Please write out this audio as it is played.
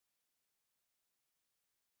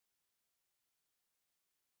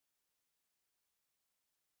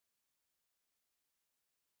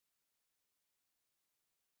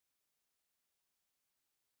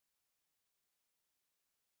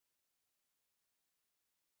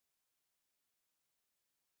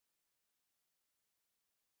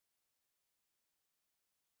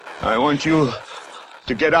I want you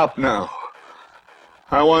to get up now.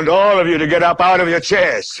 I want all of you to get up out of your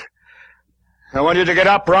chairs. I want you to get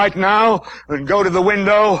up right now and go to the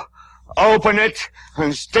window, open it,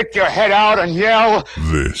 and stick your head out and yell.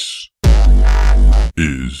 This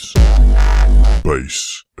is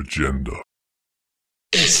Bass Agenda.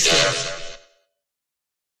 It's death.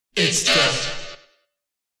 It's death.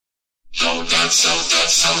 Hold that.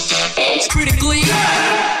 It's critically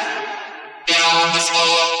Get on the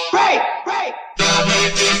floor. right. Now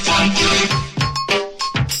make it funky.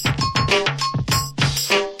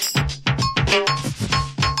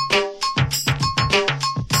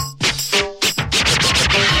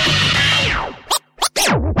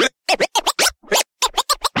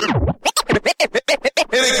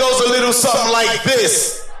 And it goes a little something like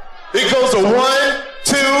this. It goes a 1,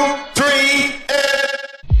 2, 3, and...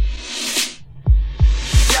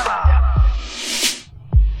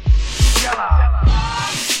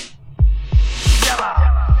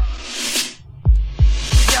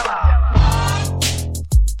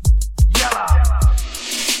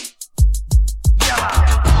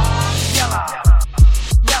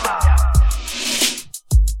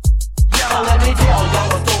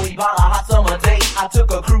 I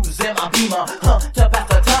took a cruise in my Beamer, to pass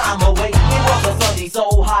the time away. It was a Sunday,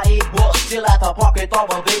 so hot it was. Still at the park, thought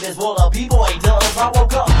my baby's what a B-boy does. I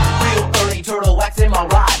woke up real early, turtle wax in my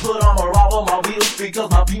ride. Put on a rod on my wheels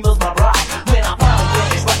because my Beamer's my bride. When I finally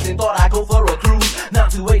finished waxing, thought I'd go for a cruise.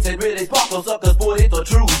 Not to wait, said really sparkle, suckers, boy, it's the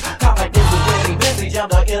truth. Cop like this was getting busy,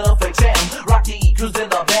 jammed the interfake jam. Rocky cruise in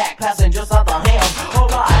the back, passengers out the ham.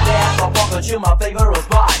 Alright, that's the park, chill, my favorite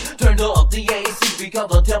spot. Turned up the AC because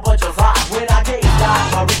the temperature's hot. When I gazed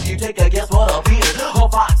out my reach, you take a guess what appeared. A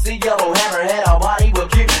foxy yellow hammer had a body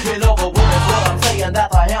with gear. In other words, what I'm saying,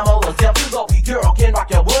 that the hammer was deaf. The weak girl can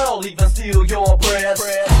rock your world, even steal your breath.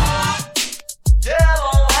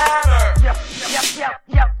 Yellow hammer. Yep.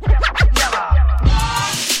 Yellow.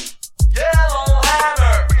 Yellow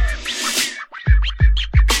hammer.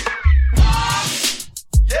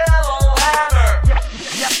 Yellow hammer.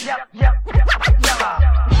 Yep. Yellow.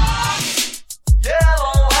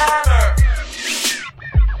 Yellow hammer.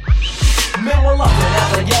 Men were looking at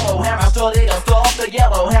the yellow hammer, studied the stuff. The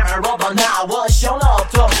yellow hammer of the Nile was shown up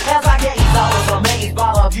tough. As I gazed, I was amazed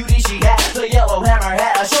by the beauty she had. The yellow hammer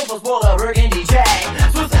had a chauffeur sport of burgundy jag.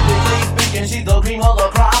 Specifically speaking, she's the cream of the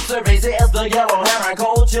crop. Survey says the yellow hammer,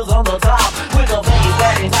 cold chills on the top. With a face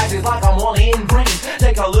that entices like I'm one in breeze.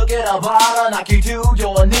 Take a look at her body, knock you to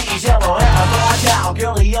your knees. Yellow hammer, watch out,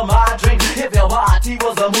 girlie, in my dream. If your body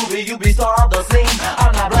was a movie, you'd be star of the scene.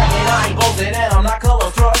 I'm not bragging, I ain't boasting, and I'm not color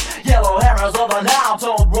struck. Yellow hammers of the Nile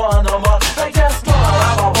don't run amok. They just run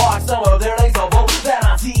around the park, some of their legs are both. Then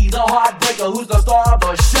I see the heartbreaker, who's the star of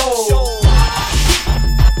the show.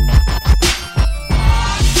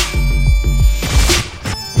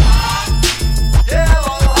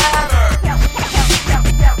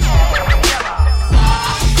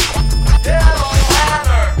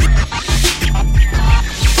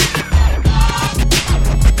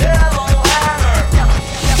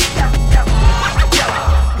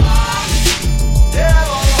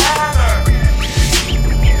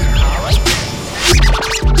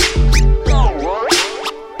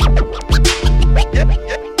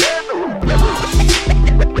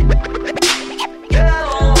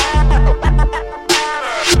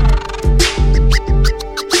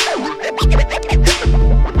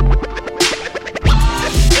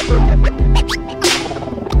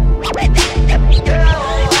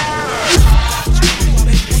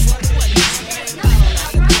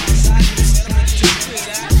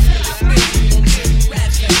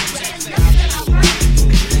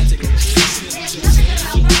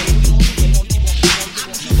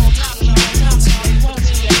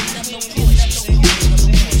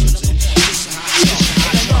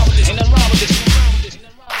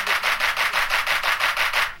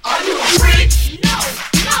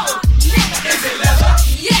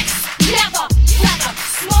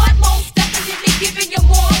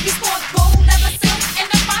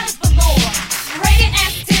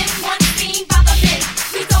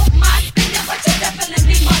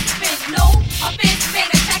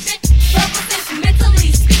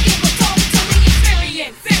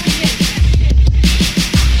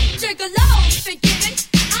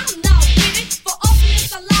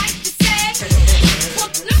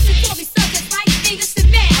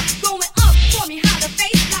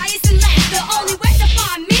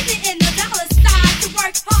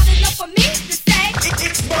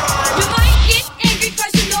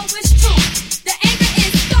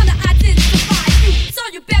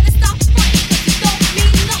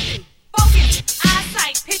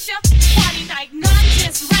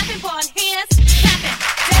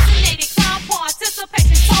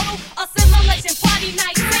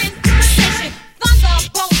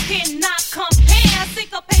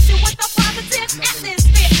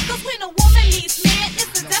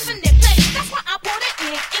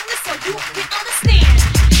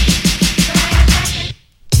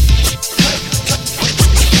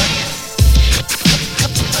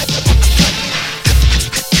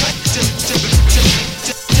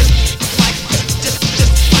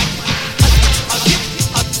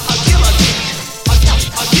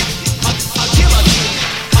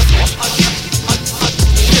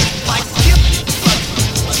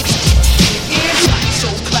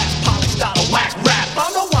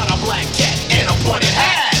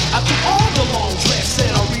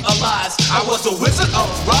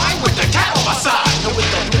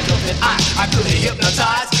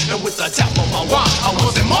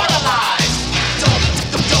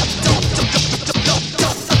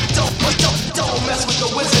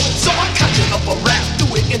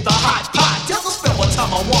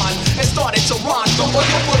 or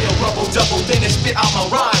you will rubble double, then it spit out my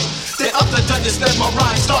rhyme. Then up the dungeons, then my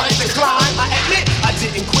rhyme started to climb. I admit I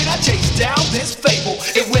didn't quit, I chased down this fable.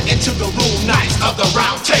 It went into the room, knights of the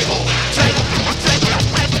round table. Night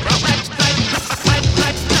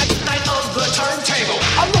of the turntable.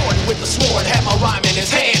 I roared with the sword, had my rhyme in his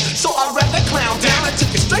hand. So I rapped the clown down and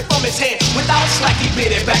took it straight from his hand. Without slack, he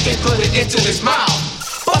bit it back and put it into his mouth.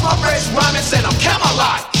 But my first rhyme said I'm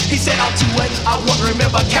Camelot. He said I'm too late, I won't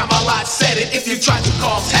remember Camelot said it. If you try to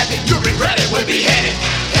cause havoc, you regret it, we'll be headed.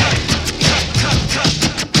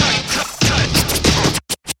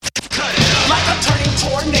 Like a turning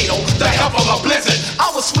tornado, the help of a blizzard.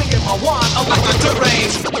 I was swinging my wand like a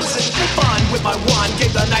deranged person. Fine with my wand,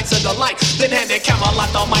 gave the knights a delight. Then handed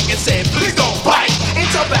Camelot the mic and said, please don't bite.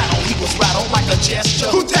 Into battle, he was rattled like a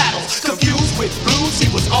gesture who tattles. Confused with blues,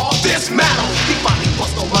 he was all dismantled. He finally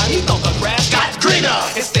bust a rhyme, he thought the grass got greener.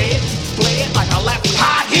 Instead, he bled like a laughing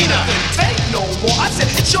hyena. Couldn't take no more, I said,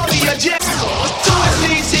 surely a jest. To his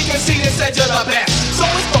knees, he conceded, said you're the best. So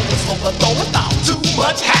it's going slow, but though without too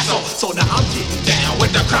much hassle. So now I'm getting down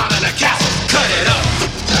with the crown and the castle. Cut it up.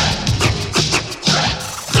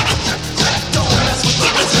 Don't mess with the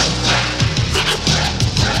wizard.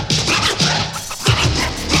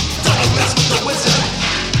 Don't mess with the wizard. Don't mess with the wizard.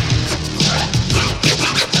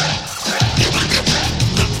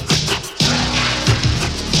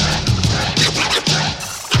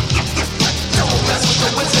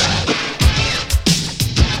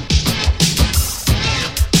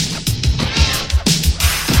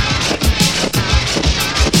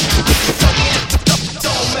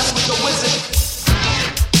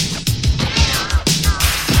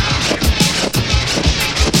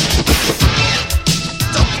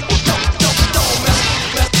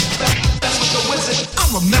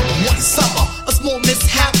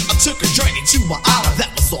 Took a journey to an island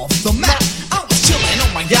that was off the map. I was chilling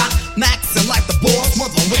on my yacht, maxing like the boss.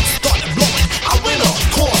 Mother wind started blowing, I went off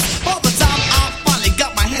course. By the time I finally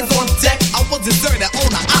got my hands on deck, I was deserted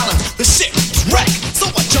on the island, the ship was wrecked. So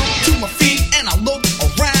I jumped to my feet and I looked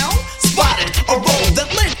around, spotted a road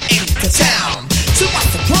that led into town. To my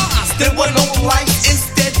surprise, there were no lights.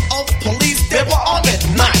 Instead of police, they were all at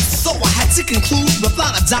night. So I had to conclude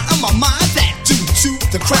without a doubt in my mind that due to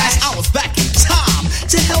the crash, I was back in time.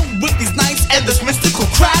 To hell with these nights and this mystical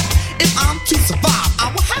crap. If I'm to survive,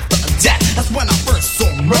 I will have to adapt. That's when I first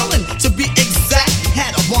saw Merlin, to be exact. He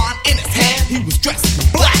had a wand in his hand, he was dressed in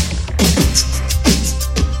black.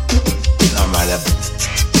 I'm ready.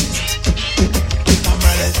 I'm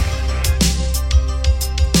ready.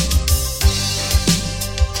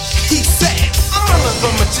 He said, I'm Merlin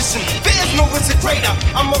the magician, there's no wizard greater.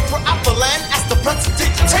 I'm over Apple land as the president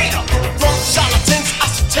dictator. From charlatans,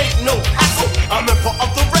 I should take no hassle. I'm emperor of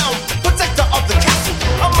the realm, protector of the castle.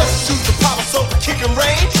 I must choose the power so the kick and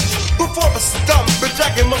range. Before it's done, the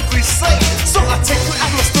dragon must be slain. So I take you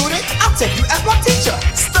as my student, I'll take you as my teacher.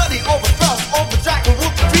 Study all the spells, all the dragon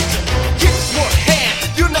will defeat you. Give one hand,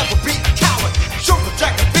 you'll never be a coward. Show the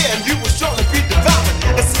dragon fear and you will surely be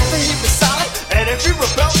devoured. And since the heat is silent, and if you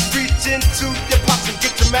rebel, reach into your pocket and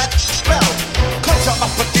get your magic spell. Conjure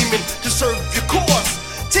up a demon to serve your cause.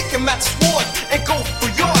 Take your magic sword and go for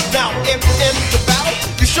yours. Now in the battle,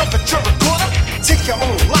 you shove at your recorder. Take your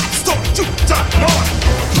own life story to Dark Lord.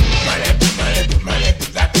 At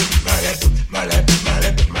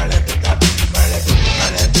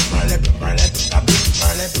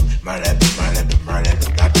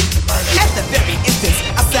the very instant,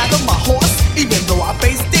 I sat on my horse. Even though I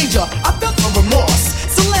faced danger, I felt no remorse.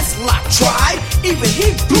 So let's not try. Even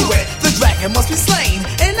he blew it. The dragon must be slain,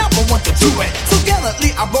 and I don't want to do it. So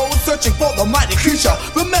gallantly I rode, searching for the mighty creature,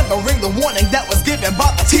 remembering the warning that was given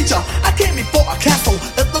by the teacher. I came before a castle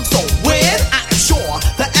that looked so weird. I am sure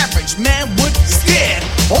the average man would be scared.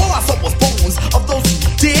 All I saw was bones of those who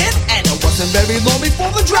did, and it wasn't very long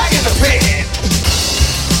before the dragon appeared.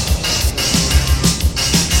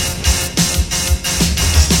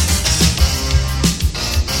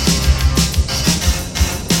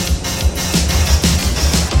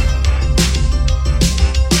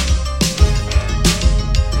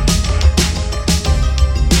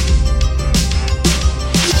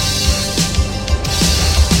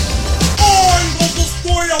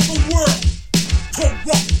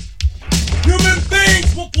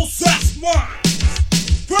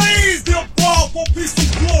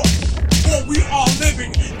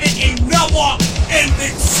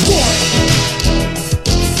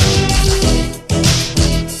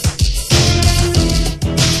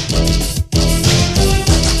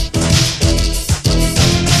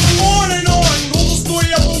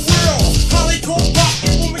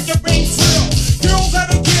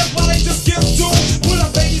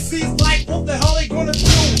 What the hell they gonna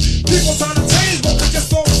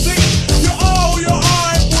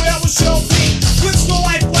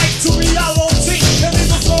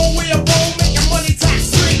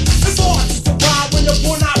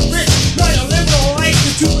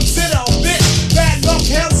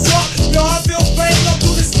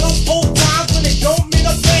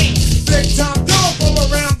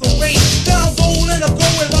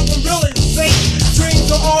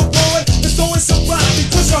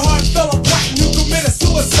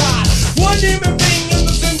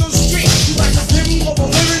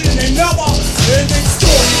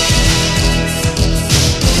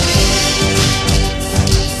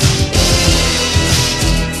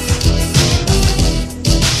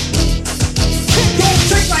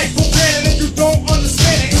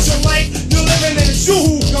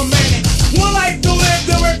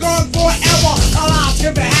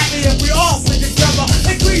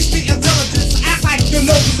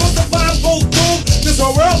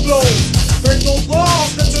my world blows. Break those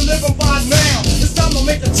laws that you're living by now. It's time to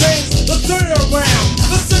make a change. Let's turn it around.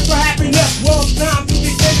 Let's search for happiness. Well, it's time to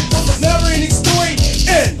be ended. Cause it's never ending story.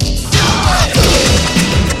 End.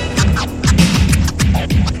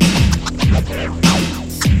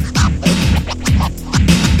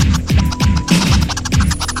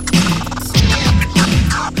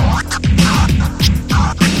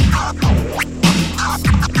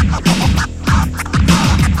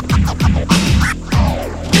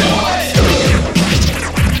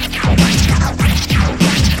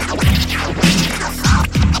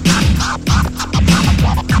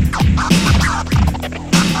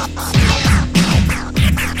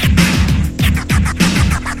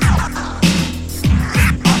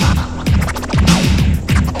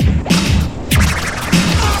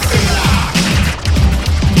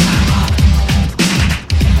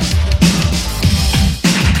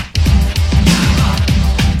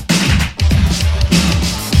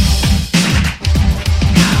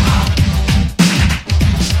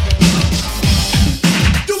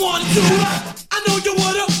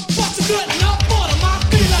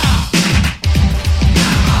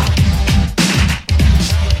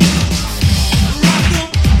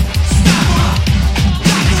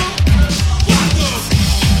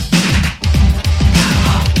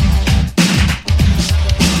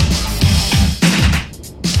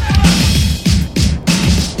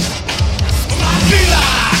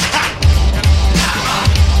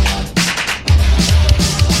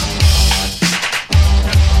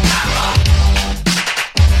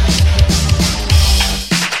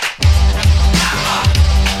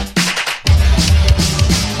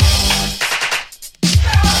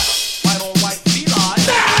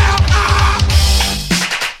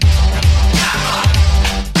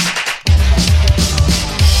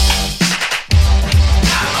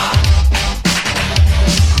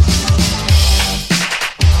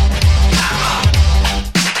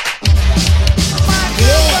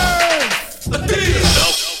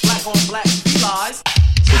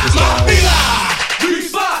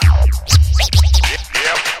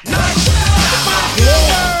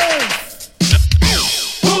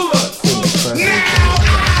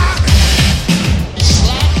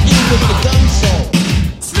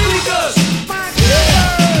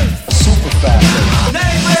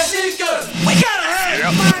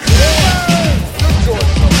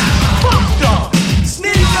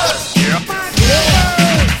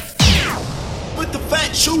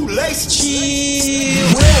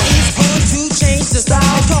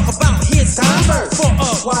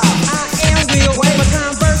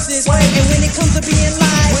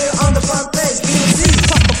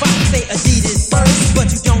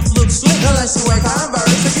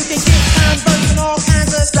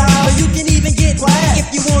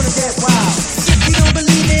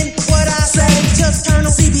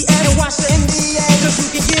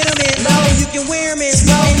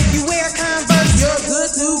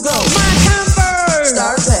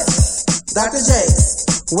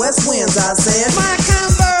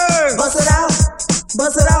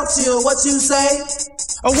 What you say?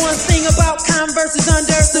 One thing about Converse is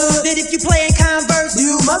understood that if you play in Converse,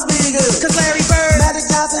 you must be good. Cause Larry Bird, Magic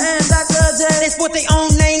Johnson, and Dr. J, they sport their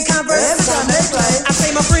own name Converse. Every time they play, I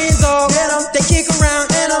say my friends all get them, they kick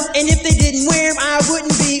around in them, and if they didn't wear them, I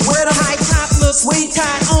wouldn't be. Wear them high top, look sweet,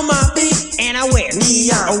 tied on my feet, and I wear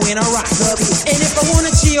neon when I rock. And if I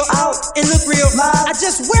wanna chill out and look real live, I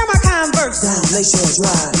just wear my Converse. Down Lakeshore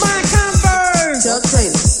Drive. My Converse. Chuck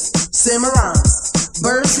Taylors, Cimarrons,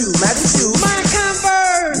 Bird shoes, magic shoes. My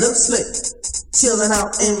Converse. Look slick. Chillin'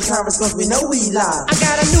 out in Converse cause we know we live. I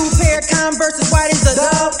got a new pair of Converses white as a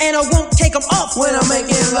dove, and I won't take them off when I'm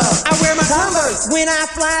making love. I wear my Converse when I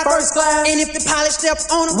fly first class, and if the pilot steps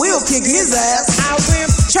on them, we'll kick his ass. I wear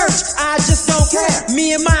them to church, I just don't care.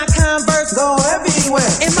 Me and my Converse go everywhere,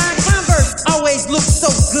 and my Converse always look so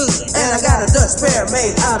good. And I got a Dutch pair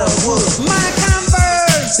made out of wood. My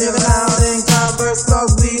Converse. Chillin' out in Converse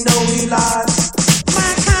cause we know we live.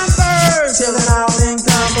 My Converse. Chillin' out in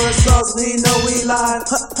Converse cause we know we live.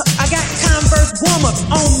 I got Converse warm-ups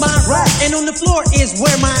on my rack, and on the floor is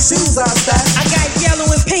where my shoes are stacked. I got yellow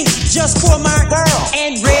and pink just for my girl,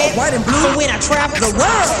 and red, white and blue for when I travel the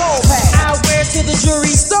world. I wear to the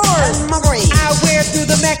jewelry store, I wear to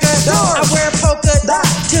the Mecca door. I wear polka dot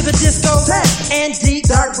to the disco and deep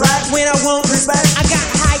dark black when I want respect. I got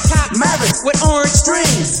high top Mavericks with orange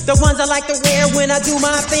strings, the ones I like to wear when I do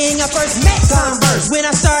my thing. I first met Converse when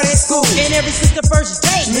I started school, and ever since the first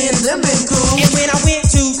day, me and them been cool. And when I went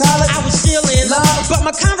to college, I was still in love, but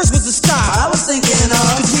my Converse was the star I was thinking of.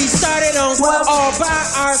 Cause we started on 12 all by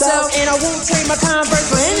ourselves, and I won't trade my Converse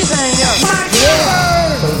for anything else. My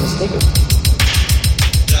Converse.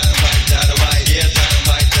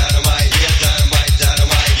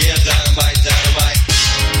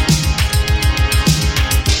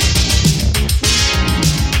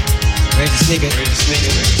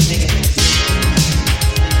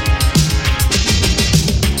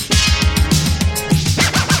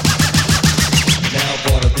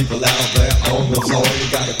 the floor. You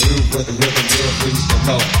gotta groove with the rhythm, real freeze to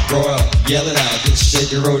call. Grow up, yell it out, just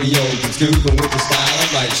shake your rodeo. Just grooving with the style of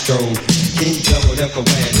maestro. King double up a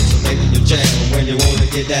band, it's making your jam. When you wanna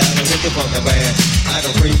get down with the funk band. I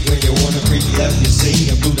don't freak when you wanna freak, love you see.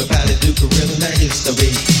 And blue the palette, Duke a rhythm, that history.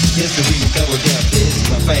 History, double jump is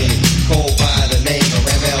my fame. Called by the name of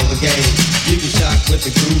Ramel the game. You can shock with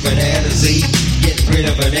the groove and add a Z. Get rid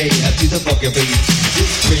of an A up to the fucking beat.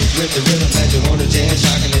 Just freak with the rhythm that you wanna jam.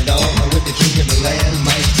 Shocking it all with the king of the land.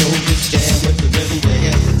 Maestro, just jam with the rhythm. You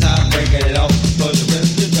hit the top, breaking it off. For the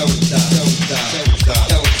rhythm, you don't stop, don't stop, don't stop,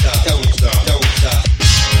 don't stop, don't stop, don't stop.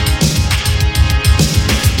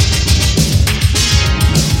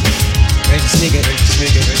 Ready to sneak it, ready to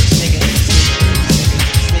sneak it, ready to sneak it, ready to sneak it,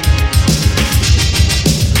 ready to sneak it, ready to sneak it.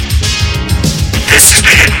 This is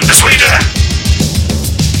the Hidden Persuader.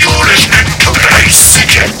 You're listening to Bass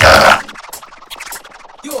Agenda.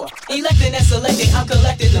 You're electing and selecting, I'm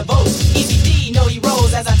collecting the votes. Easy D, no he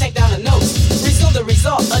rose as I take down the notes. Resume the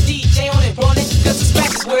result, a DJ on employment, cause the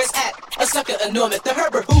scratch is where it's at. A sucker enormous, the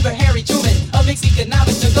Herbert Hoover, Harry Truman, of mixed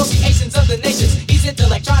economics, negotiations of the nations. He's into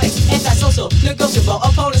electronics, antisocial, negotiable,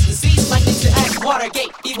 opponents deceased, like Nixon at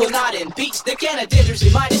Watergate. He will not impeach, the candidate is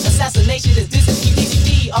reminded, assassination is distant.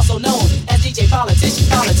 EDCD, also known as DJ Politician,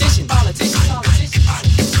 politician, politician, politician.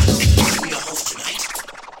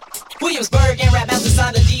 Williamsburg and Rap Master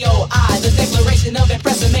signed the DOI, the Declaration of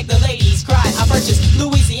Impressive, make the ladies cry. I purchased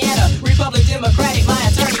Louisiana, Republic Democratic. My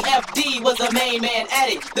attorney FD was the main man at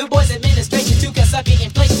it. The boys' administration to Kentucky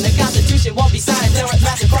inflation. The Constitution won't be signed until it's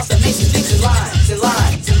matched across the Mason-Dixon lines, and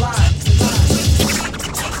lines, and lines, and lines.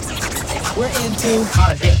 We're into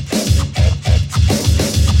politics.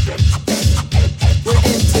 We're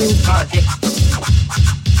into politics.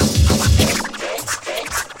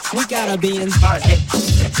 We gotta be in politics.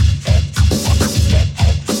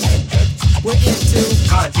 We're into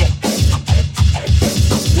politics.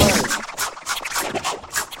 Word.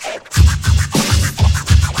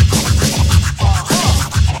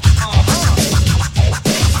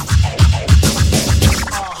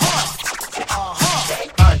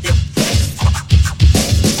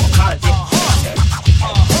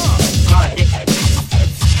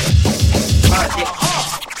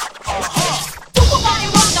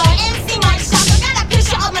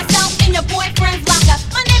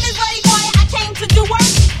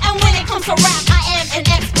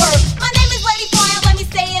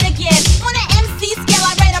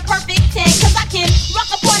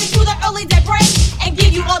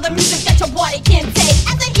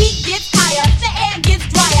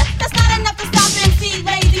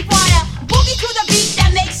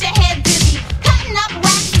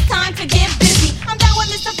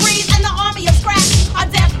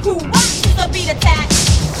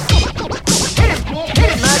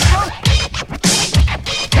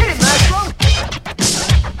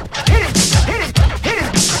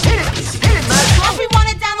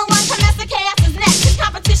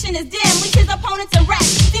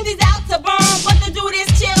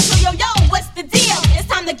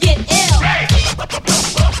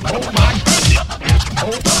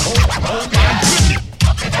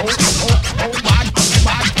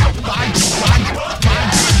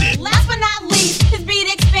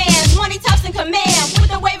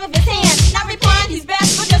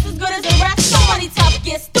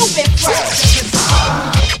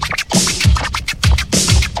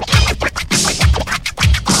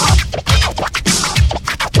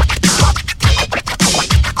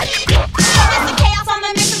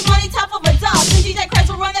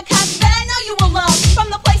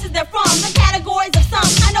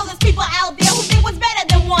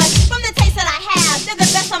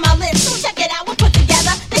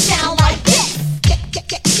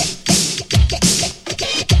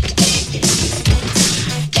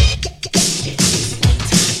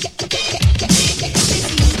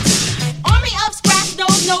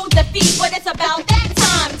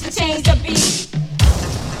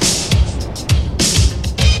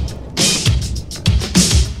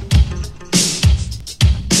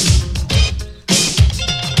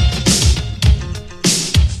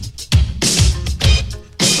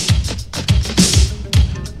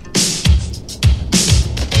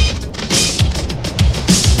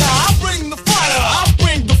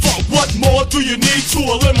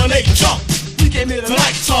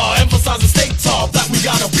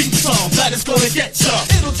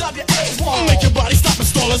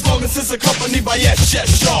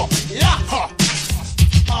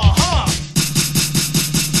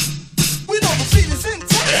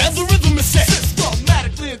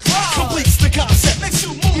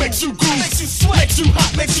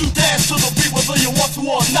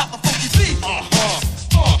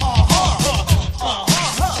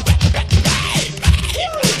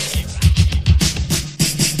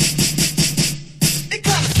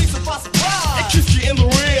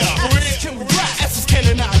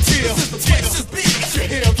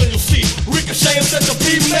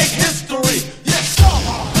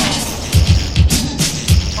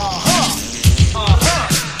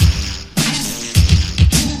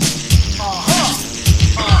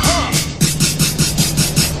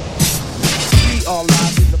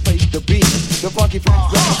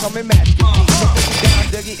 call me Magic D. So break it down,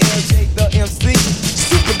 Dougie LJ, the MC.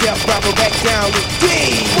 Super Death Rapper back down with D.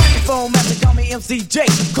 Microphone master, call me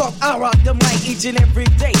MCJ. Cause I rock the mic each and every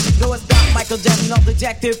day. No, it's not Michael Jackson off the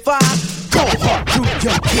Jack 5. Go hard, do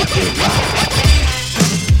your kick it live.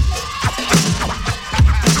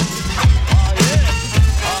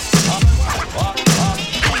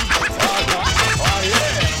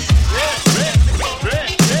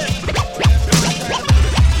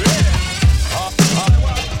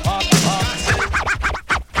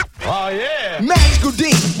 Magical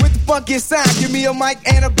D with the funky sound. Give me a mic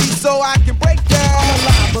and a beat so I can break down. I'm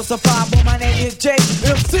alive, but survive, but my name is J.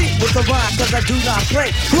 MC with the rhyme, cause I do not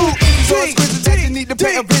play. Who is so exquisite that you need to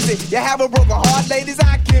pay a visit? You have a broken heart, ladies,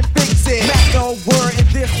 I can fix it. Mac no word, and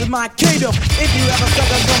this is my kingdom. If you ever suck,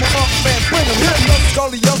 I'm coming up and bring them. Hypnosis,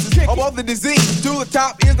 scoliosis, above the disease. To the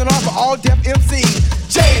top is an offer for all deaf MCs.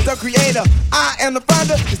 Jay, the creator, I am the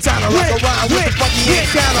founder. It's time to rock a rhyme with the funky head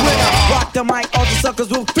counter. Rock the mic, all the suckers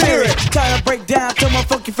will fear it. Trying to break down to my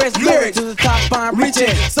funky fresh lyrics. To the top, I'm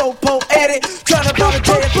reaching, so poetic. Trying to bother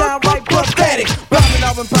Jay down right pathetic. Bouncing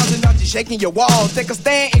off and pouncing out, you shaking your walls. Take a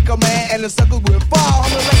stand in command and the suckers will fall.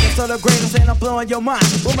 I'm the latest of the greatest and I'm blowing your mind.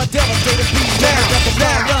 With my devastating beat down.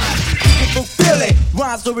 You can fulfill it,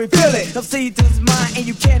 rhymes to reveal it. MC, this is mine and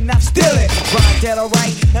you cannot steal it. Rhyme that I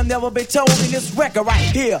write, have never been told in this record right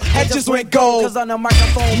here. That just went gold. Cause I'm the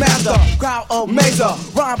microphone master, crowd amazer.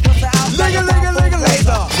 Rhyme buster out like a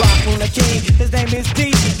laser. Rock from the king, his name is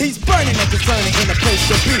D. He's burning and concerning in the place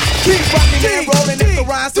to be. Keep rocking and rolling, it's the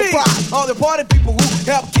rhyme surprise. All the party people who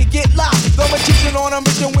help kick it live. The magician on a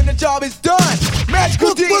mission when the job is done.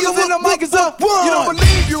 Magical D is in the mic is up. You don't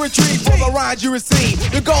believe you retrieve for the rhymes you receive.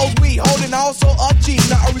 The goals we holding also achieve,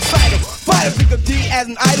 not a recital. Fighter pick up D as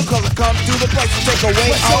an idol, cause it comes through the place to take away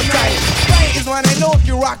all night. Fame is when they know if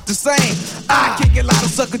you rock the same. I kick it loud, a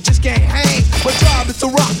sucker just can't hang. My job is to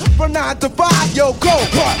rock from 9 to 5. Yo, go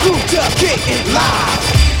hard, just kick it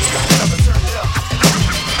live.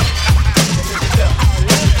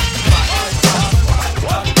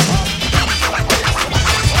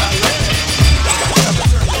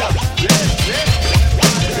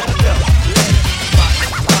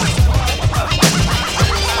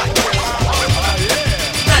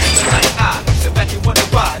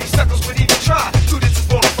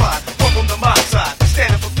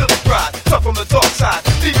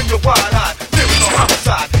 Leaving your wide-eyed, lyrical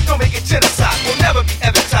homicide. Don't make it genocide, will never be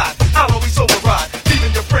ever tied. I'll always override,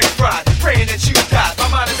 leaving your brain fried, praying that you die. My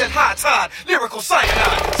mind is at high tide, lyrical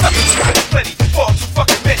cyanide. Suckers are plenty, plenty, far too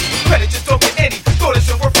fucking many. Credit just don't get any, thought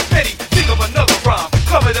it's worth a penny. Think of another rhyme,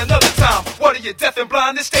 come at another time. What are you, deaf and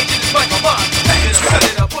blind? This stage is like a mine. Pack it up, cut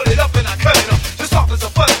it up, put it up and I cut it up. Just soft as a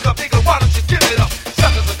buttercup, nigga, why don't you give it up?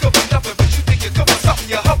 Suckers are good for nothing, but you think you're good for something.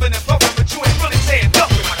 You're humping and pumping, but you ain't really saying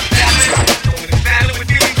nothing.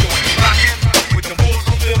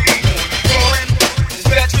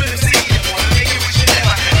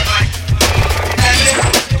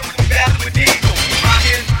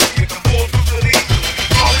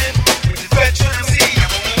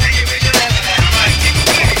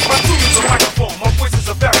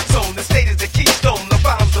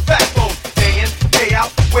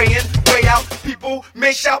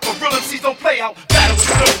 May shout, but real MCs don't play out. Battle with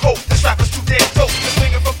no hope. This rapper's too damn dope. You're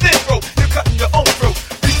swinging from thin rope. You're cutting your own throat.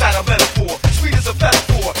 Recite a metaphor, sweet as a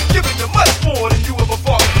metaphor. Giving you much more than you ever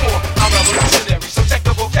fought before. I'm revolutionary, so check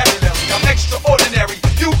the vocabulary. I'm extraordinary,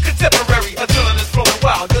 you contemporary. Adrenaline is flowing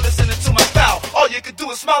wild. You're listening to my style. All you can do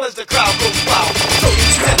is smile as the crowd goes wild.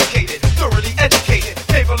 Totally dedicated, thoroughly educated,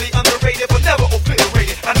 painfully underrated, but never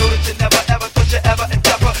obliterated. I know that you never ever thought you ever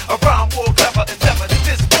endeavor a rhyme more clever endeavor than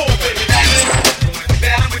this bull, baby.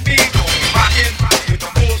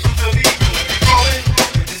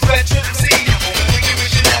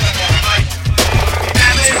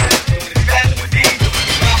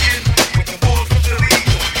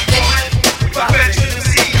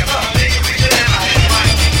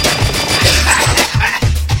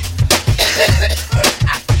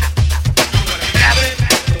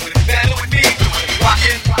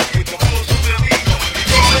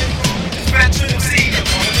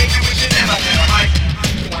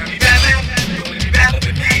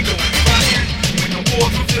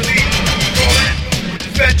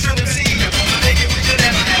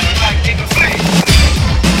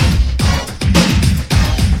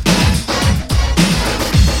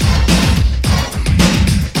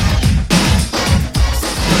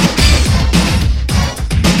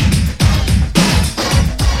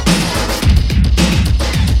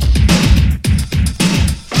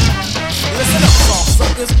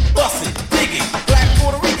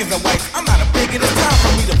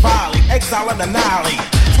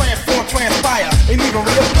 and even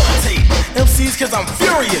rehabilitate MCs cause I'm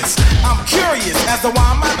furious. I'm curious as to why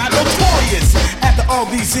I'm not notorious. After all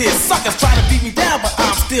these years, suckers try to beat me down, but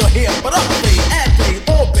I'm still here. But update, adbate,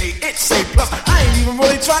 orbate, it say plus. I ain't even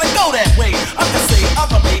really trying to go that way. I can say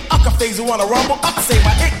other mate, I can phase who wanna rumble. I can say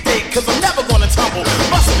my ick date, cause I'm never gonna tumble.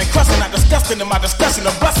 Bustin' and crustin', not disgusting in my discussion.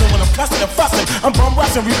 I'm bustin' when I'm cussing and fussin'. I'm bum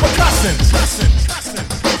rustin', repercussions.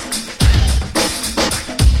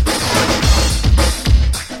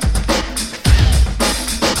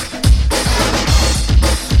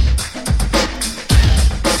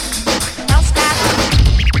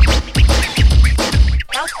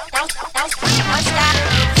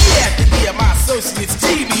 Associates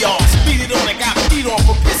G me off, speed it on and got beat on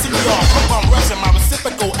for pissing me off. I'm rushing my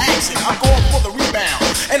reciprocal action. I'm going for the rebound,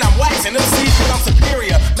 and I'm waxing them seeds cause I'm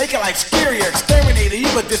superior. Make it like scarier, exterminate it,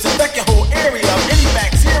 even disinfect your whole area of any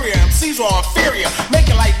bacteria. MCs are inferior, make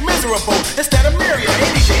it like miserable instead of myriad.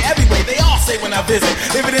 Any day, every way, they all say when I visit.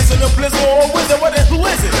 If it isn't a blizzard or a wizard, what then who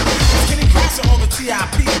is it? It's Kenny Crasher on the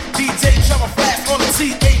TIP, DJ Trouble Flash on the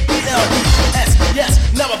TABLES. Yes,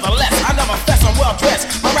 nevertheless, I never fess, I'm well dressed.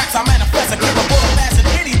 My raps I manifest, I keep a bullet pass in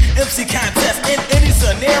any MC contest, in any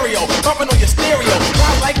scenario. Bumping on your stereo.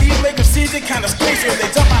 Rhymes like these make them see it kinda spatial.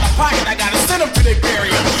 They jump out of pocket, I gotta send them to their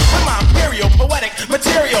burial. With my imperial, poetic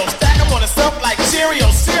material, stack them on the self like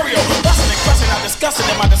Cheerios, cereal. Bustin' and crushing, I'm discussing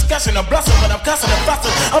in my discussion. I'm blushing when I'm cussing and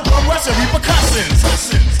fussing. I'm rushing repercussions.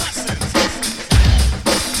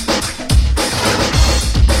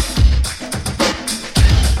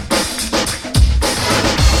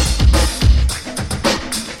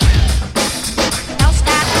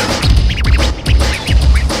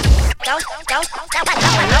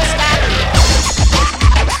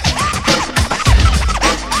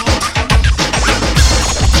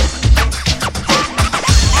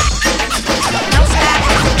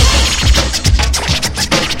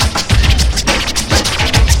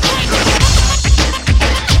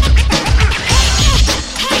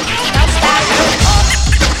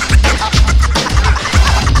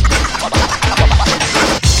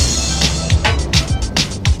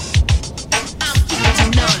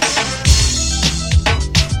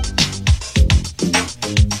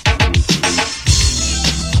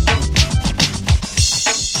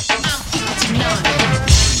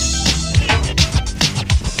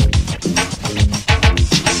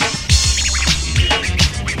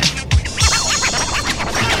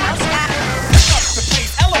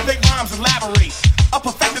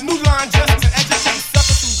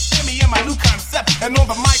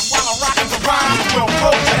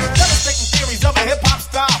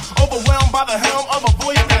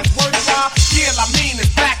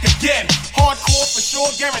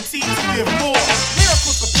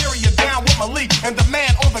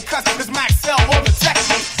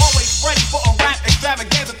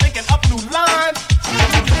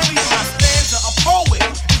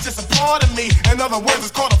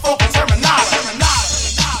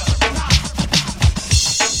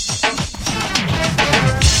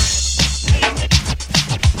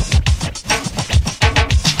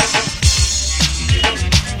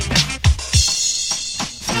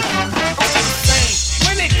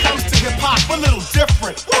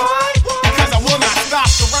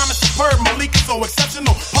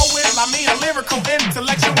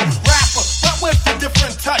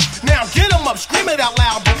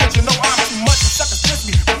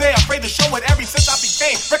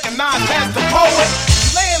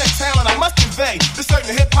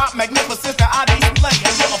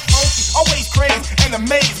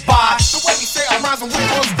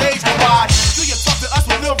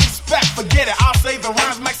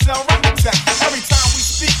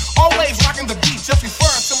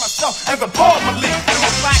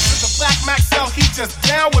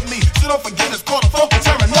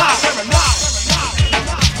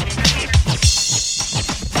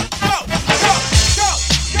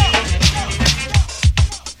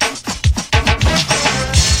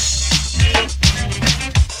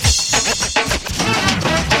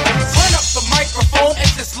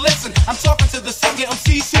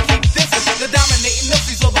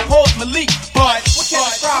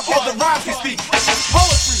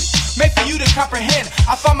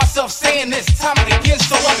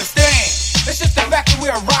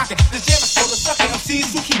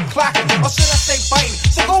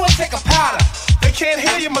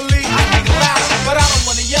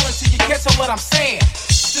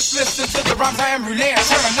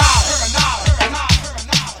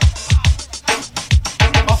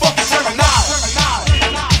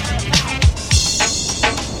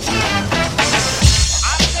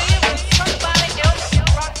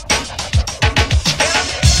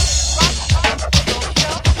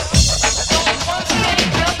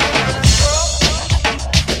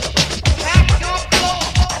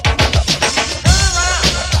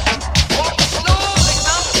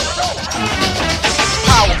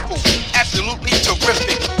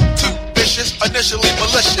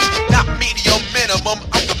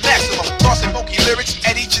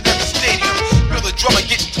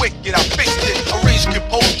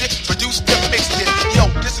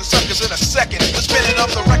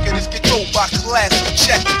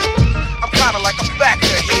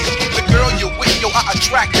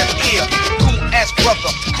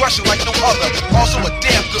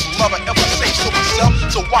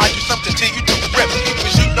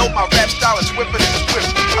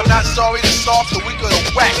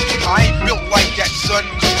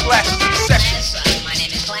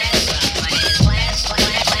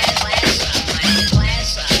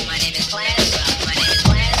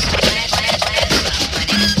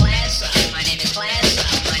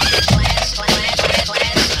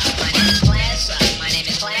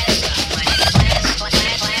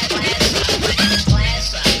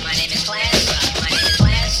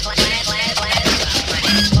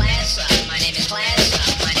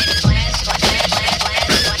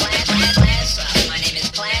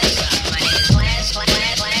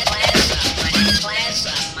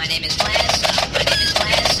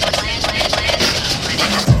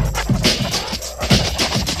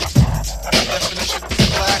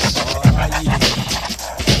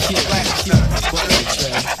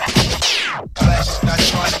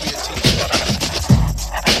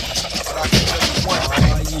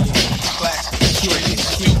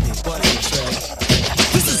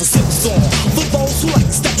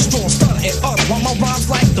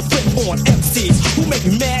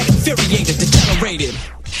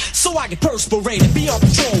 So I get perspirated, be on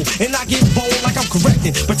patrol, and I get bold like I'm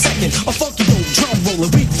correcting, protecting a funky old drum roller,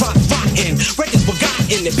 we rotten. Records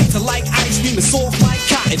forgotten, the beats are like ice cream and soft like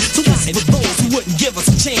cotton. So this is for those who wouldn't give us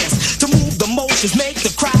a chance to move the motions, make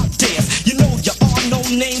the crowd dance. You know you are no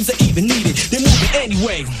names are even needed, they're moving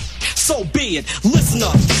anyway. So be it, listen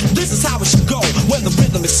up, this is how it should go. When the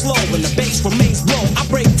rhythm is slow and the bass remains low, I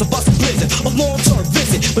break to bust a blizzard, a long-term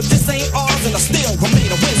visit. But this ain't ours and I still remain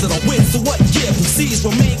a wizard. I win, so what give? MCs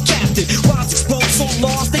remain captive. Rhymes explode so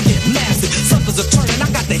lost, they get massive. Suckers are turning, I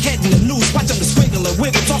got their head in the noose. Watch them to squiggle and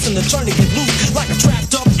wiggle, tossing and turning, get loose like a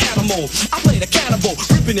trapped up animal. I play the cannibal,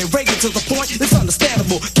 ripping and raking to the point it's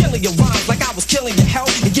understandable. Killing your rhymes like I was killing your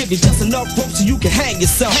health, and give you just enough rope so you can hang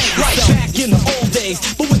yourself. Right back in the old days,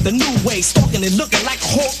 but with the new way, stalking and looking like a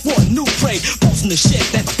hawk for a new prey. Posting the shit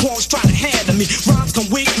that the punks try to hand to me. Rhymes come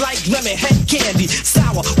weak like lemon head candy,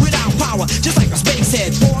 sour without power, just like a space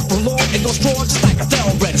head. Born for Lord and go strong just like a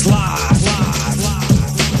thoroughbred. It's live, live, live.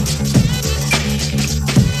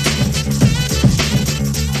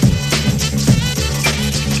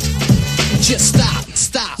 Just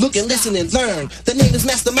stop, look and listen and learn. The name is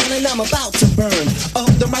Mastermind and I'm about to burn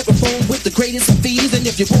up the microphone with the greatest of fees. And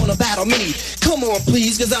if you wanna battle me, come on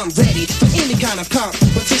please, cause I'm ready for any kind of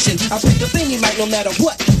competition. I pick up any mic no matter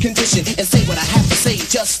what condition, and say what I have to say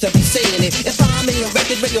just to be saying it. If I'm in a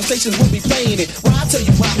record, radio stations will be playing it. Well, I'll tell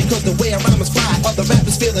you why, because the way I rhyme is fly. Other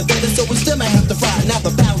rappers feel invented, so we still might have to fry. Now the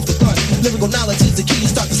battle's begun, lyrical knowledge is the key.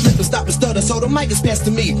 Start to slip and stop and stutter, so the mic is passed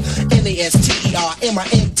to me.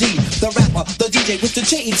 N-A-S-T-E-R-M-I-N-D, the rapper, the DJ with the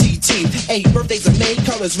J-E-T-T. Hey, birthdays are made,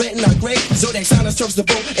 colors red and are gray. Zodiac sign is turns the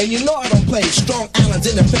boat, and you know I don't play. Strong Allens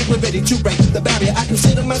in the bank, we're ready to break the barrier. I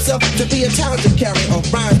consider myself to be a talented carrier of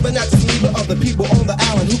rhymes, but not just me, but other people on the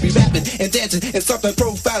island who be rapping and dancing and something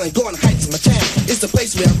profiling. Going heights in my town, it's the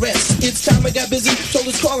place where I rest. It's time I got busy, so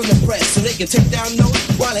let's call in the press, so they can take down notes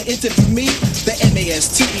while they interview me. The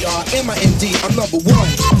M-A-S-T-E-R-M-I-N-D, I'm number one.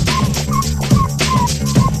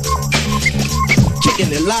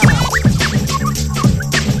 Kicking it live.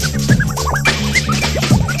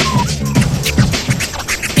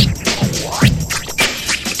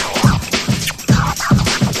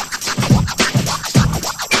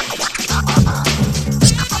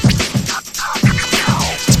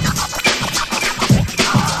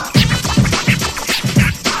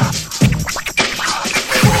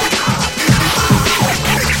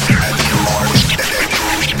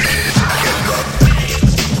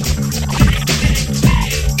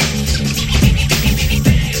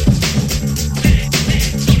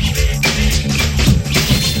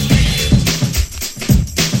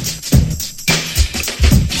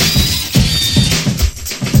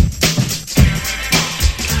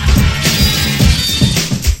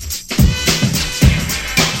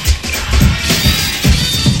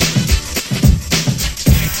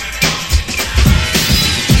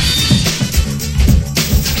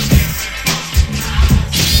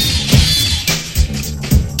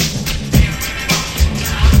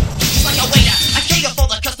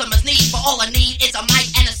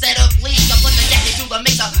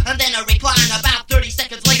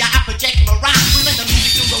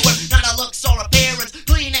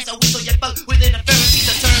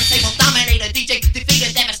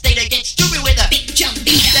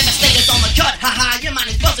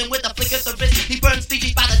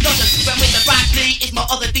 Lee is my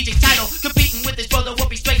other DJ title. Competing with his brother would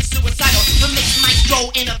be straight suicidal. The mix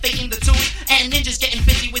maestro innovating the tune, and ninjas getting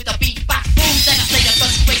busy with the beatbox boom. Then I play a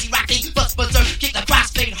bust crazy rocking, bust berserk, kick the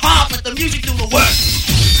crossfade hard, let the music do the work.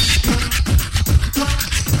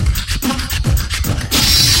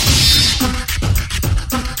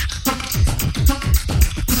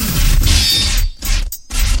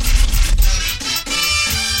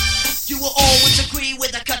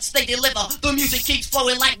 They deliver. The music keeps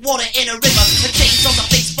flowing like water in a river. The change on the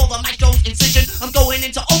face for the micro's incision. I'm going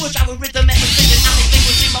into overdrive with rhythm and precision. I'm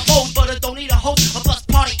extinguishing my foes, but I don't need a host. A bus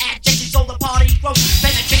party adjacent, so the party grows.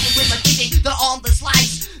 Penetrating with my DJ, they're on the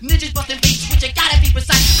slice. Ninjas busting beats, which you gotta be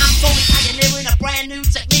precise. I'm totally pioneering a brand new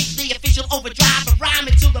technique. The official overdrive, but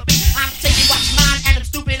rhyming to the beat. I'm taking what's mine, and I'm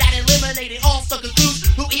stupid at eliminating all sucker crews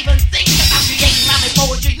who even think about creating rhyming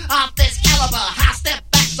poetry of this caliber. High step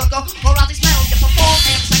back, sucker, or all these metal you perform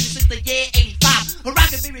and the year 85, or I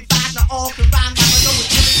can be revived, not all can rhyme. I know it's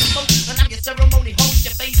really the most, and I'm your ceremony host.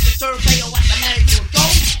 Your face is survey, or what's the matter, you a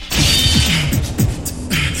ghost?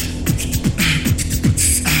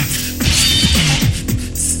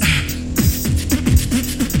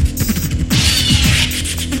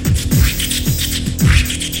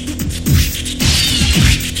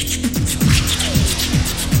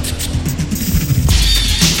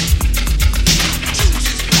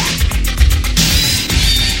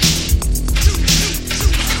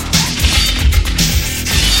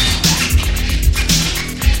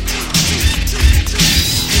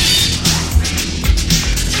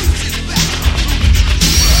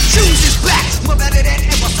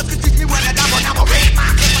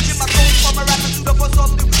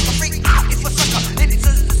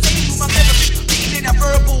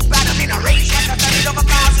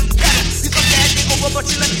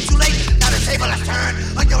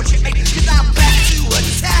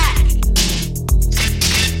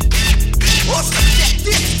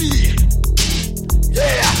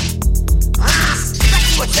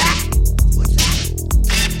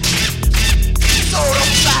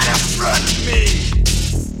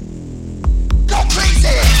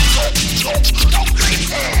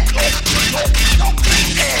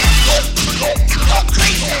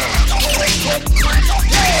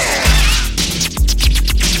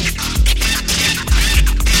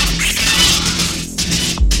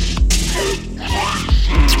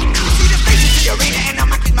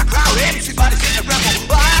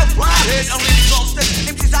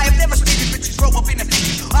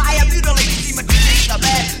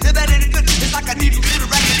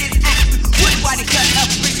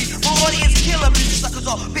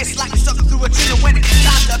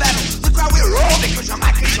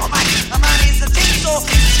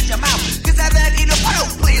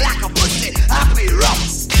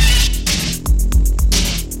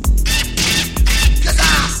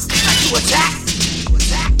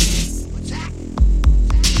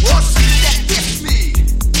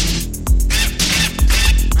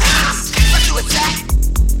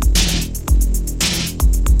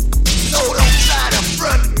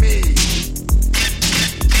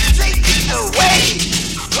 Take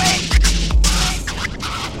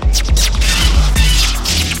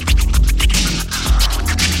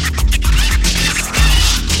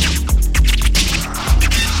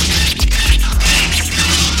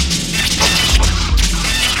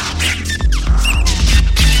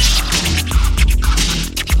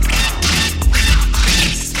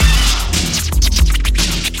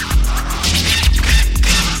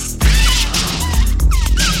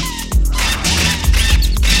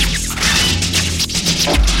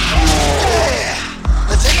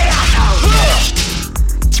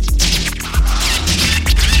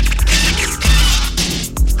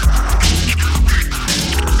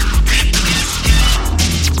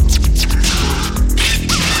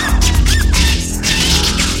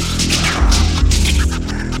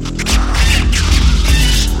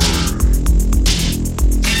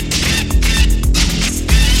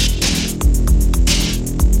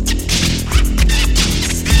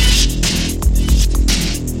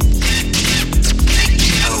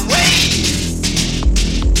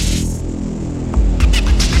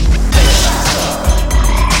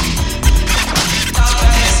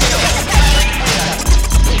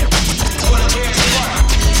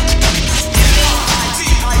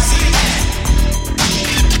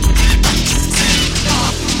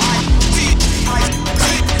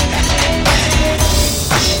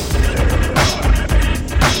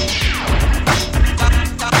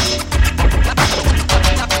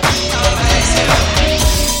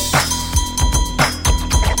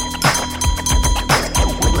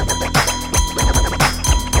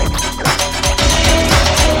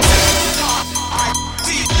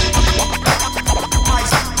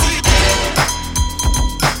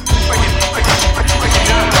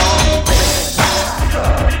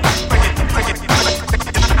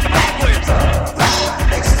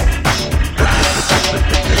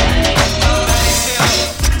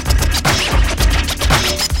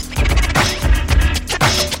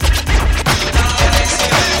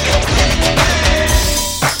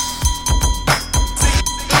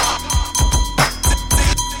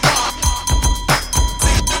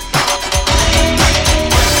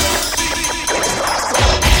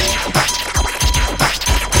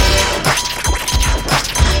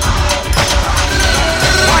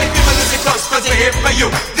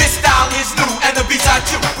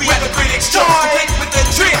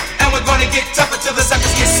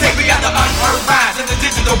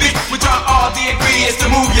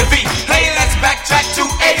backtrack to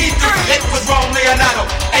 83. It was Ron Leonardo,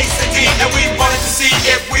 Ace and D, and we wanted to see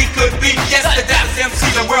if we could be, yes, the Dallas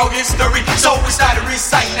MCs in world history. So we started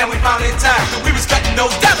reciting and we found it time that we was cutting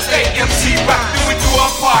those devastating MC rock. Then we threw a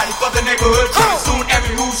party for the neighborhood crew. Soon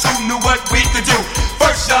every who's who knew what we could do.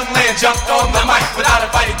 First young man jumped on the mic without a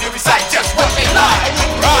fighting to recite just what they like.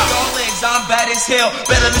 Your legs, I'm bad as hell.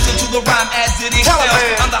 Better listen to the rhyme as it excels.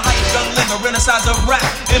 I'm the highest young limb, a renaissance of rap.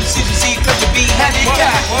 MCs you see could you be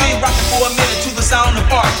handicapped? Been rocking for a minute to the sound of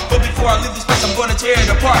art. But before I leave this place, I'm gonna tear it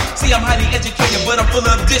apart. See, I'm highly educated, but I'm full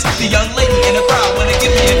of this. The young lady in the crowd wanna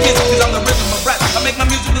give me a kiss, cause I'm the rhythm of rap. I make my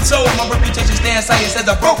music with soul. My reputation stands high as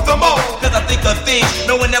I broke the mold. Cause I think of things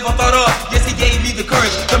no one ever thought of. Yes, he gave me the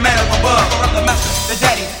courage, the man up above. For I'm the master, the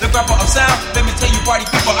daddy, the grandpa of sound. Let me tell you, party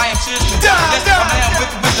people, I am seriously down. Yes, I'm a man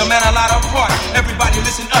with wisdom and a lot of heart. Everybody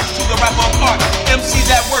listen up to the rap of art. MCs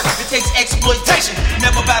at work, it takes exploitation.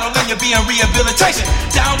 Never battle in your being rehabilitation.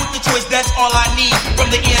 Down with the choice, that's all I need.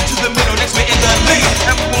 From the end to the middle, next we're in the lead.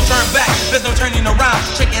 And we won't turn back, there's no turning around.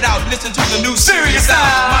 Check it out, listen to the new serious sound.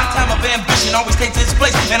 My time of ambition always takes its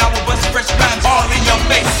place, and I will bust fresh rhymes all in your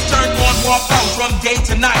face. Turn on more powers from day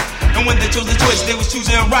to night. And when they chose the choice, they was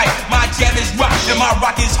choosing right. My jam is rock and my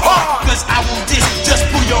rock is hard. Cause I will just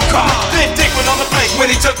pull your car. Then Dick went on the plate when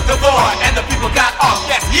he took the floor, and the people got off,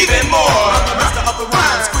 yes, even more. I'm the master of the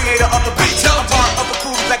rhymes, creator of the beats. I'm part of a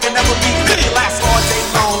crew that can never be beat. Last all day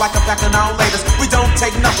long like a bacchanal laters. We don't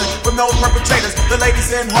take nothing from no perpetrators. The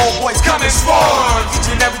ladies and homeboys come and swarm. Each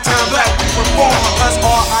and every time that we perform, us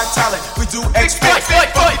all our talent we do exploit.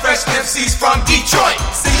 Fresh MCs from Detroit,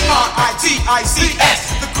 CRITICS,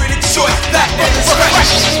 the critic's choice. That is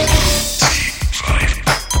fresh.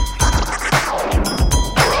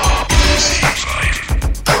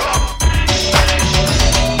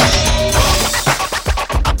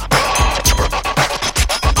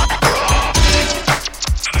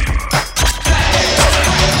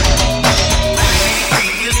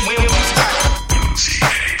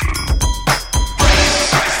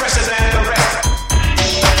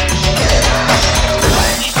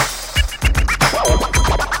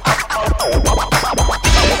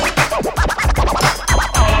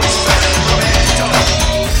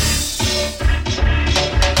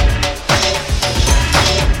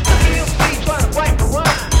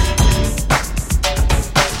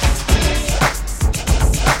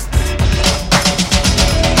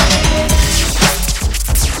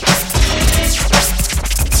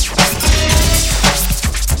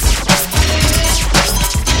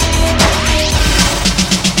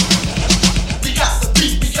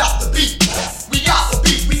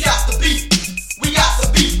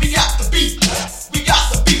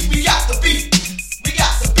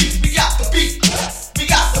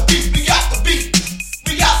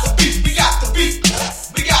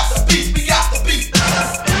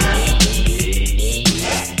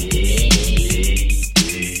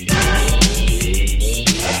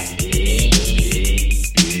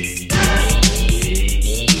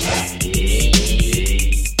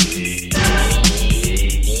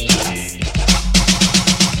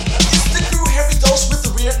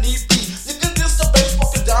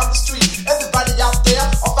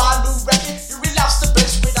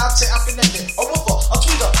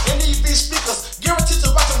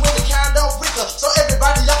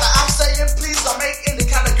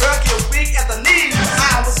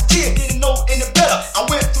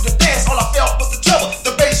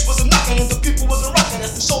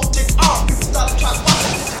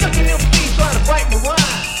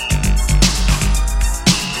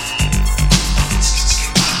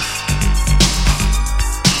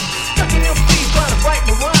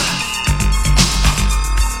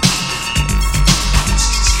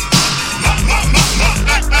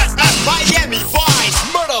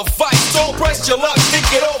 your luck, think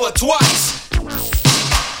it over twice.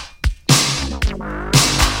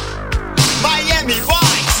 Miami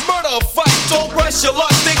Vice, murder fight, don't press your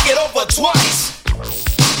luck, think it over twice.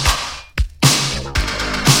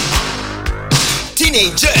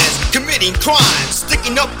 Teenagers committing crimes,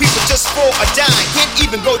 sticking up people just for a dime. Can't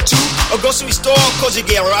even go to a grocery store cause you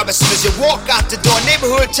get robbed as soon as you walk out the door.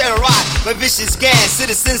 Neighborhood terrorized by vicious gangs,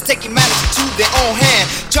 citizens taking matters into their own hand,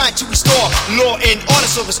 trying to restore law and order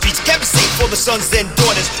so the streets can be safe for the sons and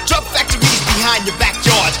daughters. Drug factories behind your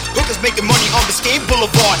backyard, hookers making money on Biscayne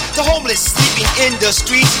Boulevard, the homeless sleeping in the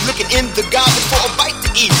streets, looking in the garbage for a bite to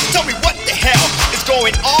eat. Tell me what the hell is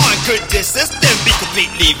going on? Could this system be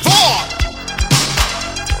completely wrong?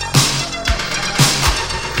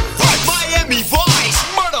 Miami Vice,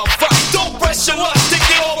 murder fight, don't press your luck, think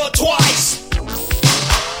it over twice.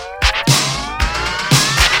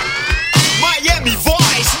 Miami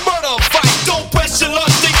Vice, murder fight, don't press your luck,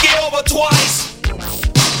 think it over twice.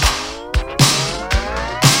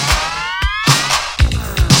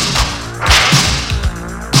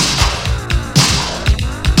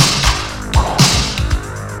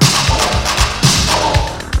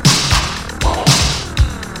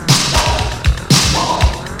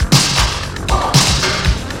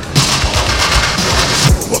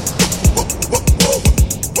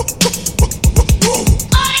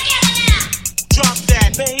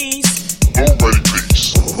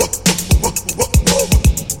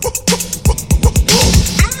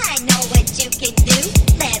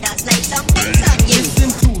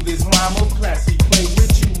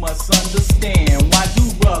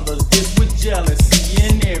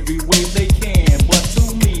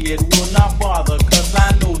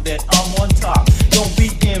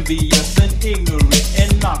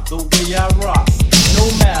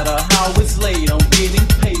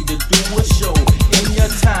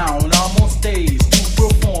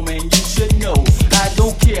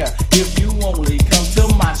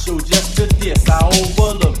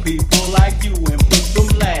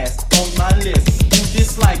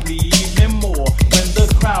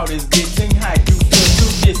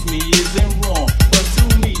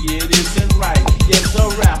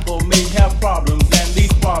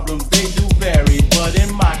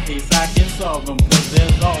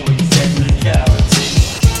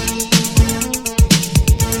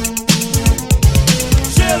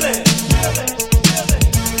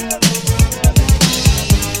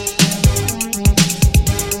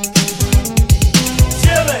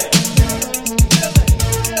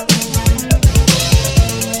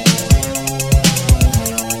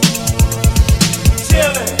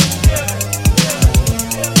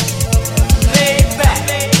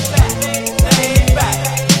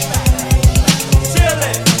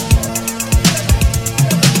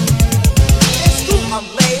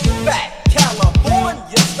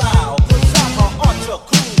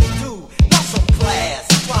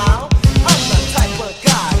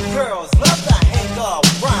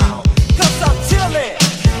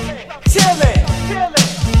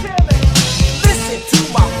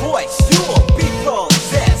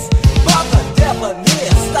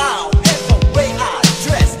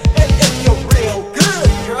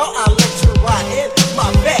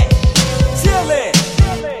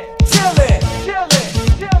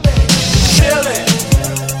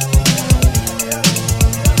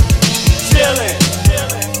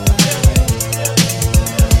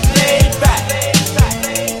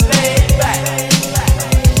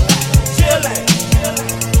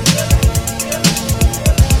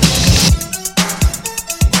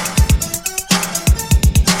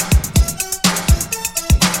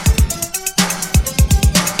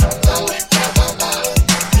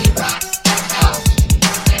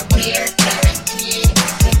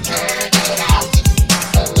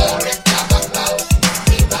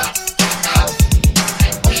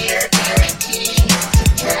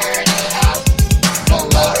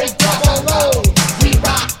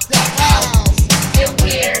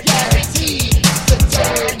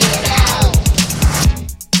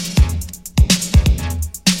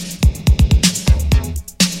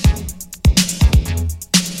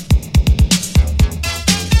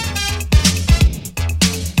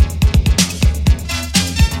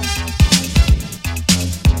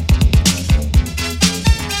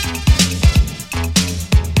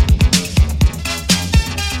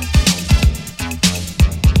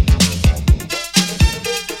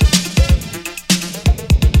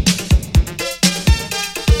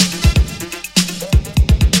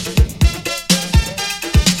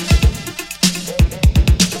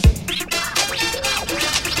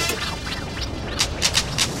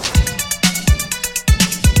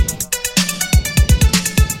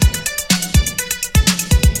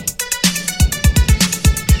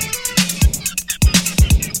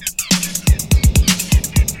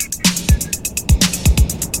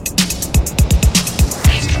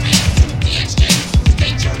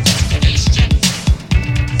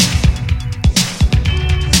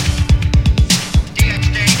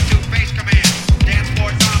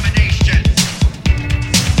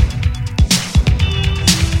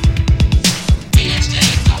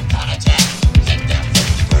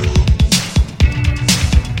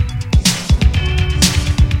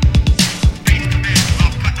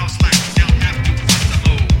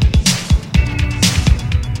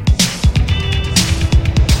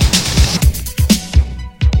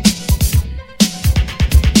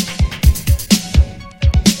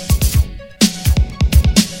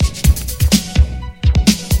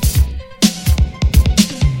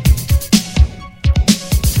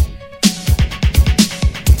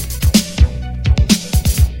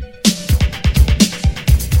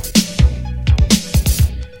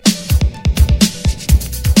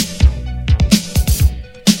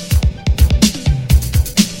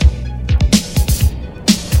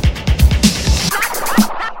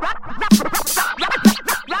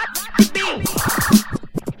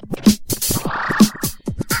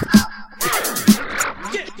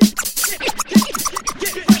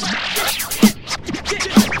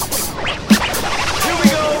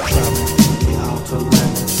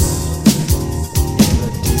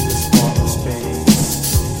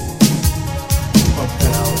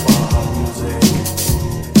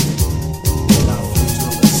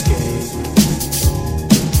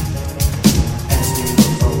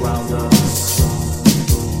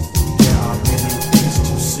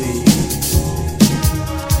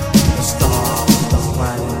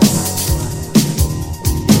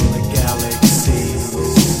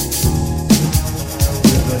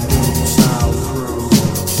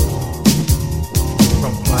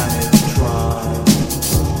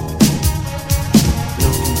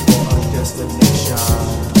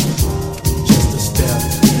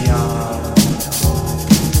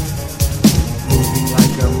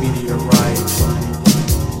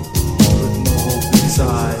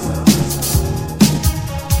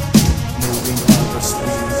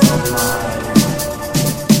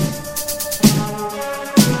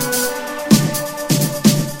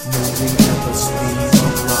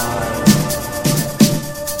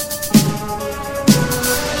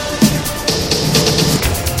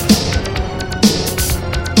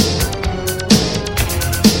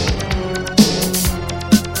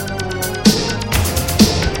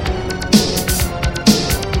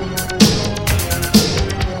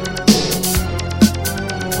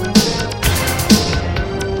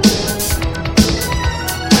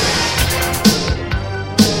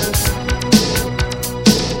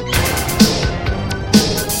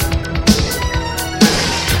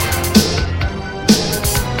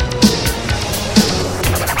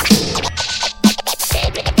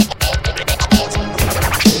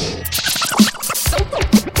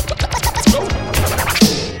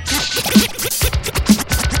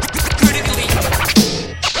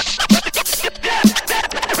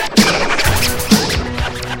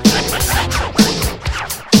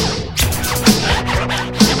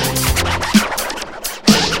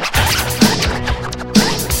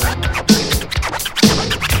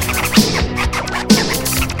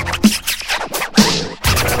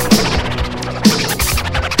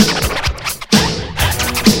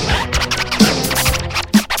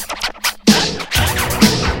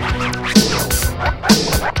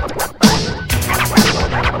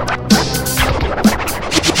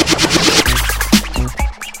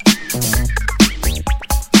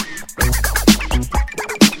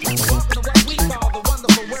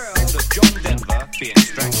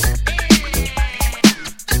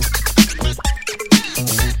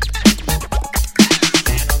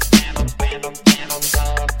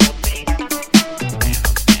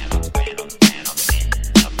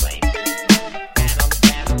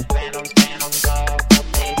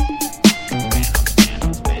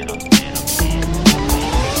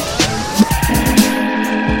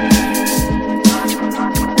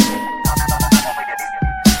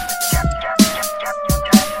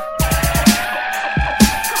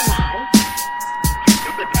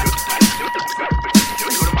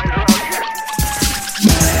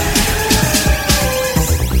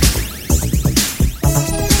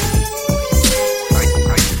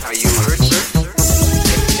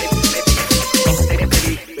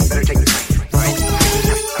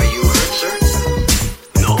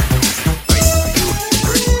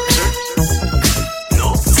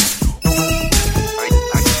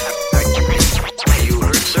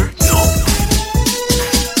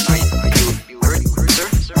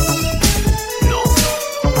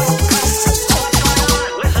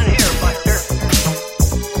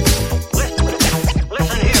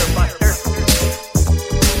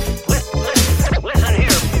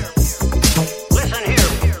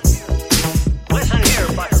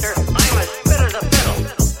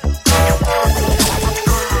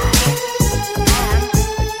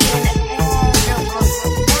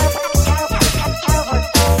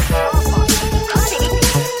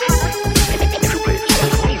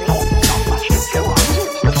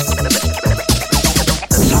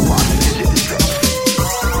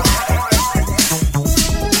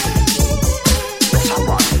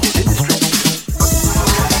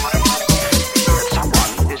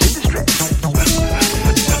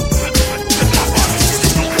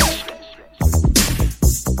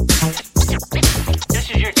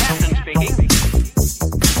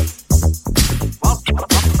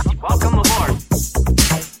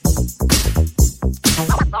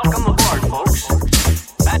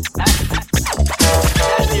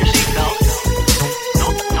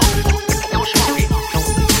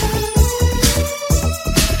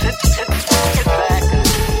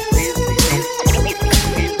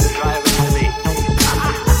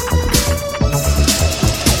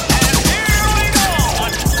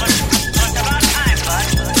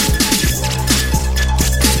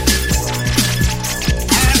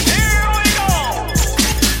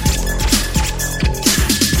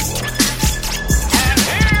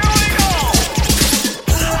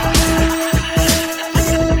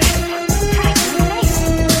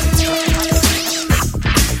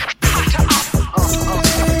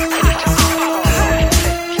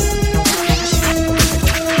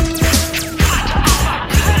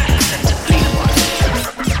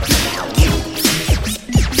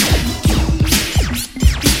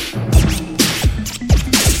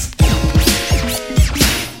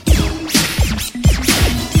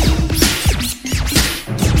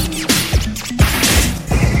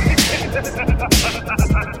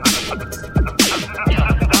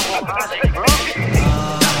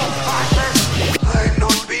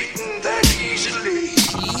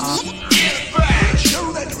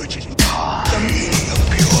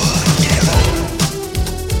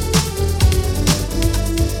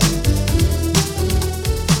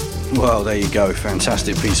 Well, there you go.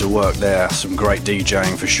 Fantastic piece of work there. Some great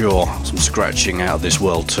DJing for sure. Some scratching out of this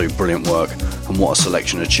world too. Brilliant work. And what a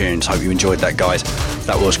selection of tunes. Hope you enjoyed that, guys.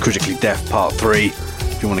 That was Critically Deaf Part 3.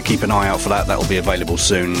 If you want to keep an eye out for that, that will be available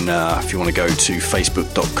soon. If you want to go to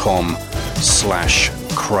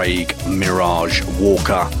facebook.com/Craig Mirage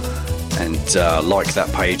Walker and like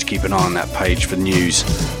that page, keep an eye on that page for news,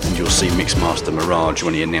 and you'll see Mixmaster Mirage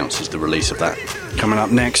when he announces the release of that. Coming up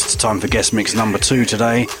next, time for guest mix number 2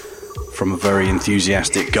 today, from a very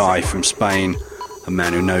enthusiastic guy from Spain, a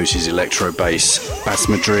man who knows his electro bass. Bas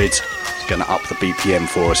Madrid is going to up the BPM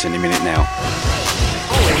for us any minute now.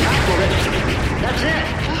 That's it.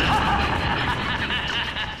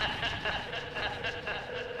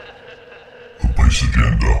 The Bass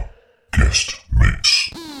Agenda Guest Mix.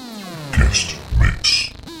 Guest Mix.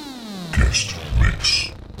 Guest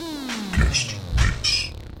Mix. Guest Mix.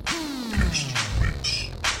 Guest Mix.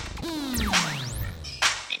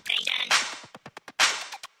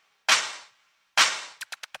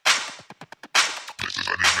 This is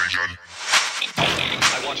an invasion.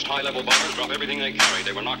 I watched high-level bombers drop everything they carried.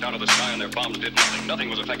 They were knocked out of the sky and their bombs did nothing. Nothing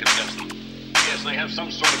was effective against them. Yes, they have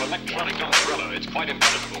some sort of electronic umbrella. It's quite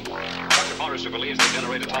impenetrable. Dr. Forrester believes they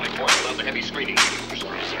generate atomic force without the heavy screening we use.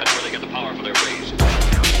 That's where they get the power for their rays.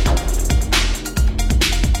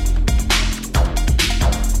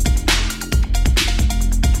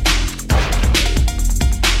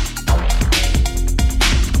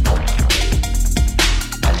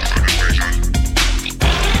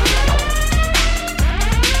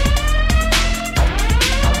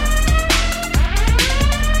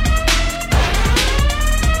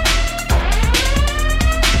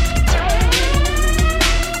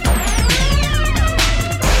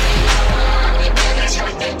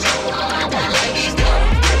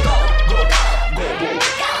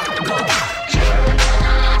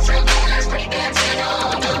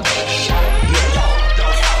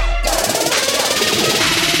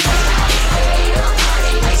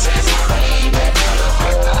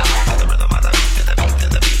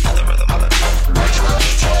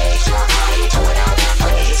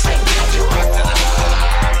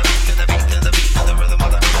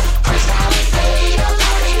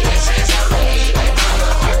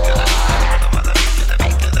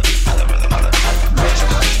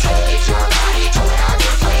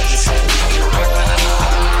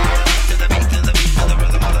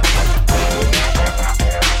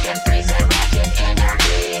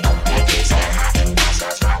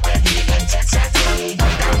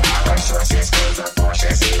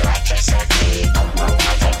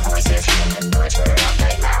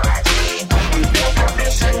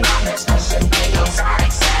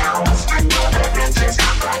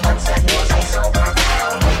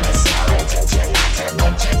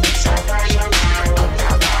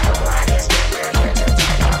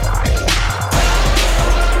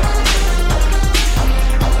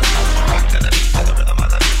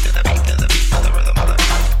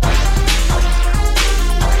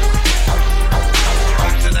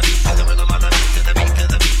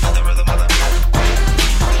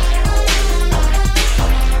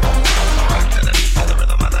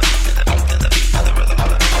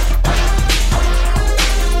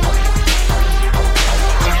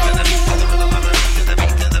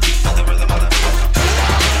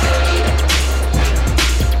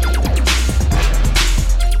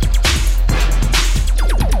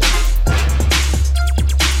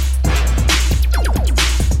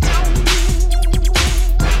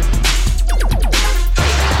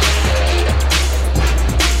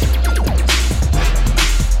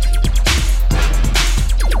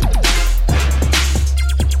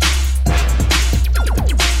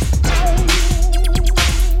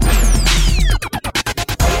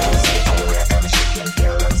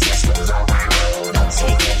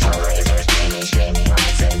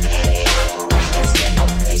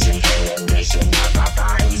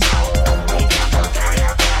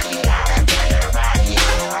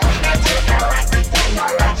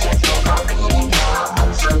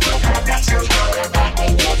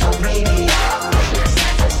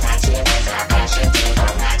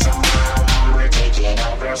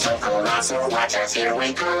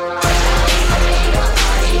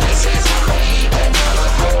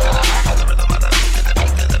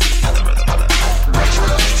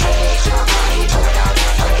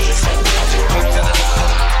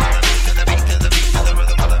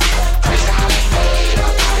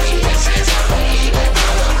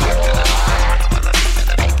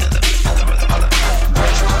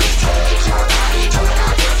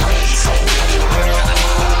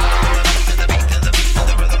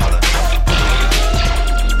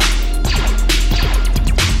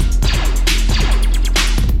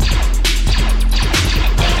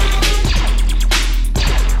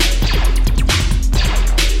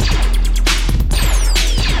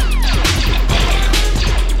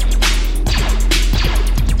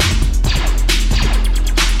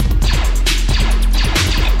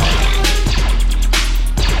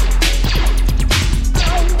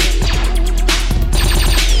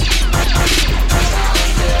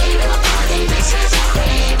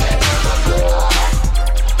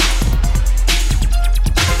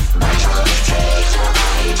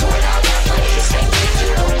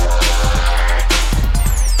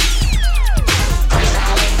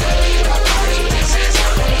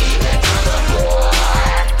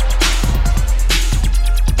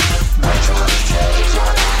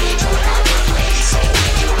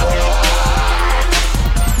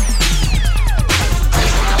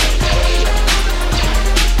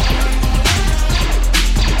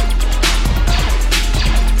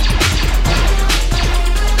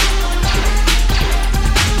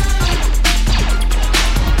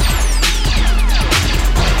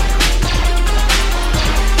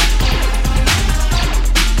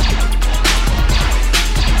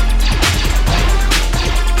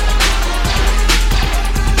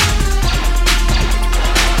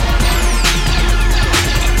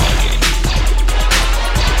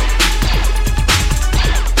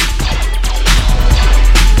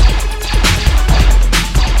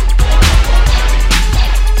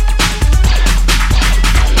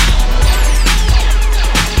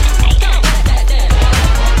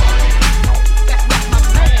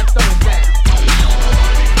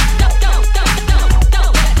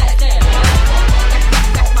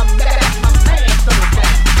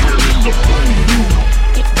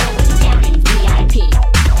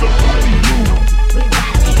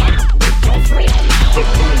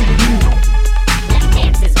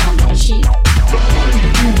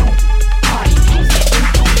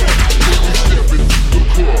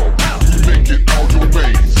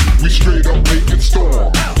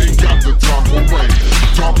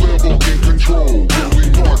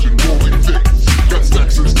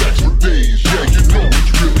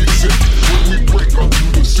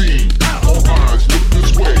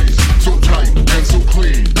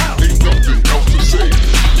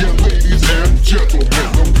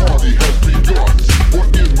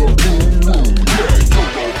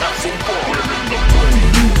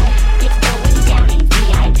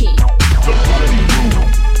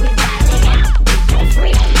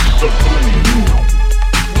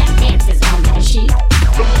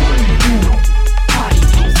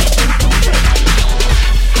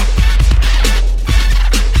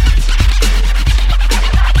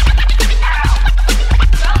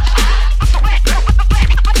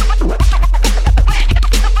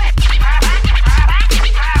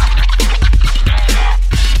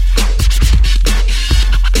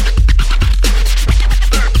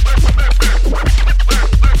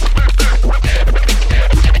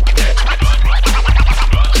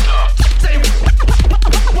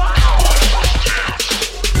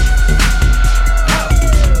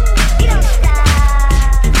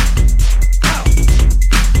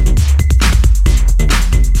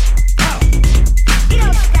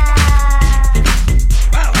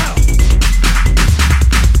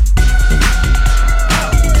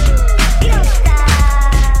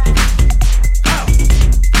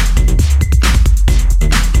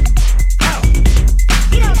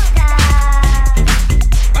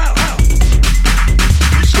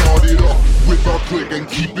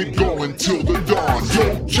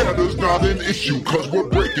 an issue, cause we're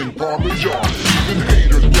breaking Parmesan. Even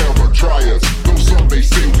haters never try us, though some may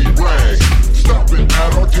say we brag. Stopping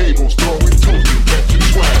at our tables, throwing toast and catching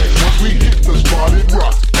swag. Once we hit the spot, it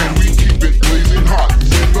rocks, and we keep it blazing hot.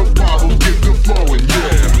 When the bottles get to flowing,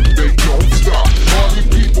 yeah, they don't stop. Party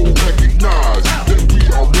people recognize that we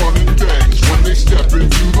are running things. When they step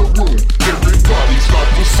into the room, everybody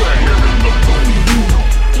starts to sing. We're in the boom room.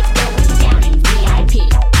 It's going down in VIP.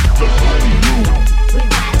 The boom room. We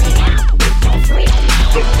riding out with no free.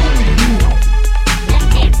 The boom room. The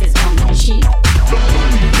dances on the cheap. The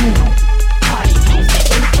boom room. Party games that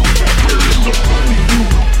we don't break. The boom room.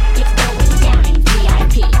 It's going down in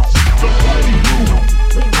VIP. The boom room.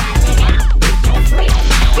 We riding out with no free.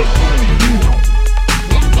 The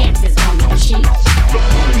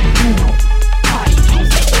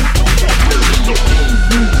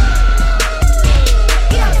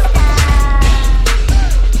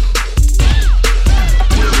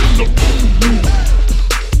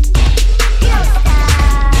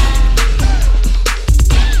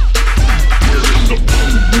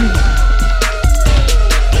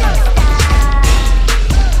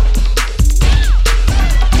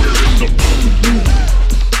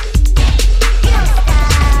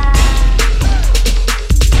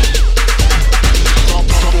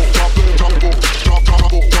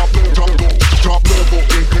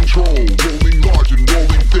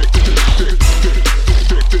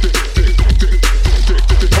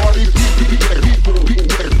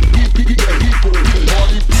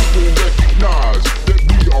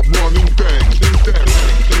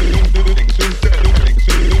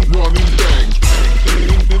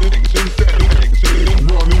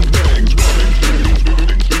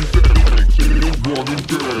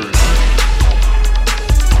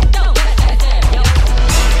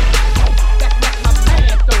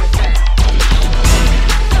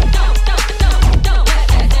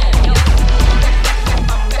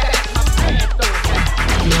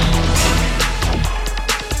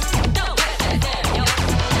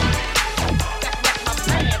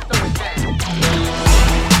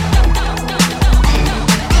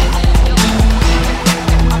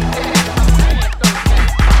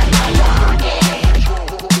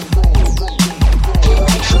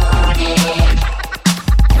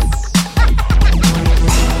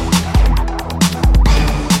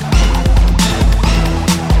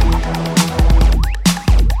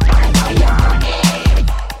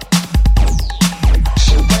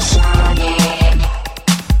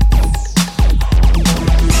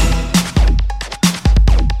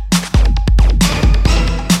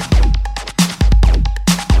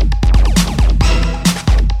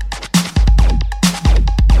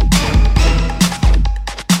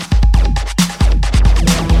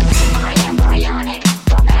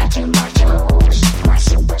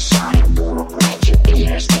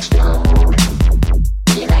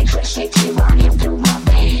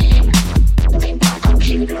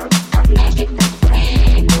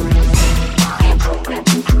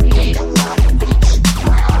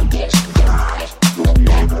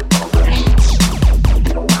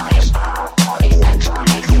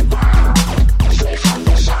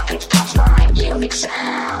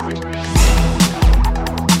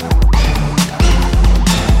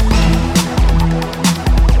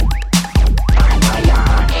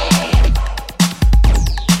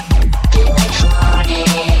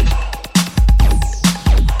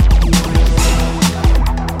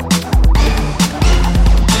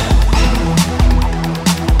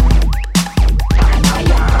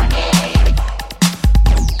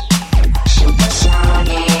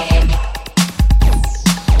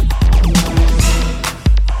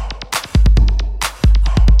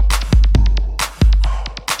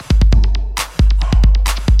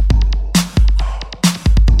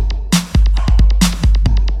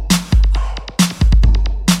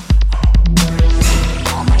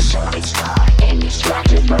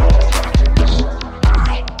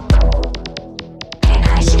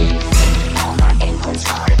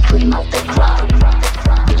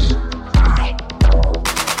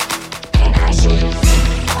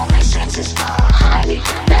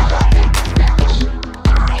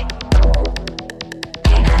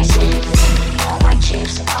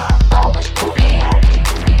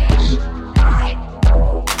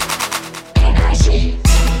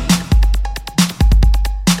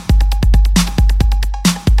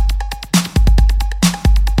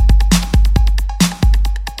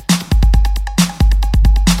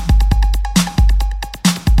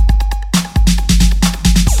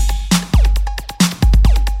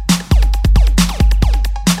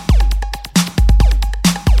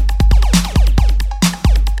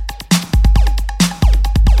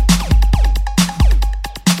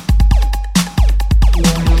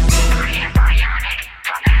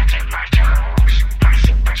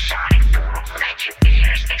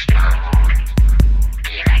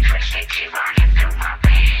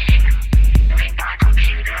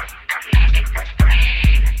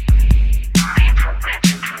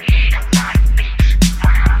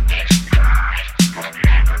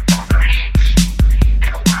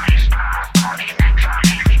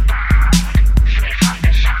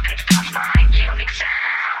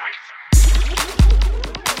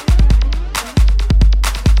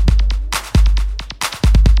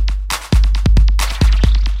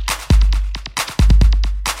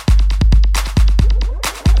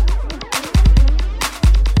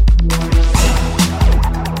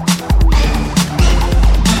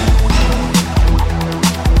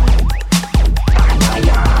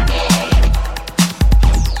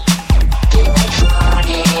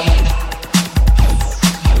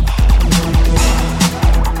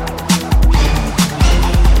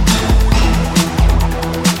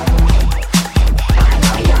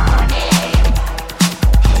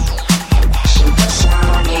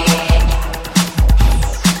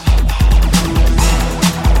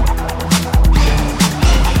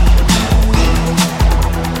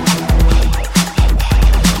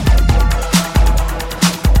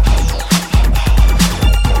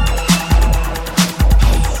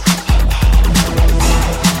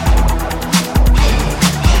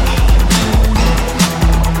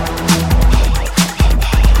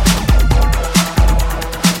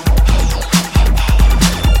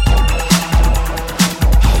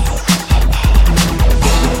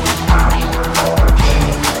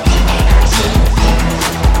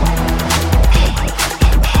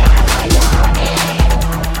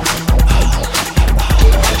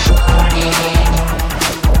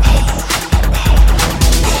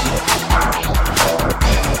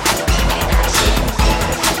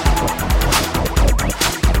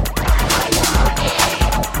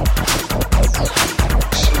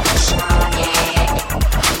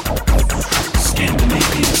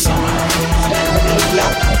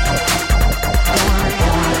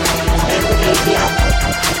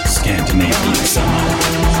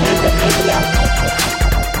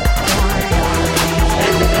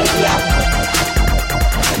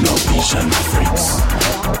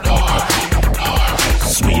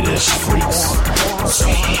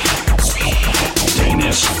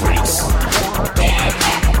Finnish freaks.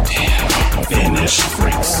 Finnish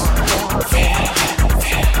freaks.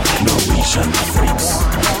 Norwegian freaks.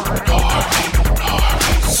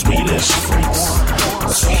 Swedish freaks.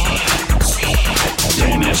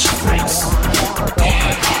 Danish freaks.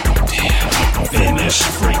 Finnish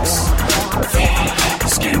freaks.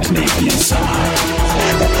 Scandinavian side.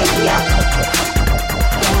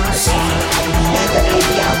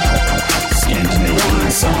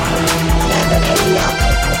 Scandinavian side.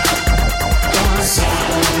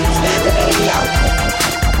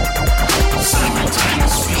 Summertime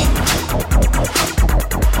is sweet.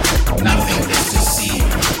 Nothing is to see.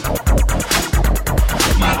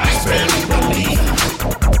 My eyes barely believe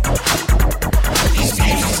these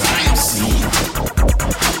visions I am seeing.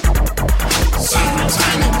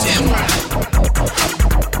 Summertime in Denmark.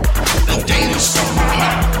 The Danish summer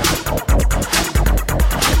heart.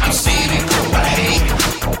 I'm seeing in Copenhagen.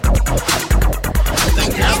 The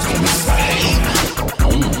girls will misbehave.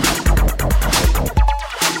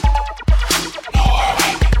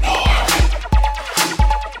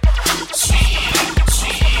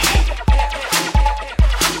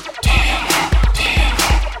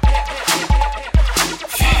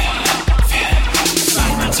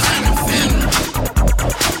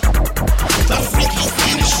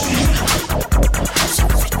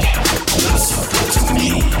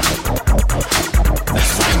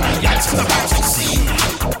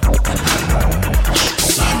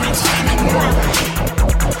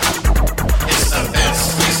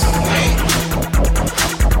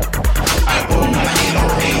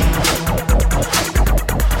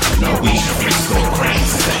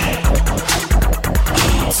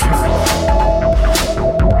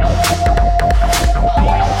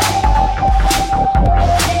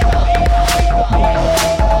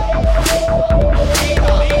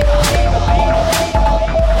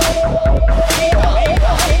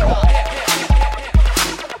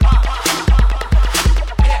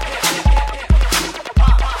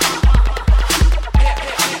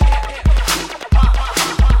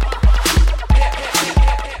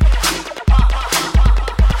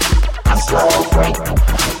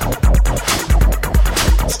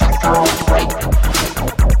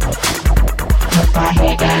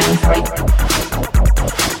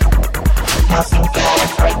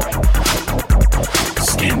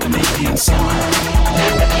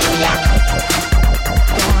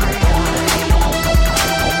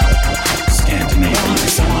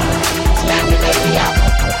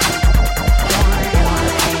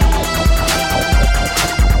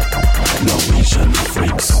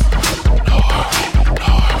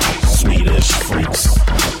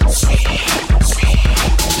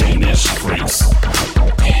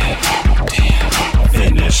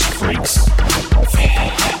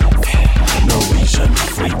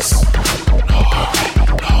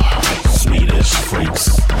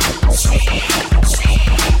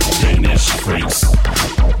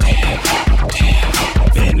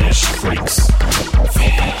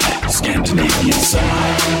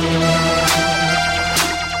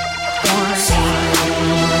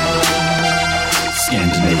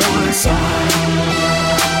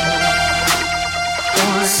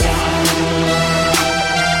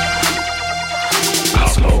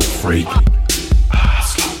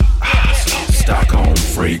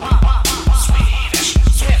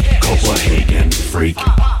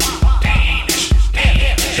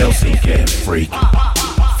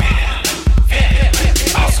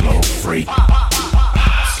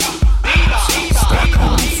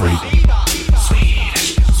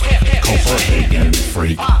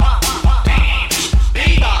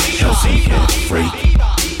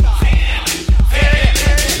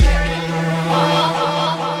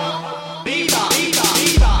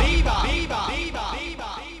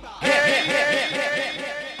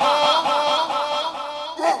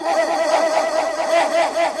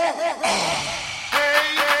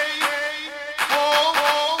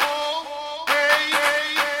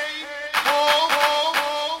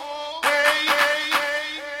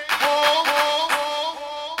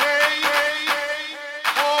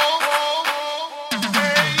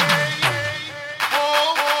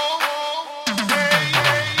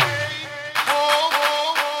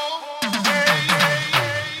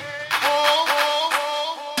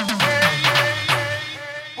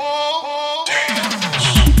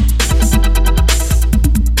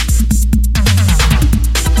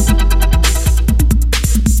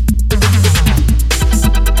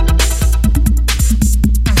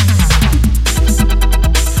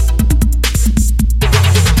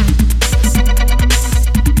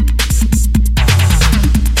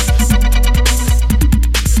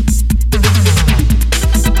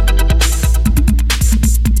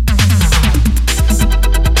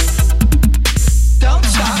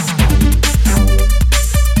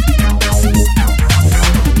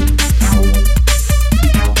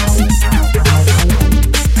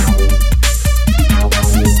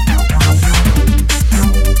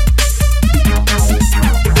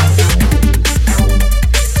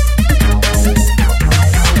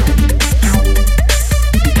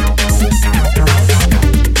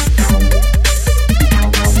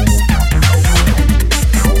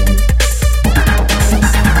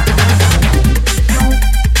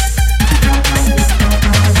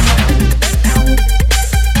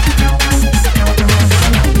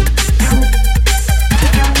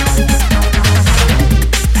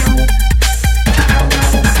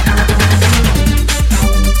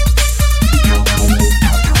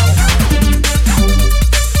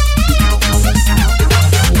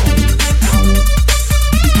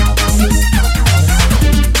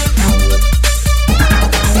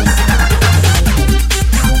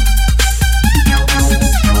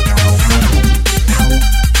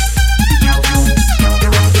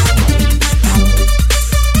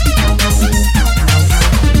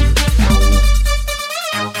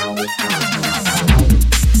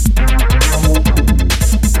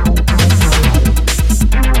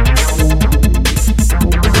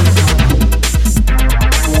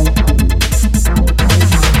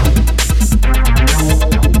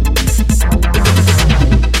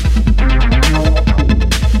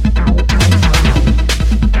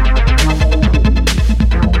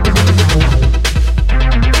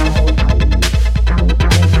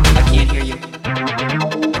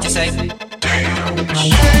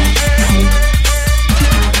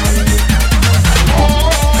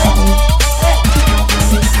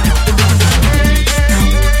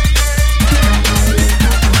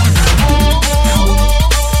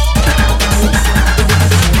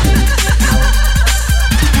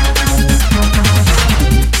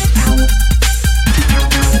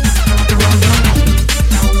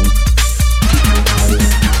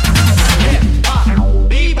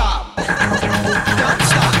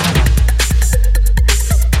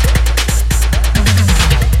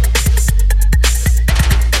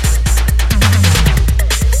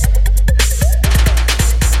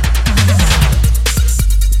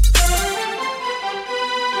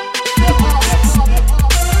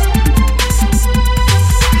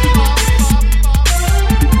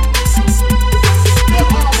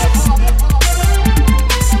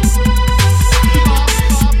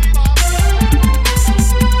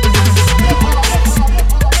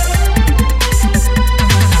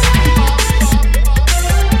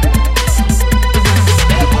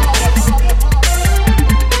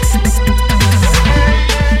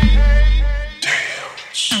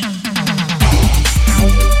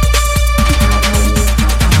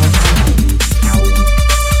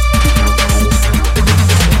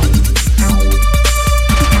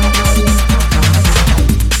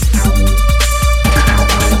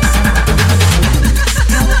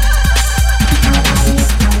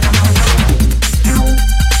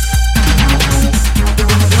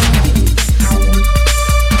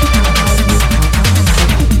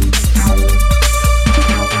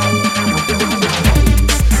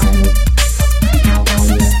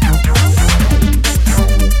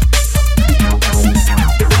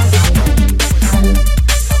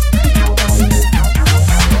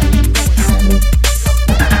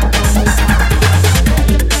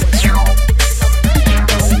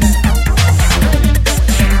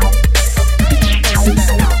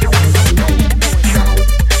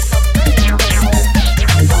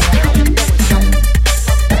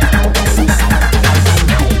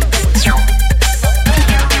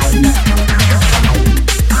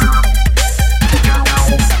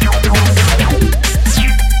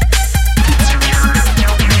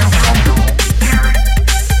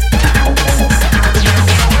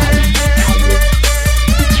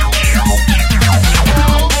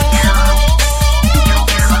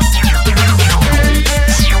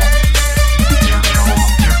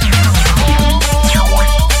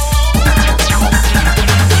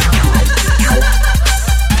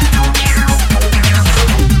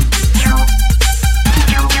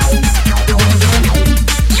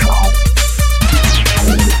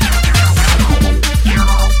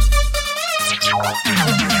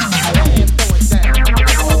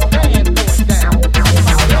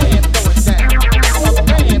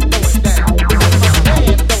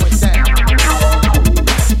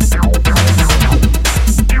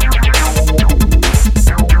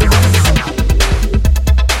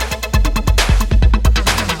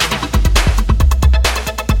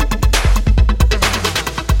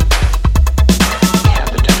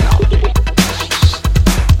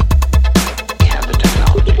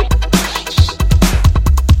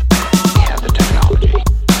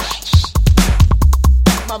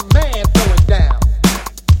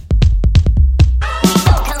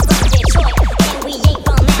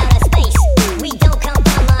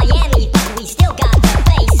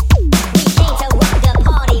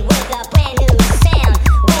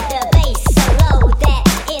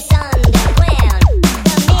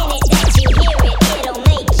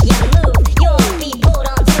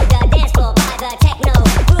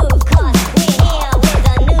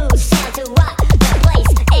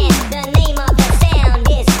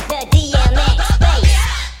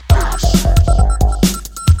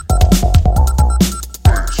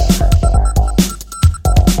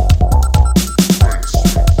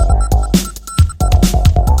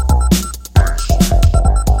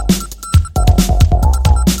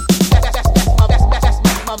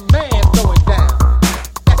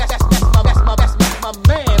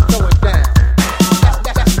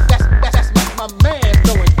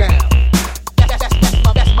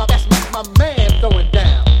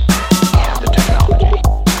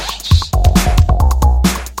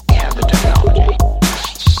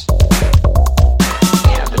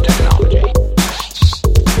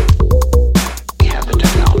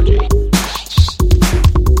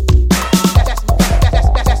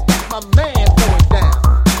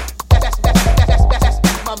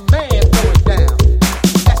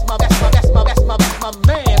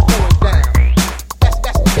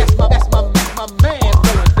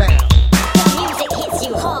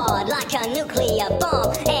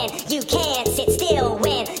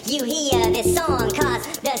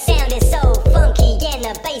 sound is so funky and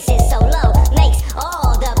the bass is so low, makes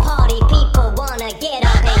all the party people wanna get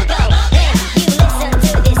up and go. When you listen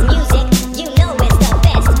to this music, you know it's the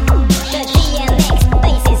best. The DMX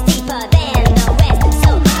bass is deeper than the rest.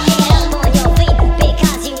 So get up on your feet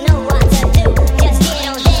because you know what to do. Just get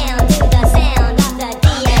on down to the sound of the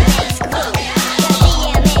DMX crew. The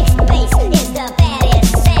DMX bass is the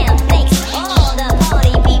baddest sound, makes all the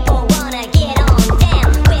party people wanna get on down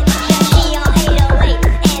with the TR-808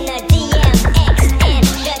 and the DMX and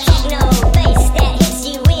the techno bass that hits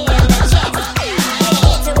you in the chest. We're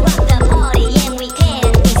here to rock the party and we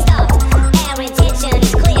can't be stopped. Our intention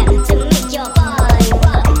is clear to make your body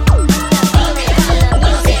rock. The feeling from the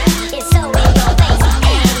music is so in your face,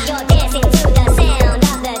 and you're dancing to the sound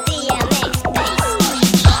of the DMX bass.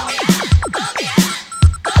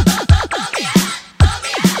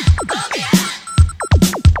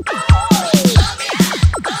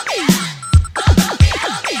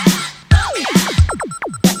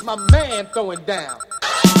 That's my man throwing down. My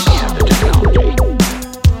man throwing down.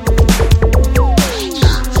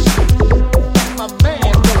 My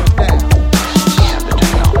man throwing down.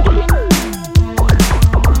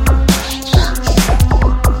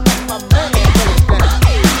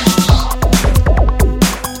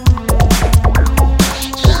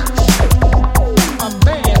 My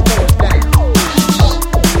man throwing down. My man throwing down.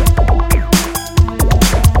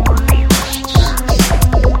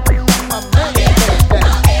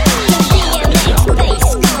 DMX bass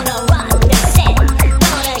gonna rock the set.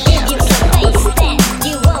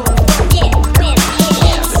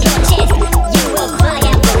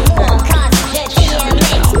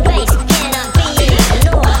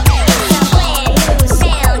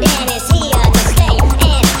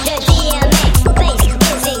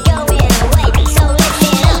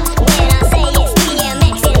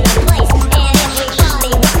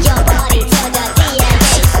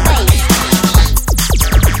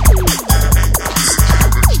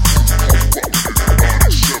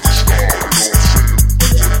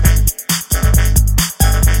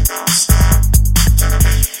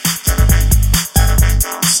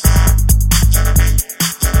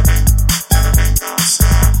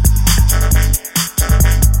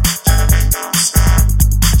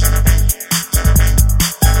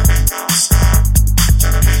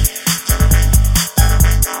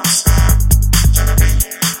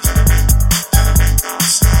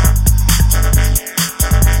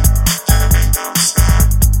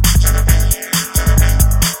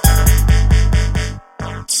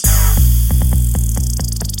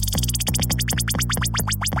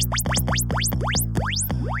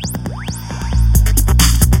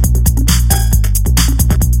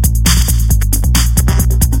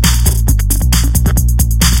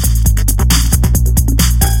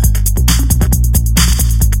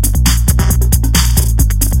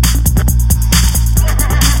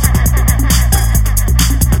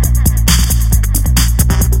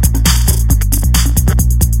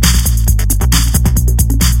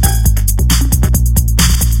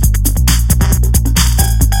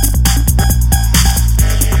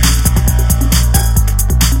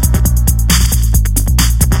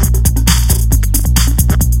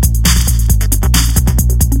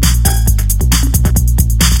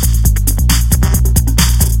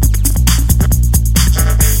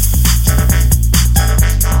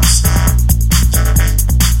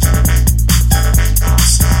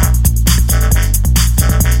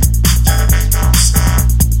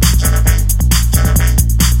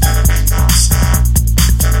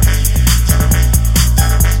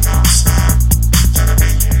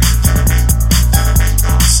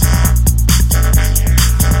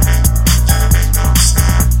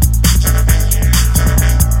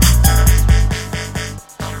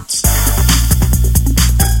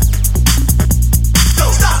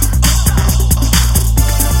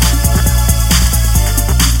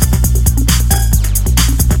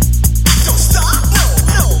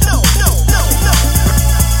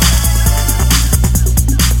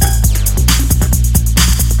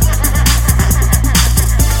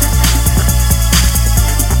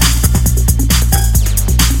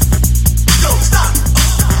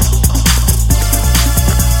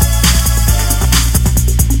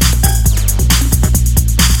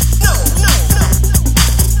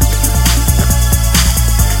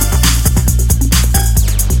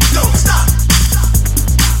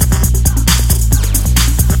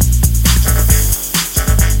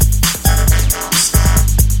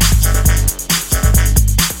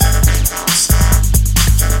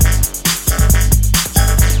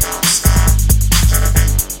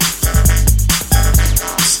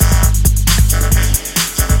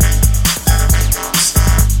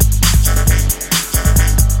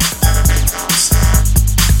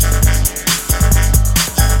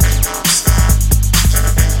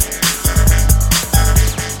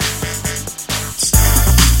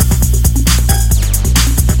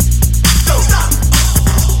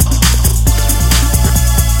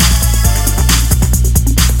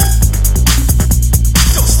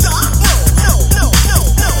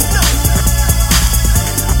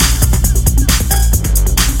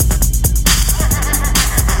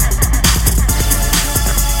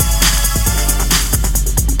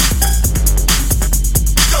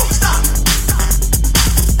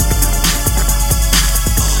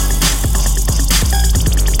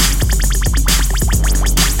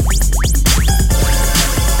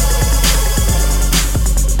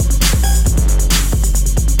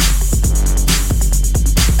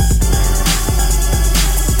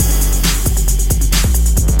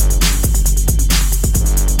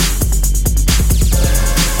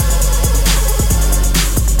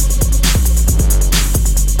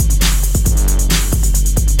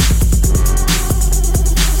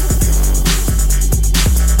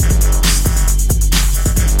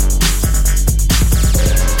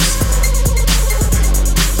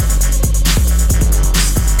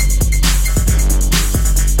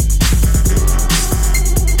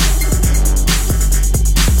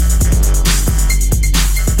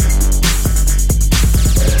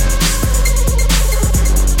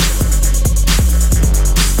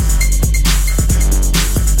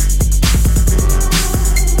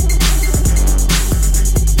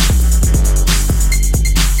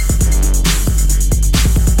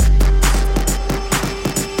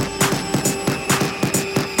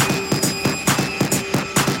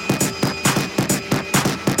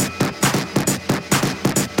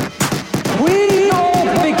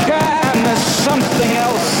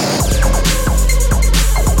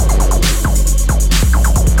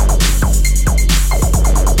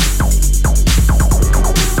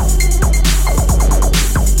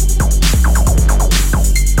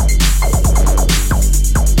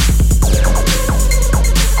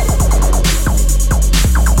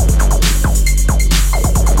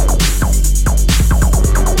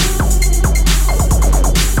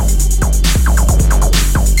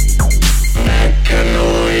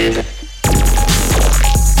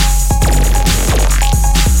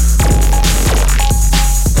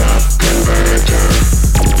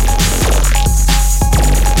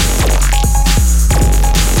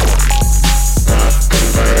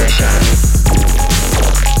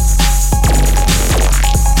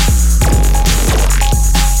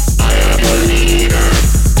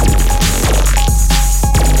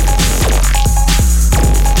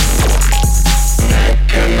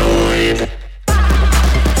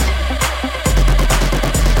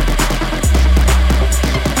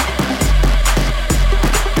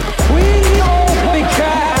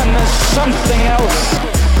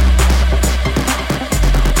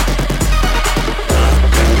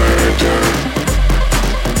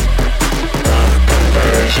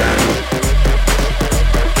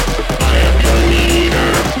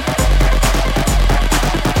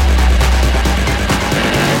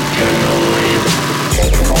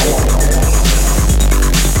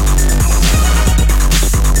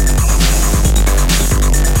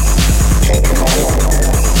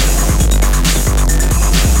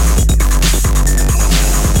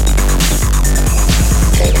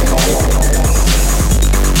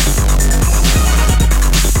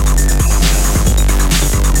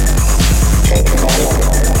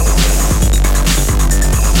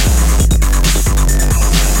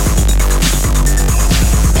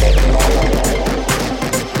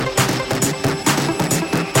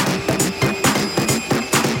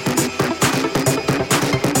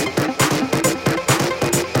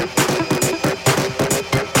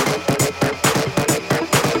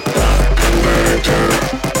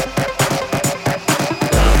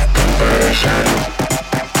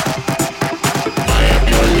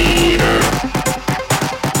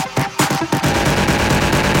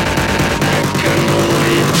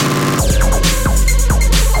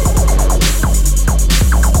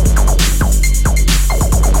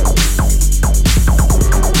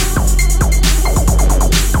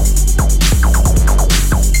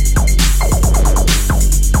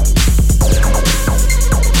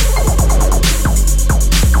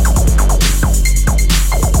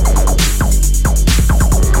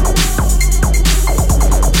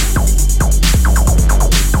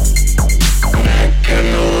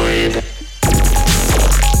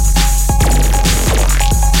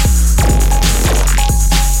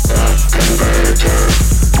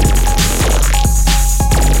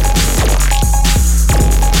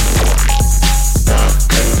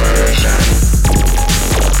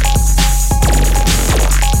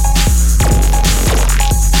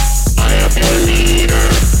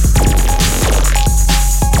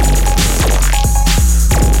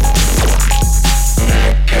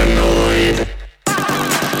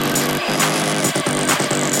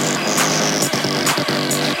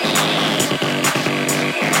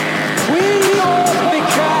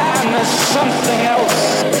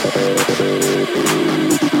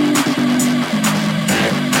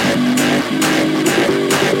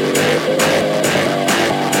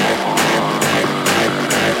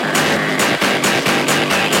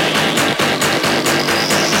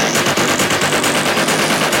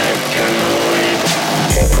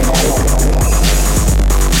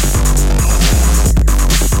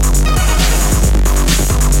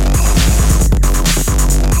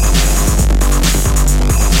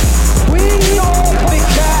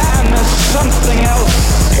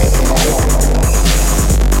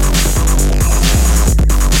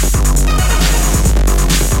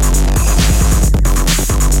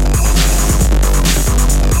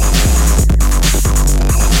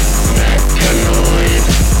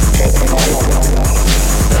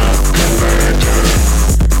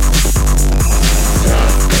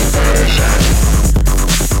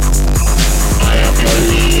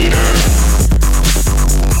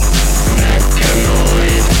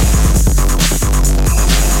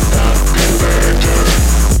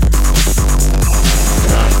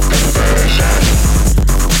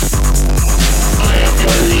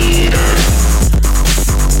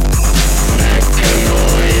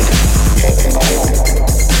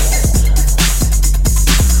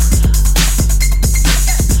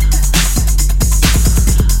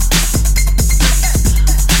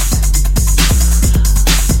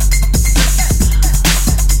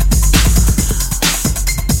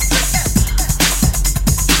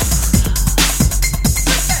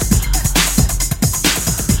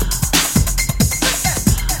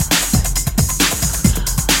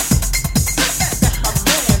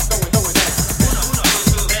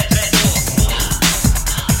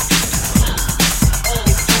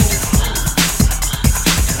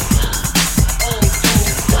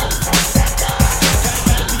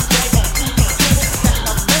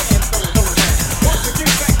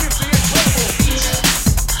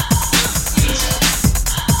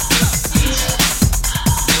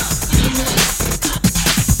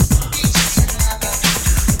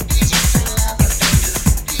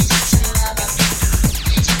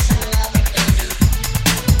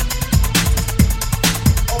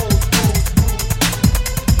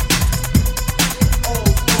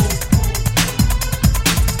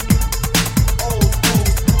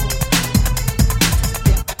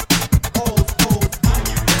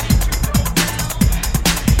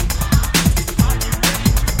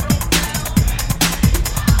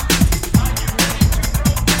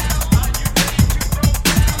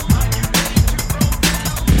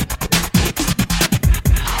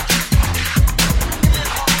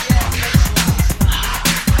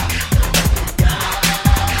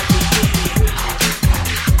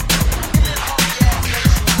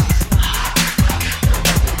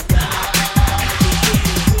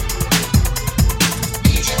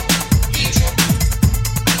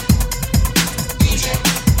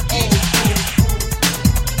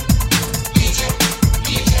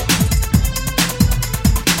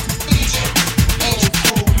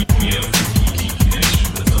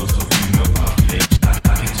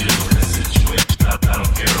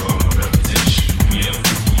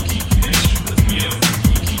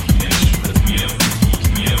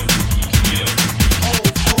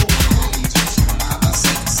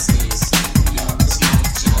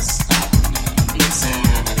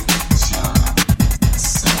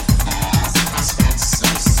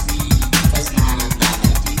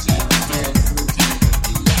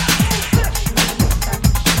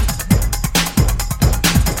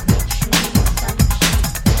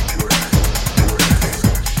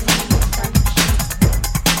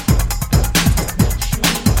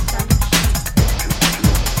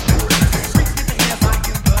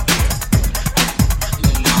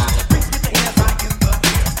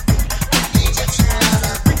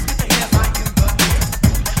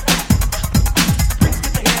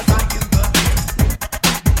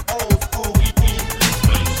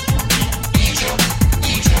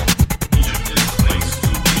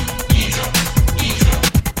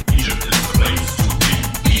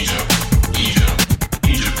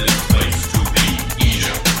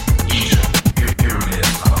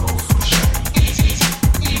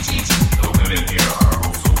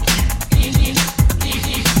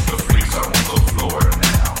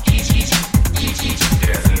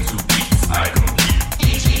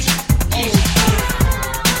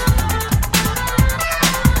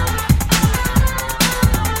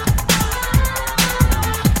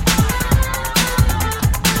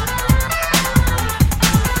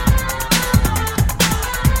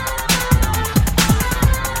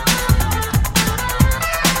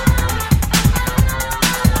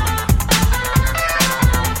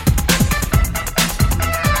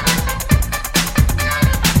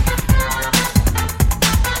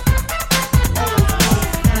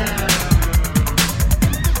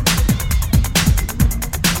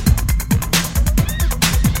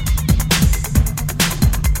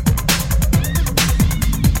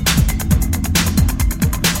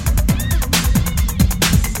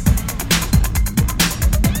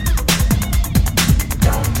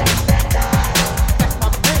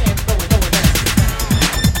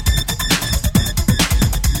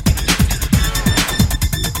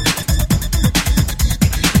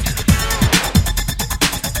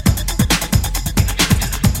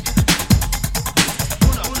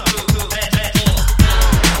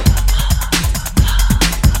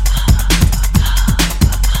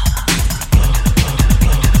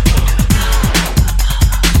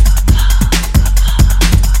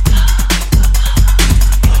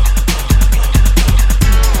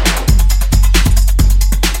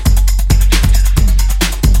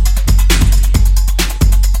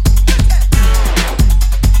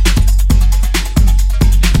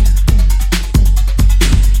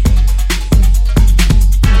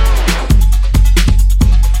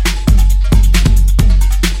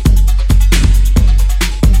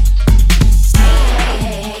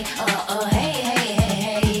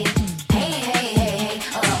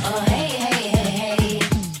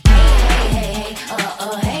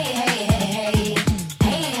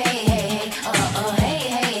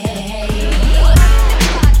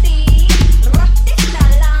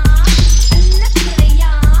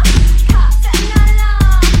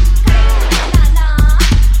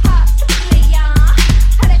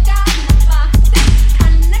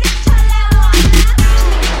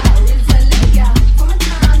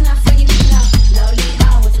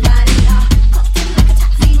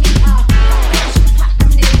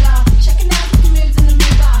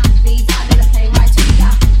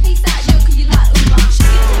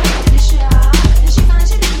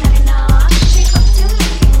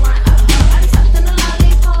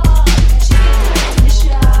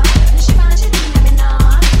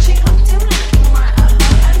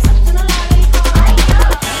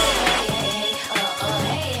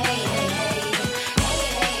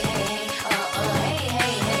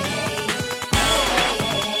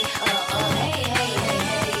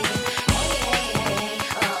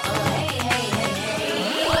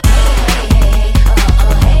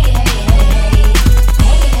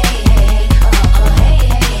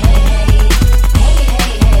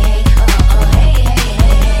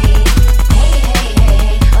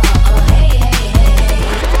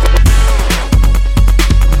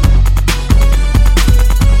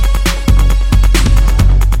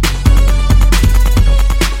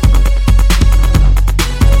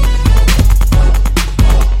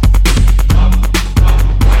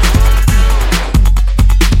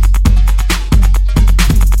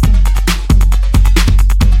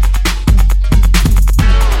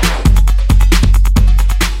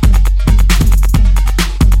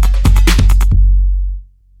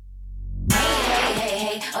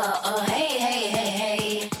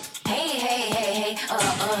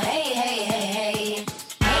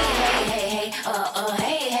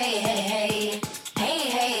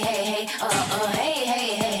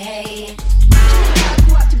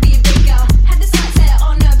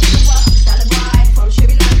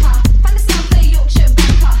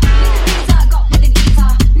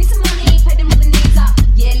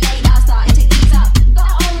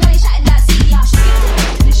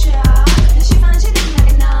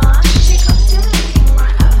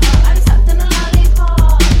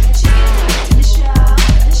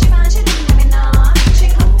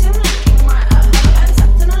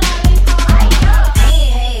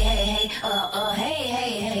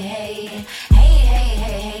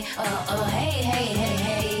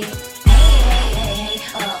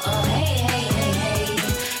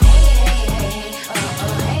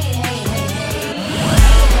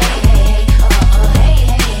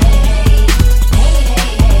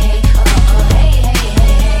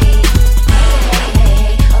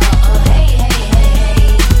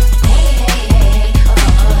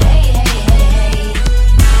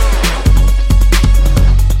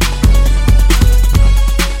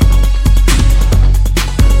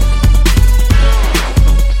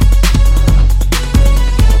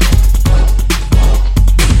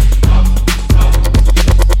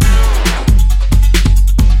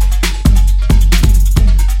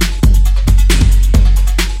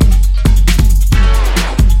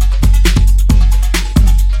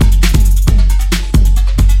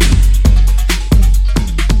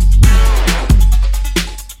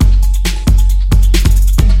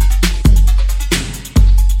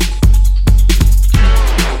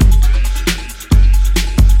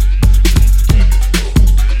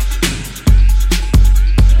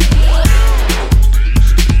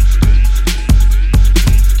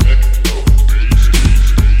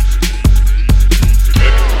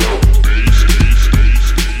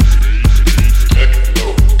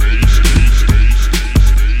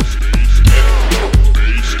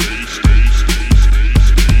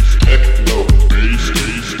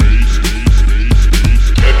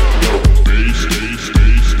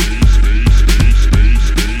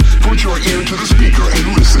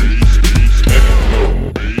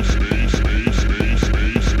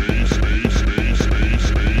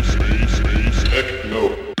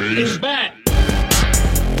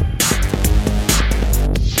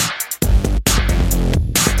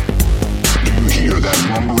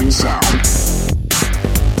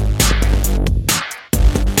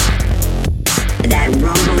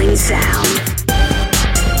 American sound.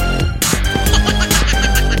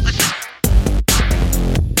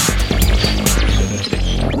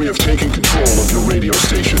 We have taken control of your radio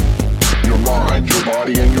station. Your mind, your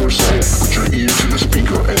body, and your soul. Put your ear to the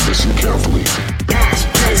speaker and listen carefully. Past,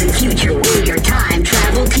 present, future, we're your time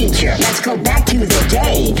travel teacher. Let's go back to the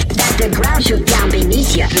day that the ground shook down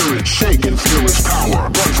beneath you. Hear it shake and feel its power.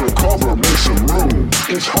 Run for cover, make some room.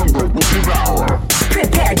 Its hunger will devour.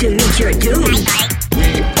 Prepare to meet your doom.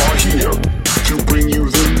 We are here to bring you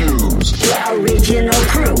the news. The original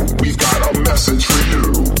crew. We've got a message for you.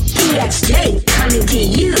 DXJ coming to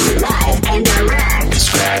you live and direct.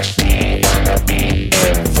 Scratch me on the beat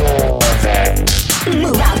in full effect.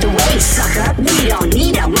 Move out the way, sucker. We don't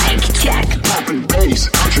need a mic check. Popping bass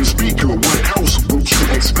out your speaker. What else would you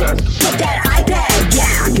expect? Put that iPad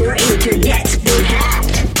down. Your internet's been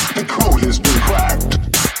hacked. The code has been cracked.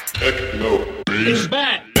 Techno It's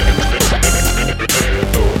back.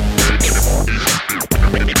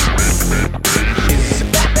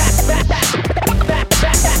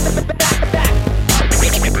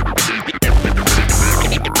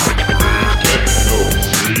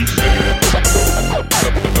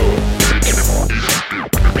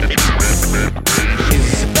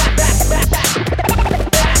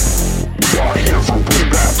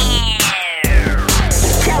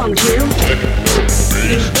 Tell him, Q.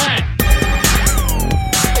 It's back.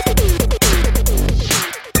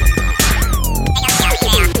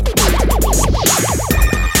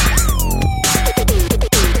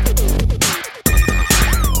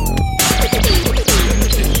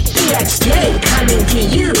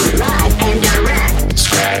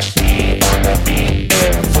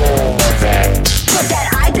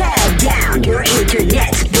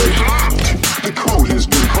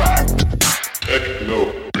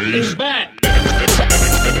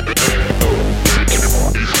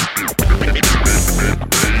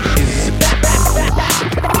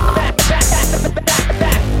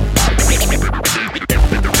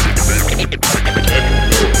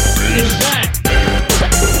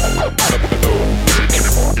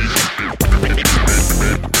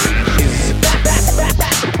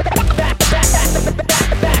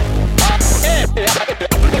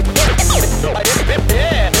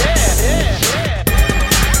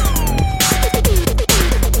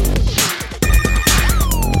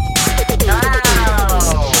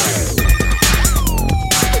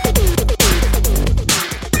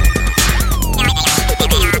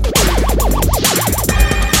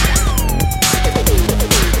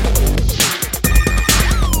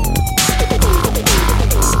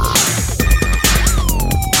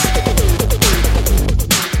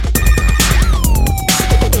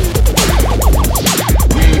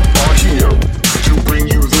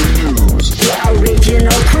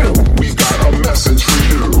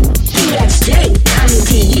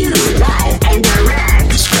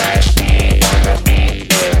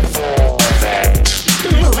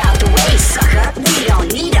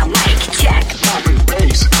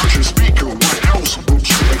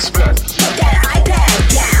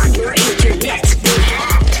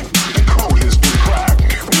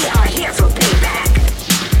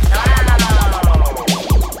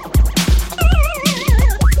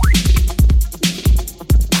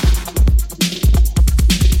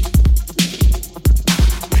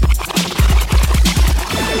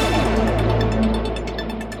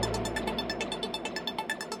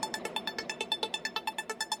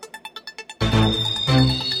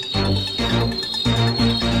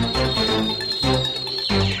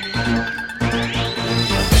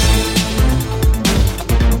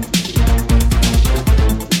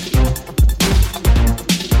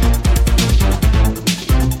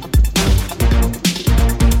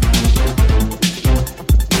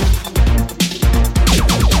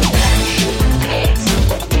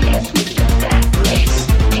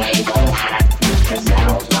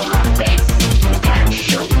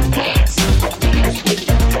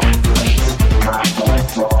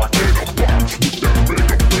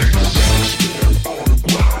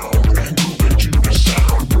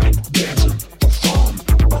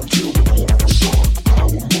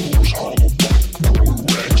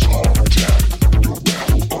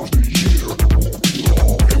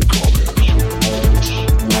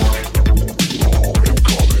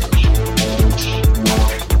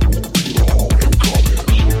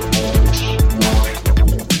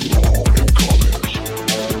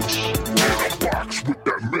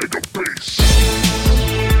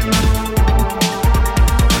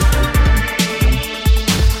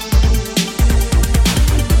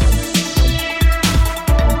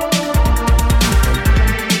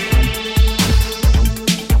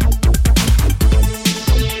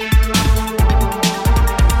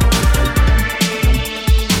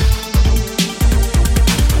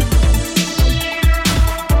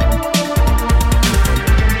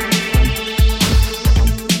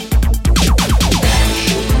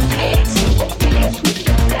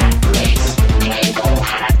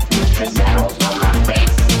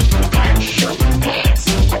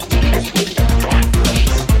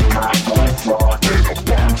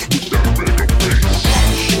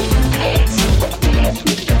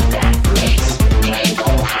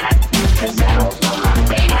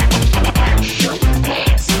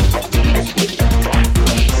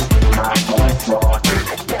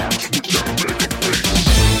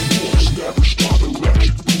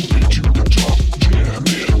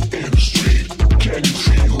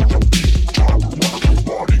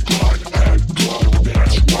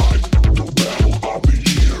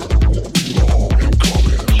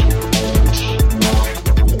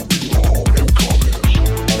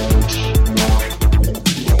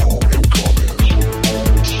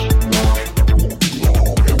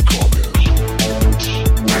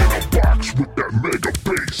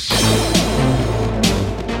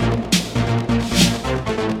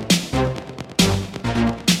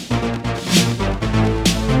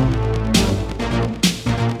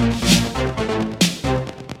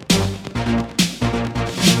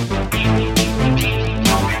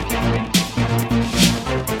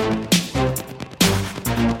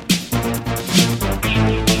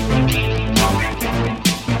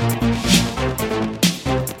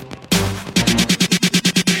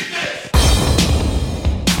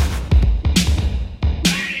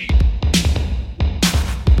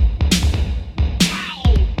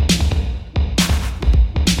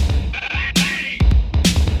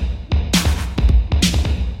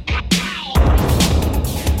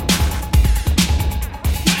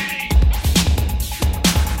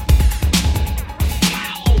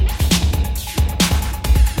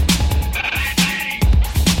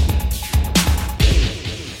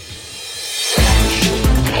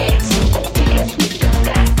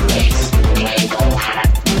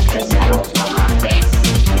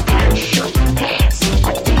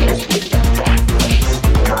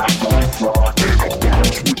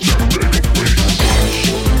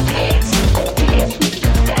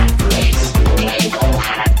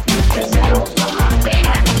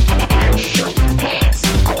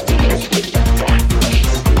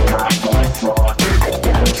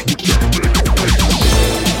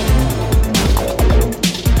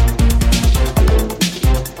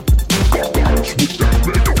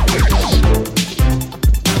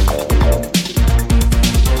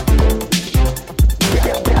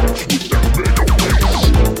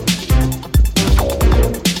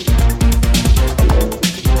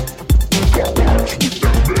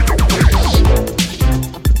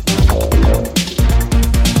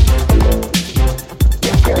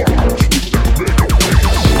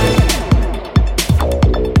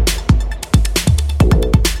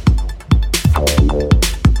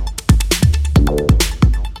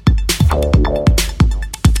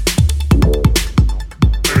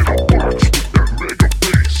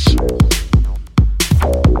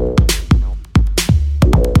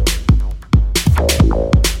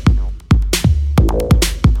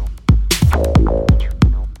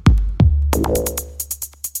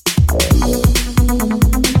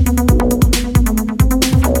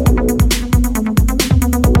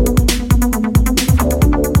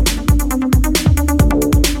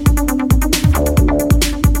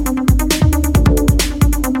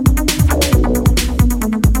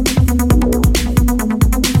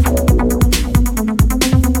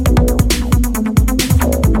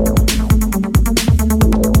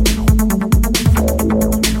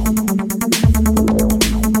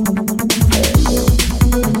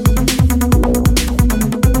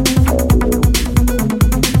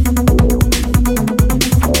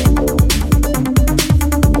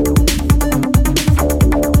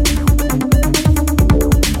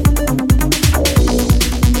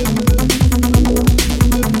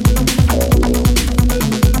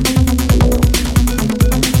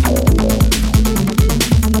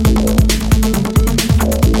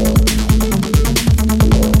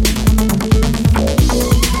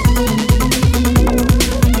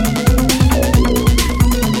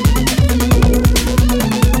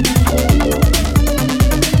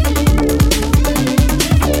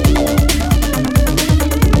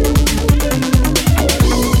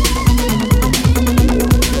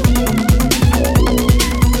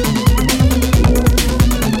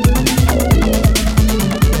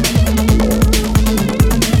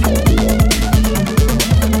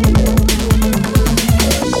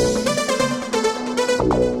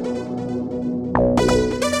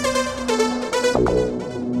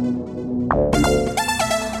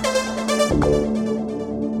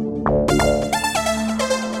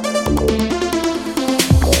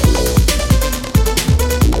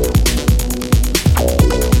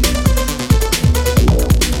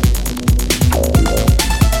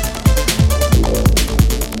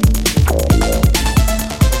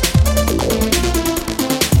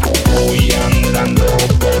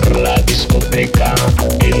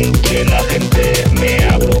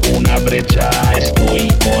 brecha, estoy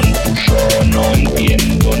confuso, no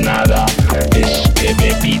entiendo nada. Es que he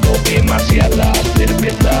bebido demasiada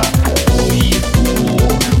cerveza. Oye tú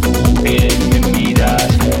que me miras,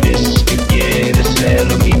 es que quieres ser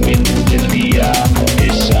mi menú del día.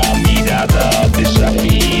 Esa mirada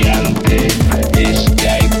desafiante, es que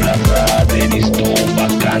hay plaza de listo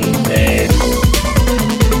vacante.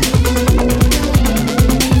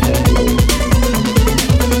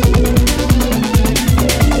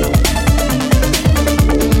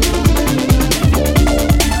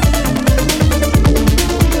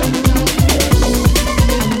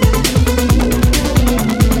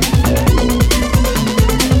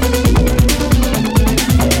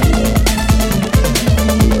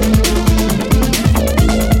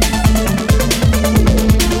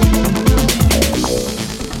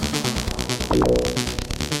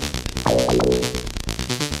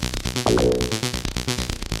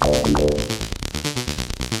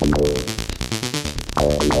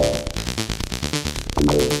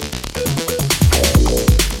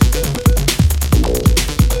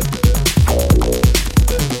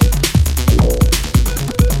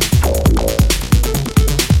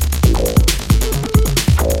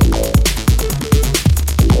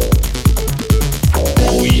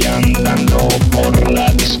 Voy andando por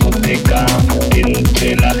la discoteca,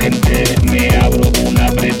 entre la gente me abro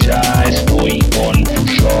una brecha. Estoy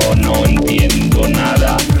confuso, no entiendo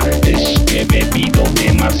nada. Es que he bebido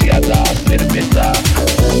demasiada cerveza.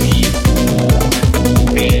 Oye tú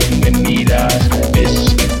que me miras,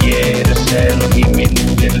 es que quieres ser mi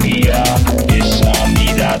menú del día. Esa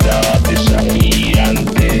mirada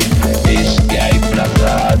desafiante, es que hay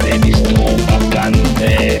plaza de listo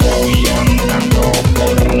vacante. Voy andando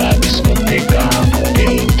por la discoteca,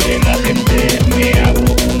 entre la gente me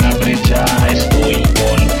abro una brecha. Estoy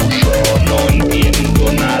confuso, no entiendo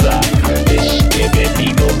nada. Es que he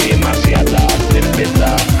bebido demasiada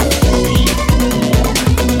cerveza. Oye tú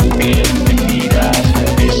que me miras,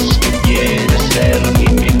 es que quieres ser mi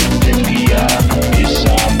menú del día.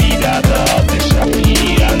 Esa mirada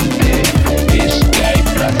desafiante, es que hay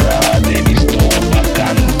plaza de listo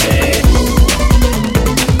vacante.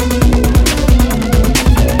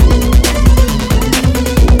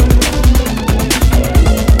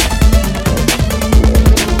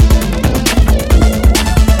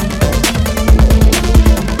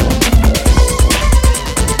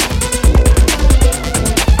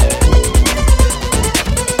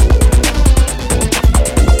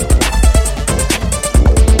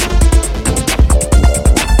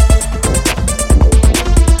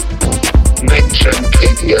 Menschen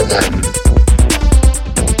kreieren.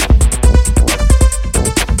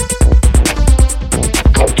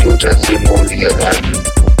 Computer simulieren.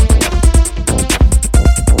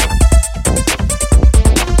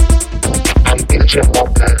 Am Bildschirm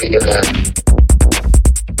operieren.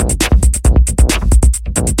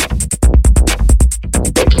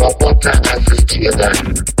 Und Roboter assistieren.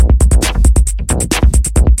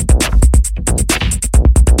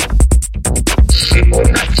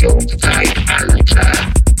 Simulationszeitalter.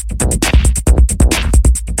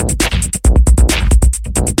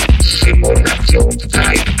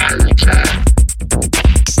 Simulationszeitalter.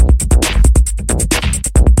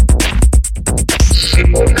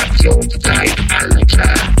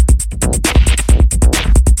 Simulationszeitalter.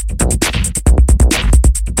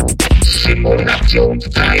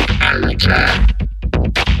 Simulationszeitalter.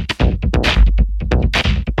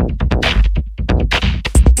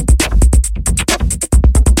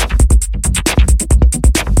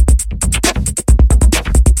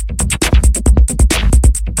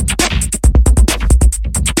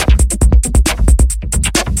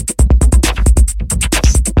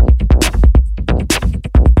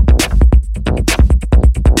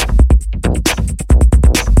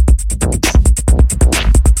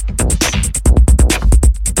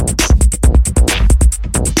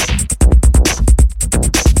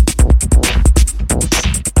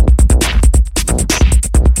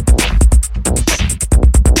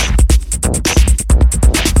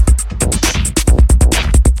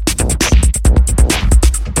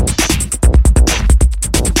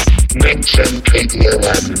 Menschen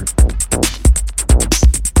kreieren.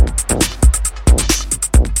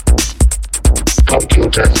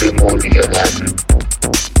 Computer simulieren.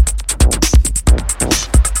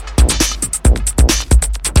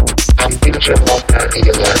 Am Bildschirm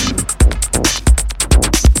operieren.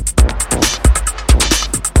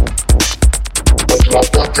 Und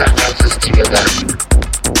Roboter assistieren.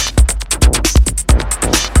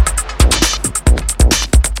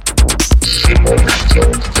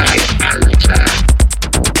 Simulationszeitalter.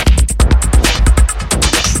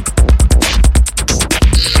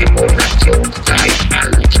 Simulation.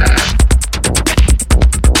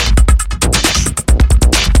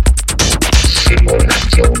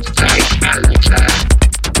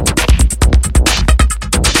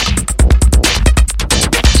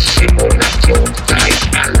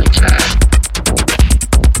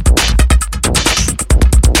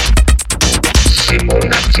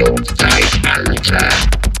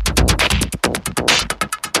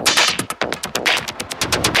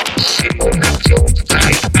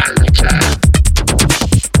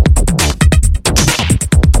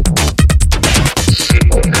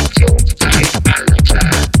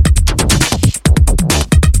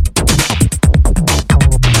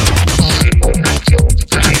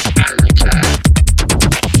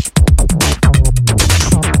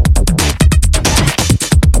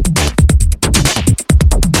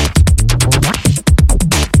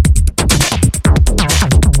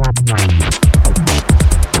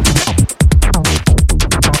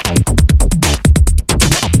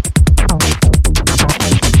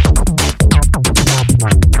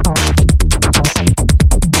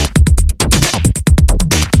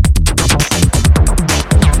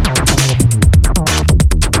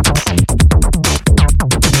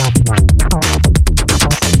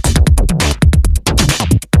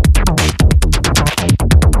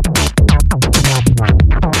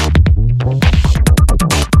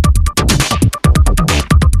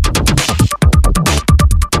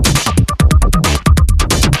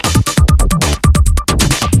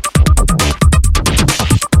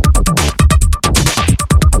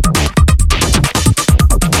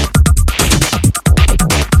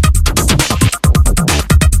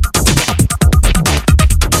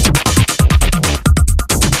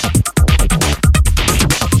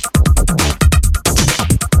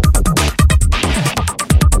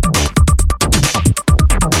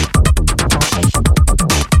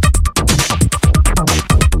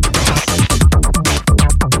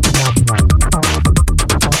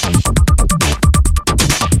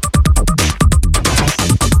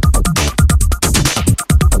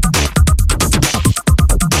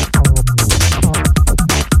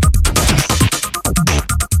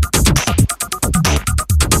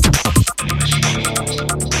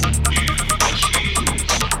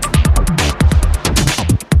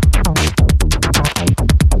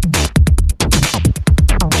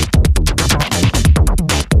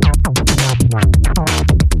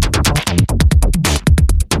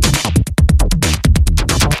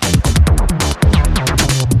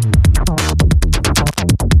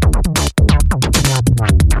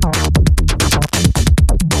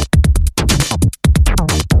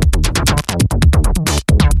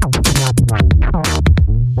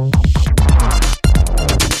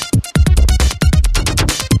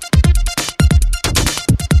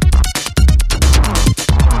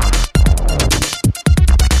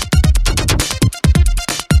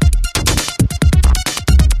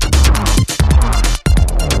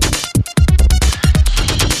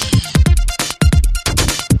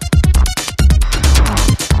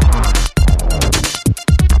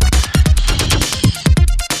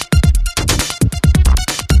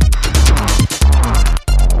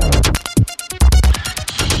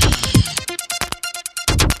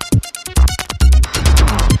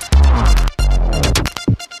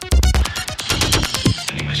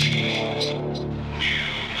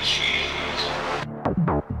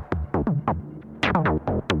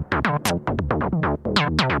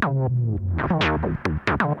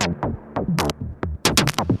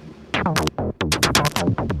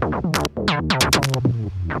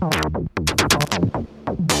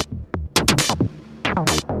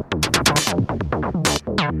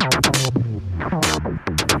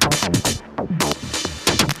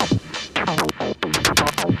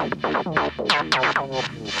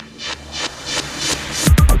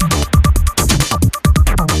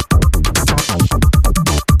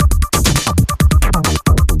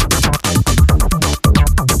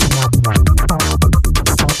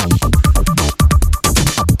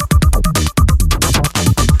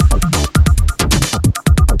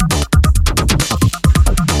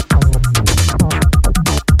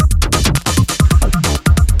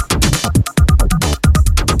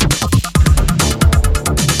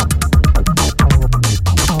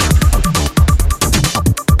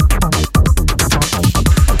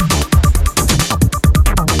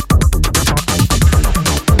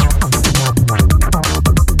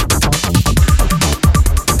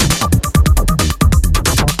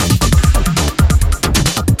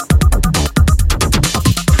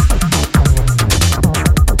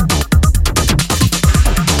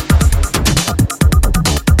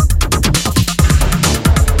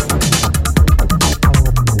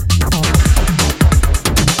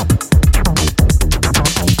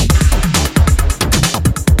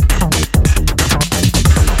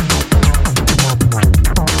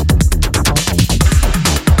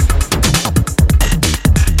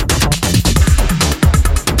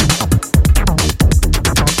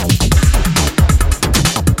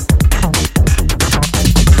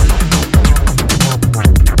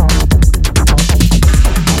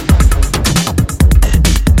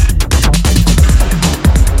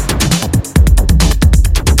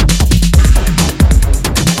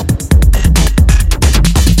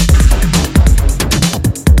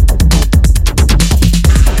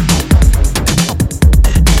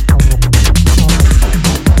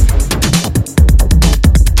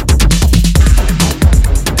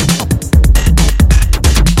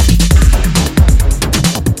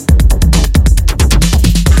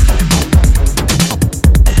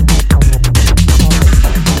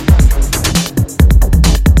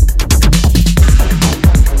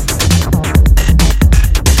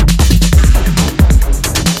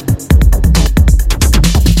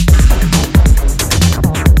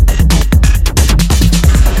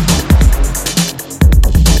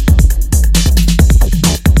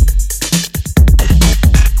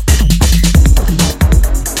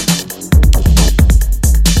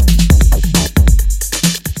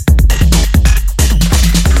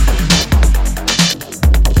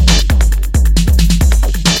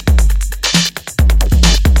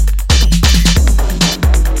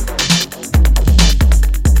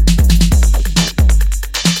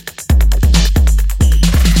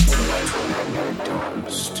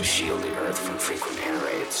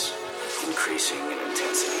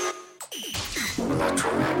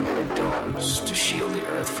 electromagnetic domes to shield the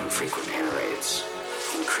Earth from frequent air raids,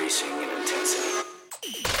 increasing in intensity.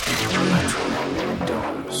 Electromagnetic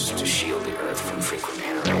domes to shield the Earth from frequent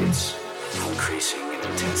air raids, increasing in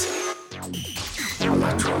intensity.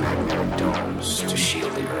 Electromagnetic domes to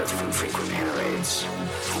shield the Earth from frequent air raids,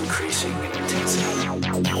 increasing in intensity.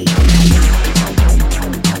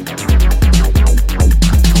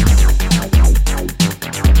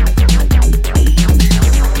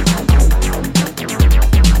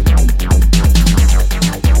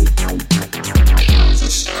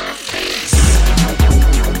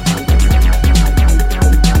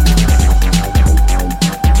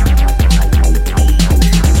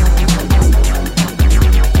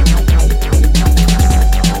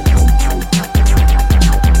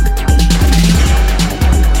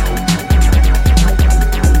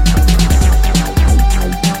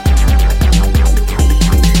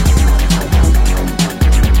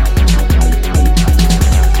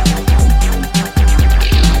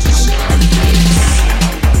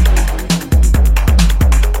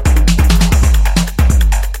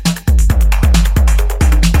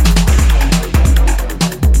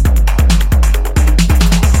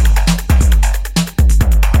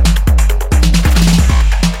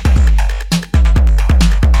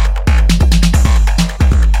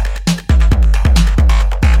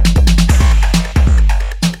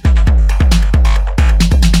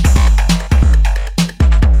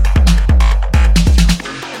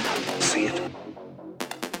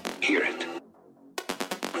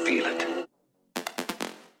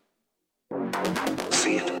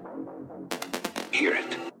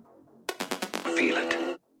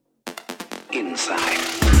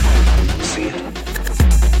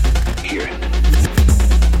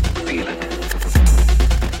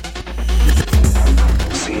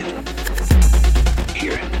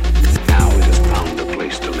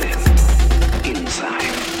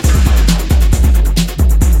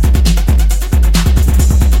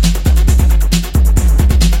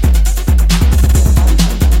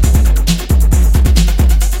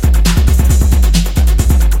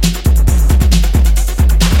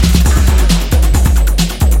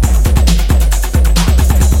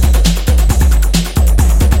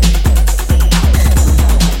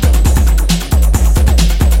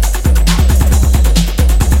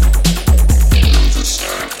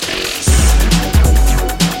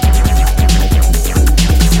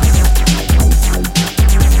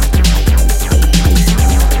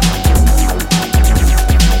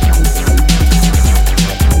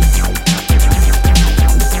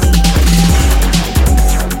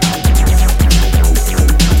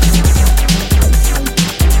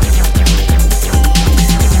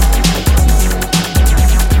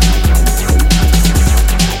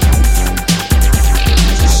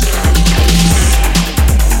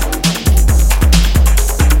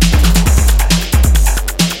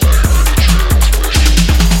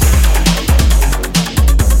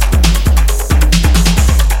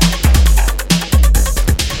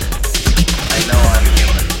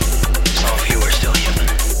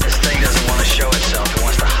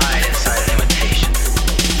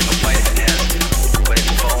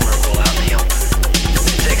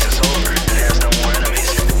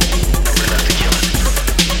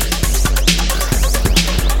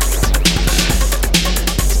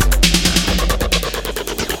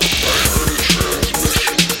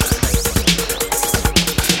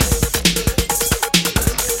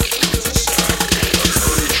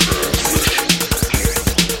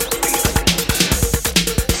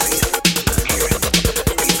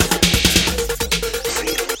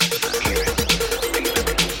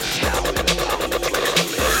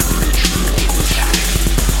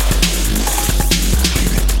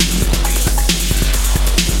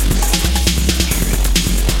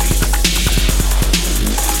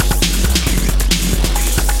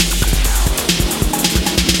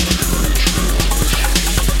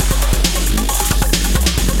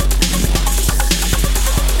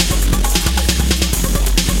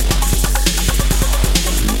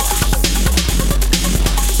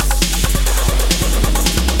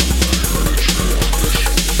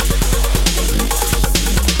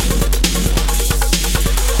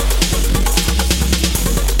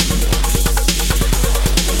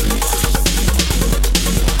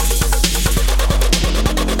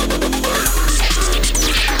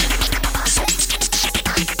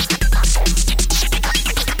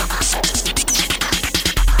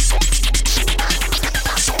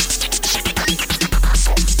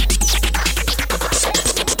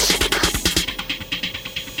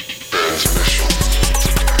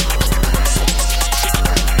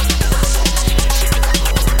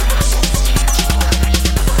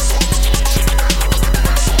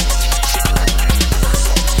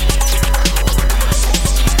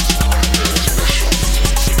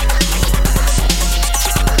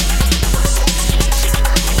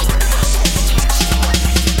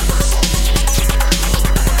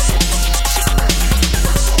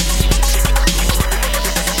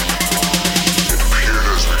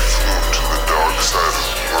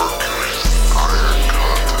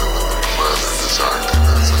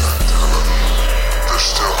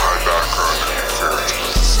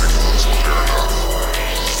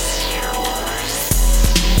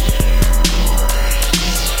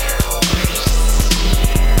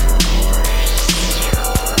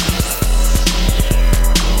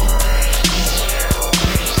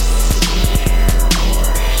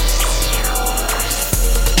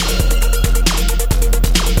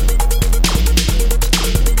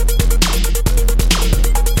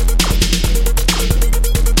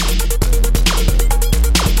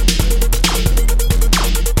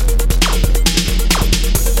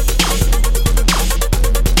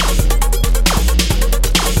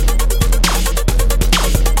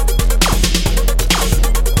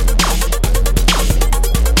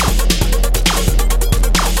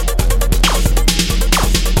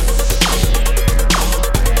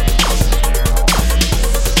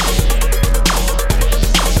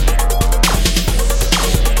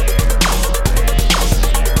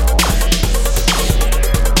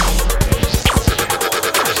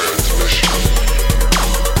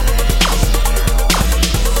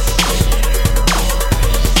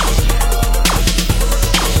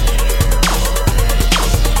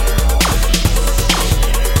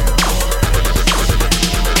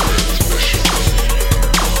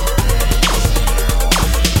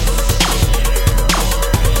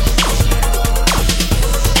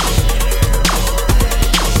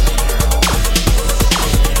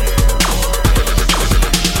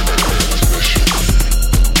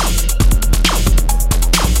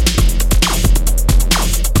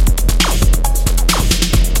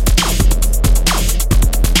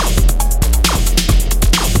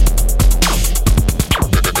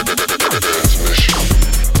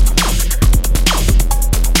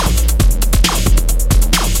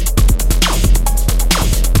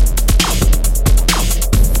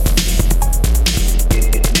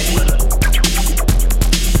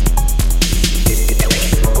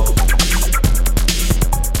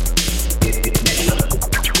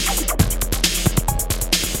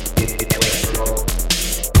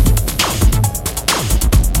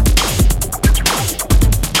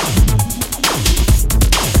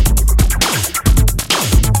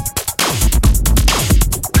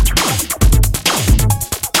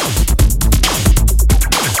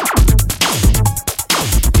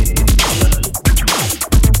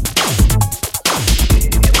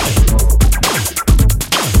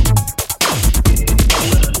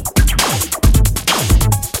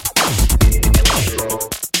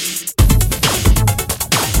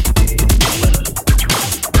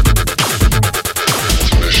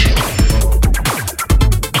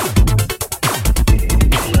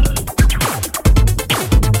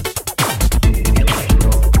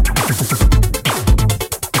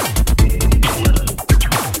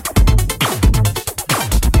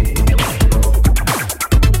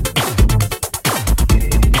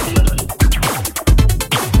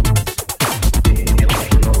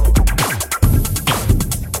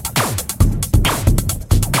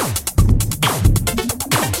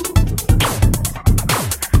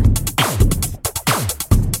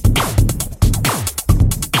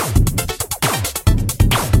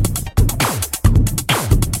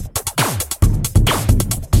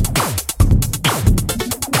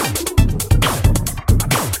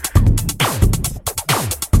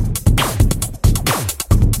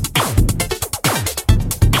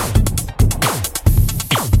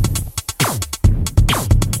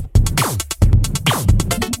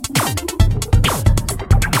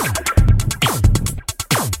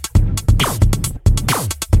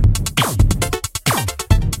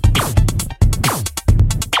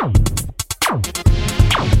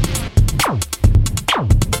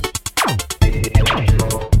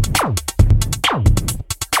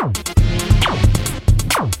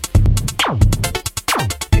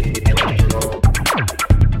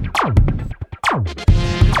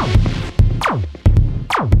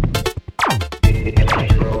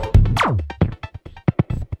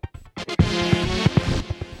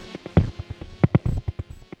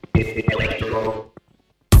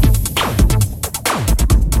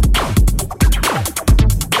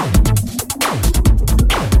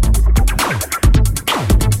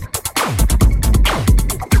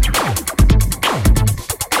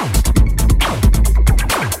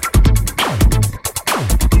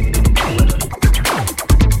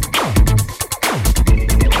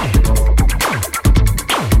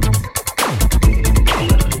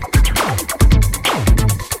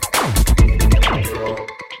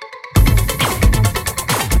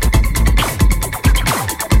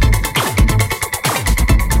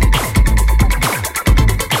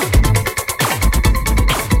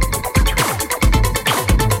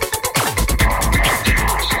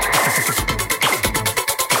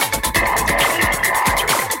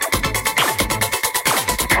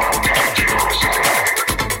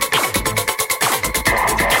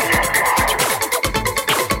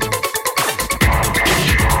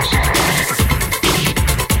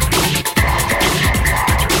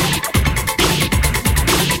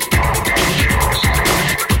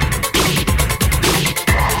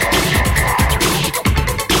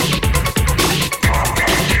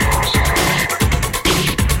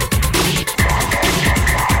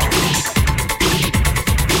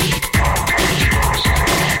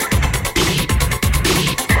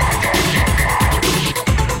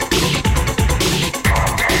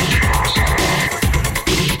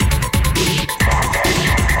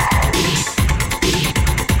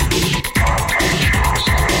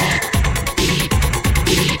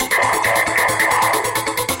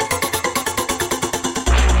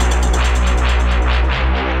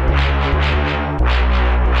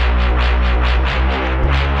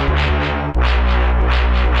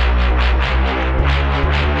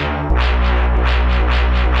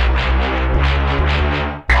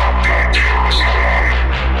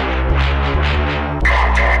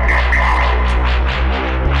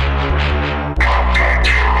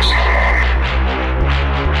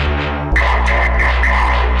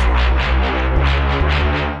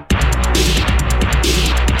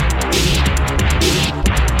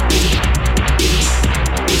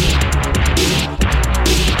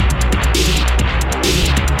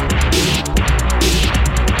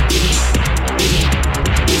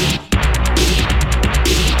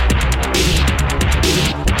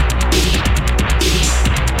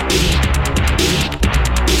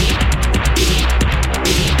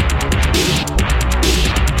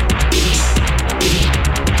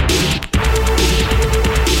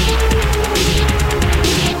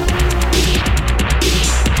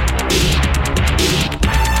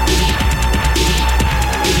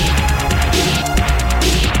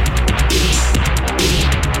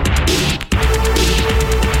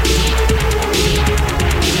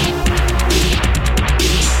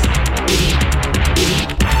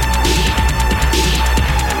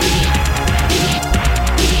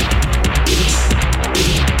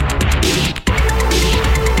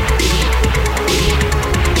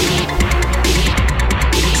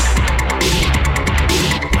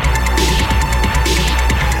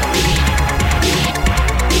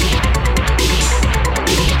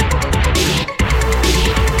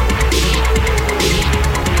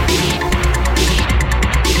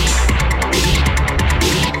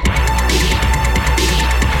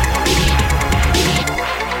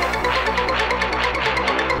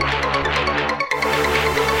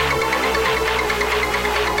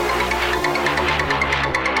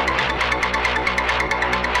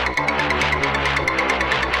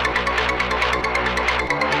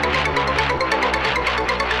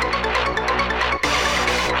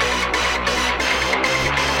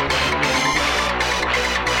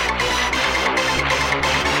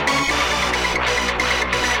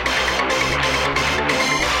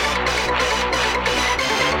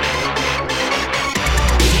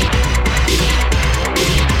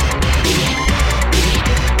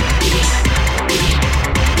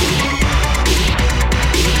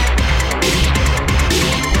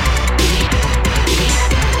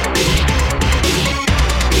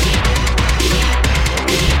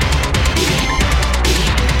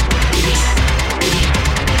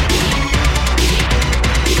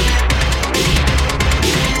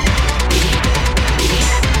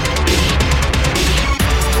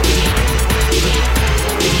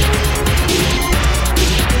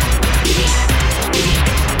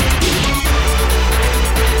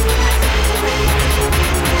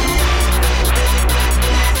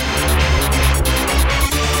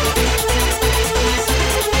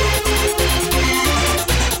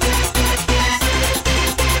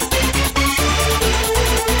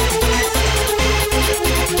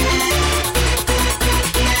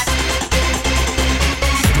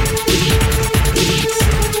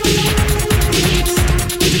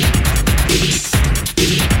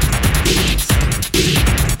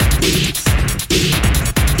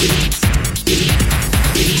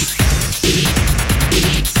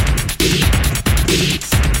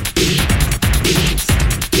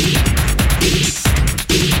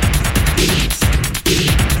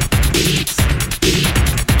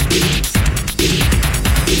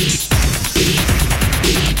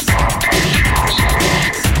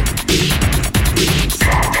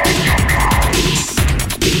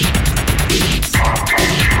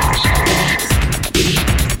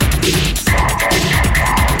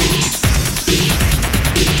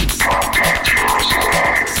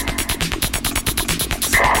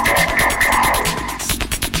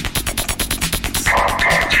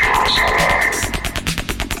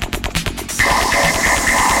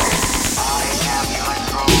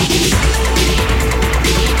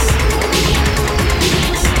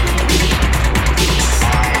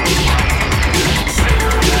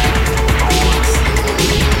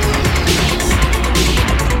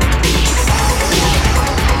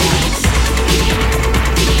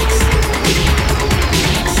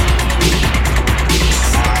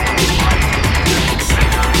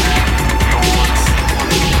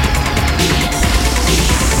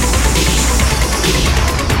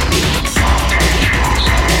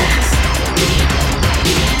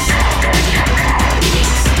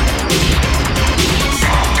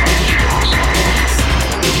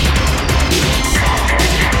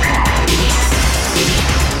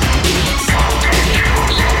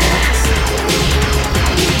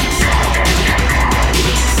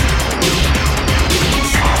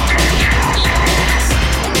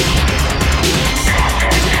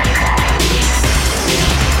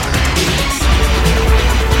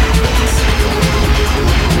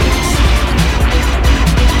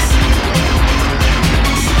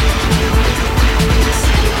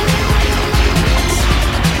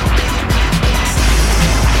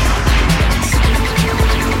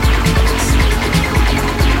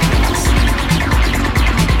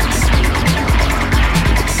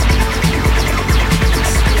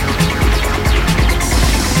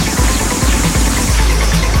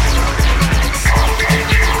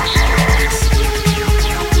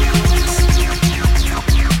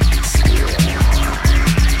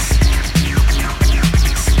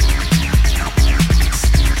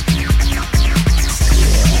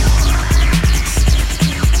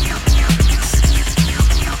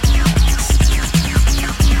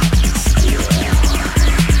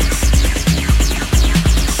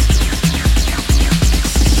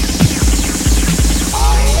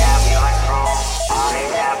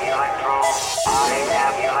 My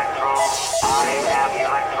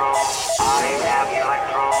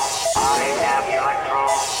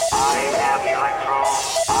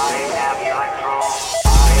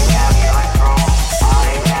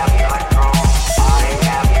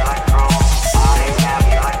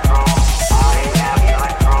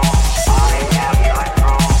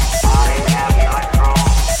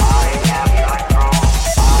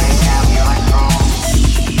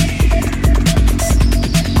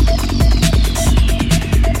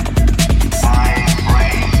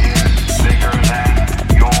brain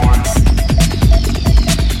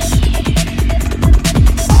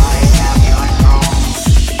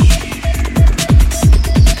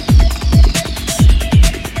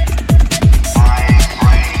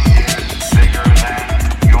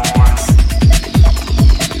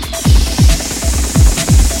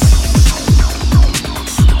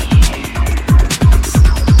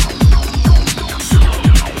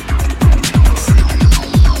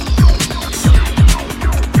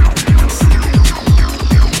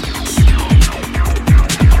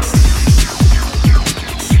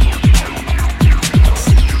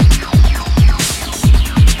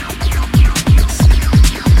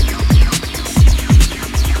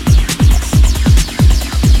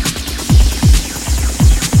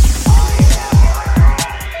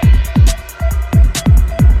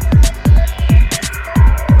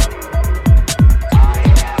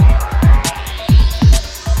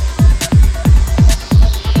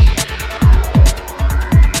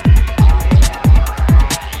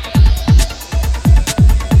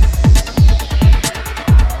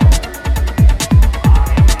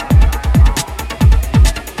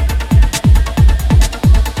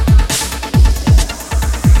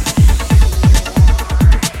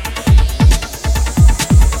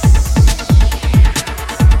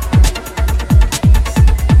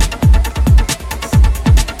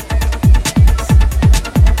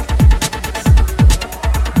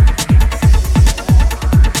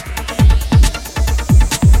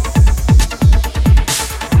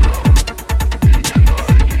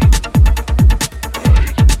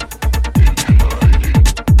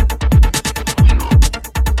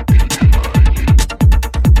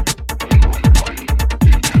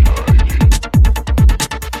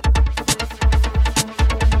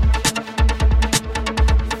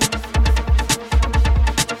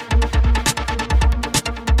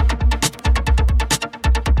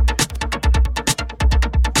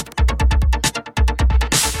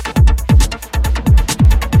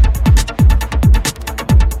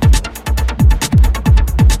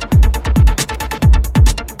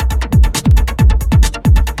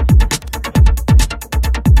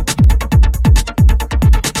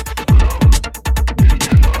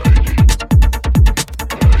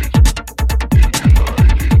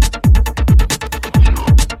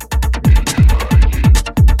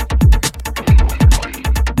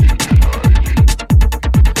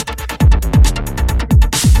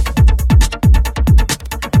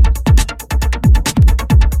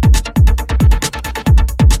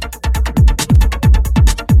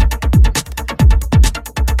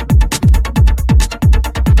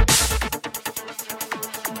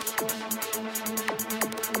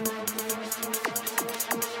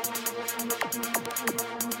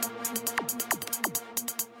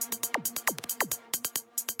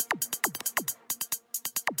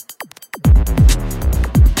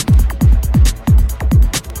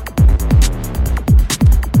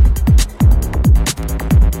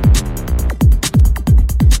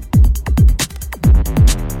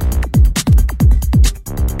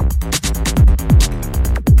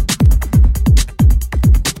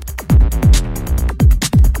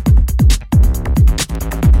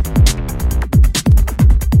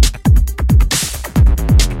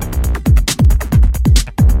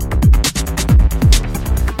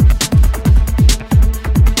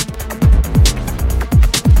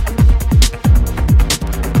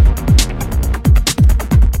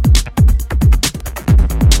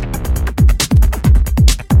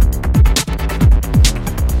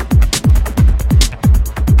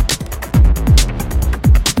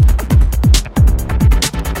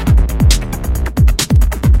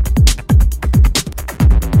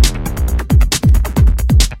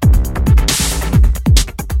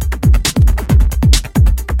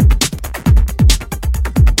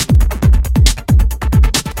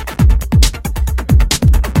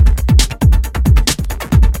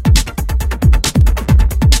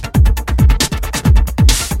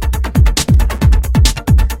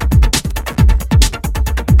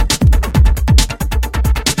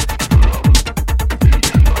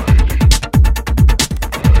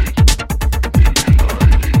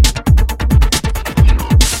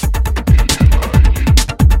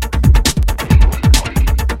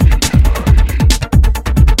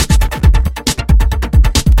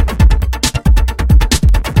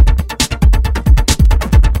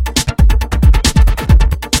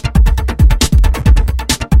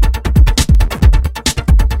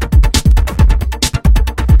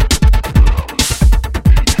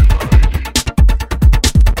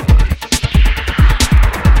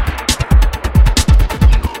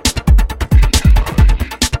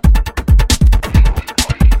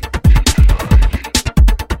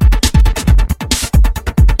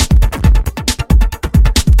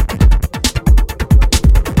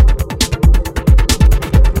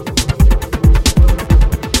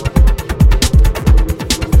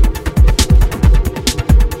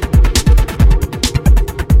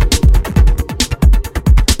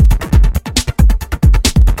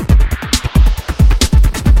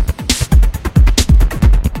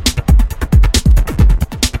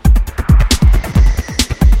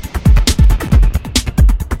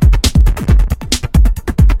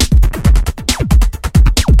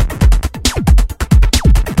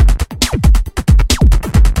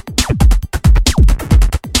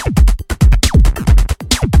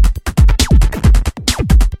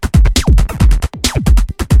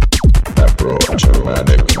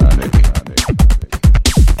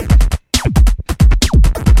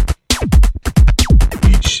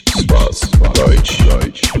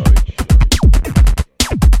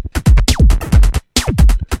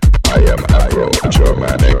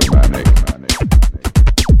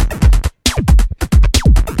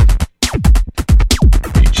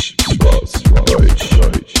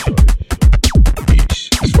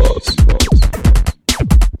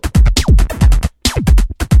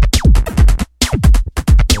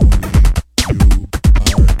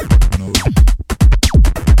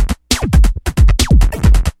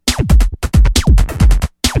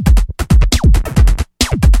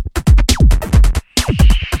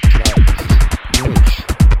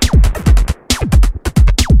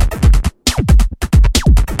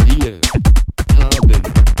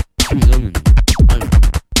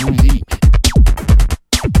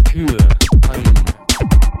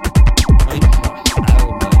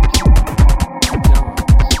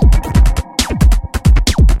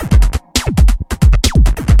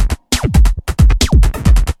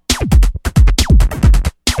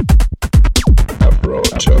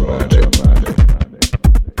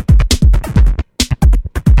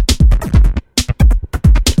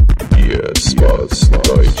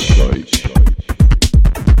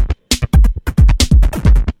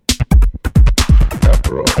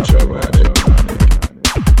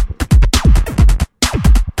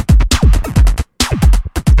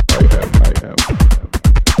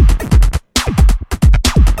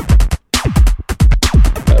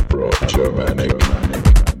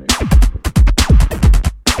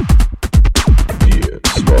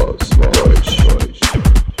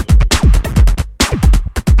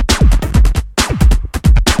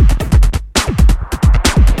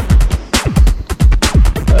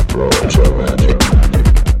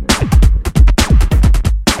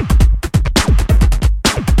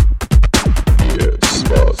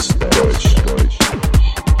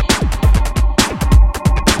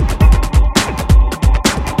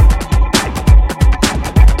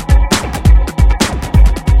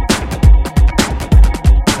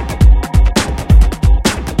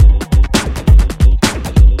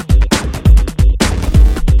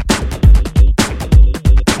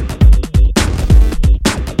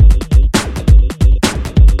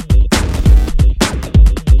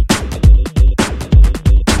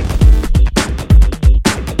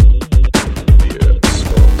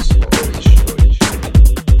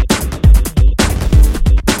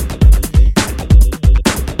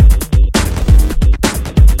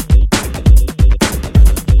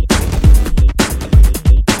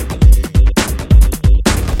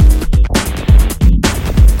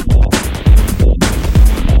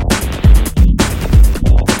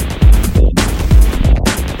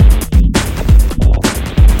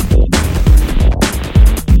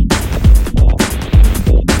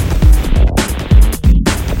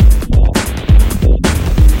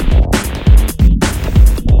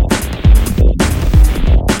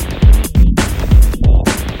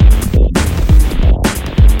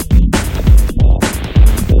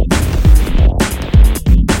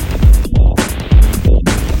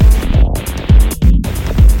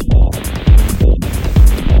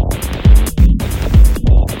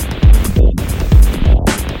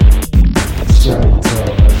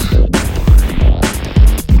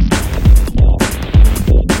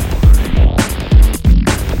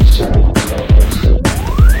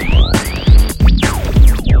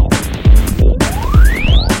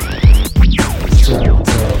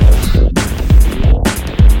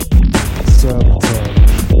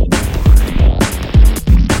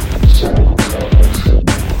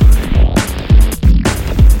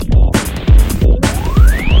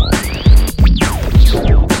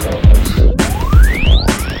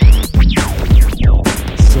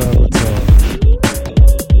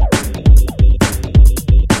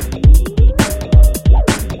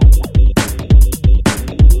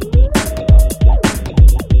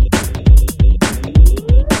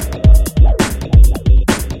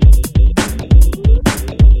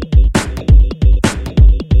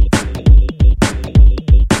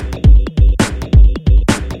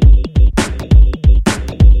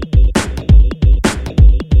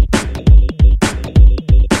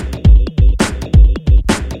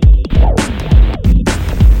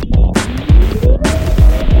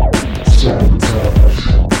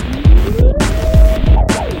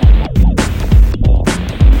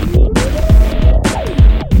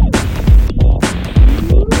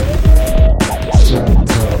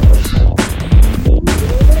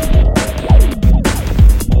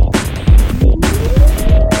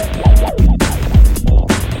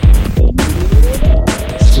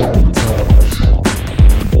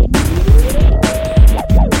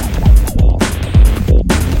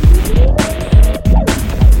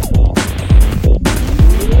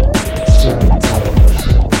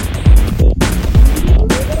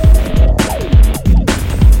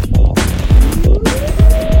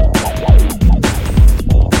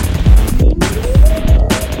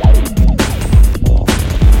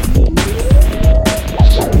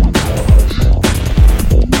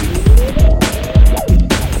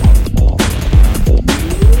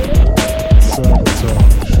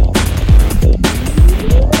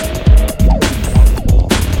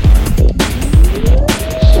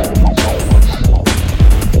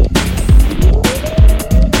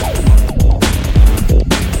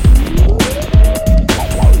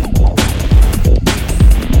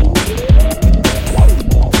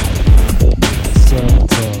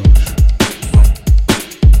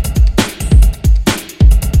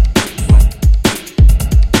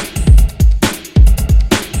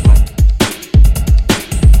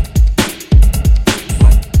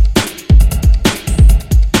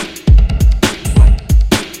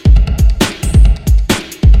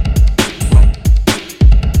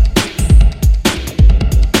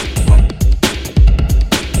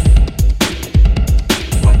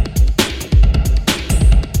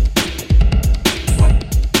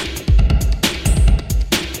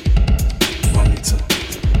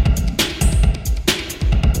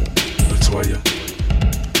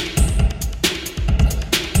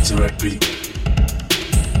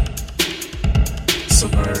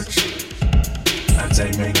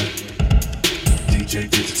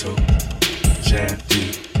Tito, Jan D,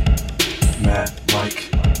 Matt, Mike,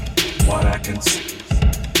 Watt Atkins,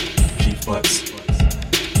 Keith Butts,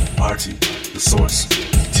 Artie, The Source,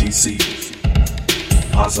 TC,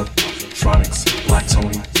 Paza, Tronics, Black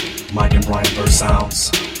Tony, Mike and Brian Burr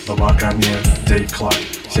Sounds, Laurent Garnier, Dave Clark,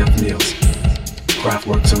 Jeff Mills,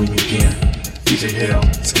 Kraftwerk Till We Meet Again, DJ Hale,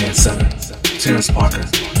 Scan 7, Terrence Parker,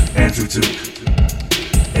 Andrew Duke,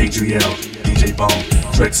 Adriel, DJ Bone,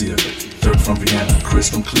 Drexia, Dirk from Vienna, Chris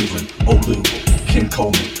from Cleveland, Olu, Ken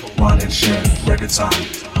Coleman, Ron and Sharon, Record Time,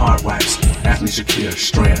 Hard Wax, Anthony Shakir,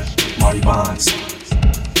 Strand, Marty Bonds,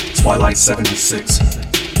 Twilight 76,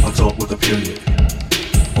 Adult with a Period,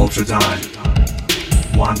 Ultra Dime,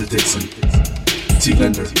 Wanda Dixon, T.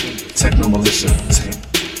 Linder, Techno Militia,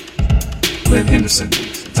 Glenn Henderson,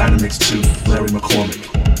 Dynamix 2, Larry McCormick,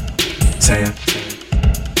 Tan,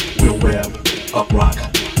 Will Webb, Uprock,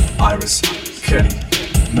 Iris, Ketty,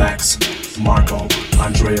 Max, Marco,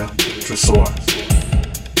 Andrea, Tresor,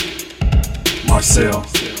 Marcel,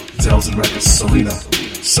 Dells and Records, Selena,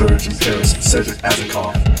 Serge in Paris, Cedric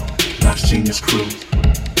Azenkoff, Max Genius Crew,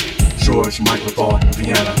 George, Mike Lethal,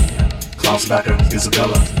 Vienna, Klaus Becker,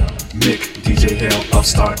 Isabella, Mick, DJ Hale,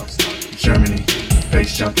 Upstart, Germany,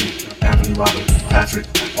 Bass Junkie, Anthony Robert, Patrick,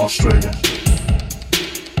 Australia,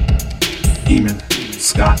 Eamon,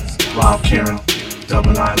 Scott, Rob Karen,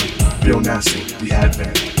 Dublin Island, Bill Nasty, The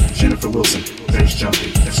Advent, Jennifer Wilson, Bass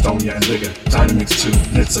Junkie, Estonia and Liga, Dynamix 2,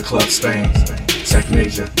 Nitsa Club Spain,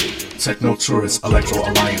 Technasia, Techno Tourist, Electro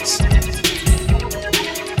Alliance.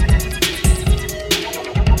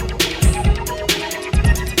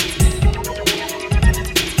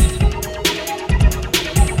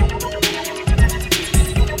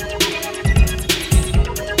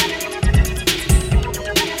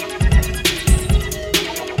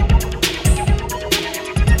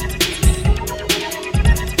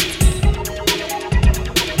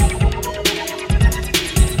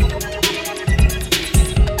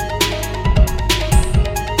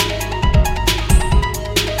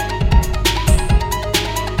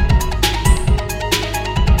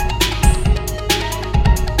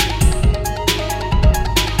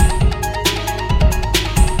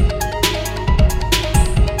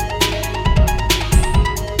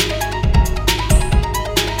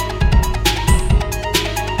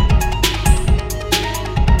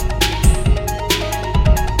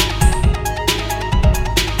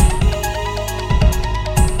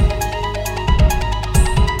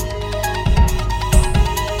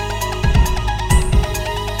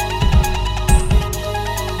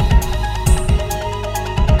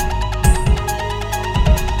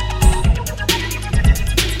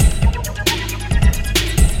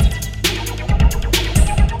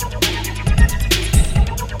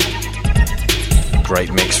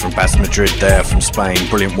 Great mix from Baz Madrid there from Spain.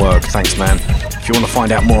 Brilliant work. Thanks, man. If you want to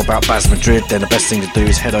find out more about Baz Madrid, then the best thing to do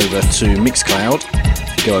is head over to Mixcloud.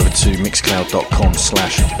 If you go over to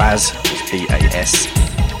mixcloud.com/Baz,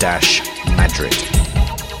 BAS-Madrid.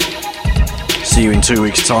 See you in 2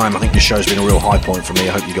 weeks' time. I think this show's been a real high point for me.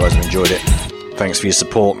 I hope you guys have enjoyed it. Thanks for your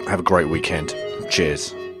support. Have a great weekend.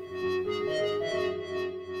 Cheers.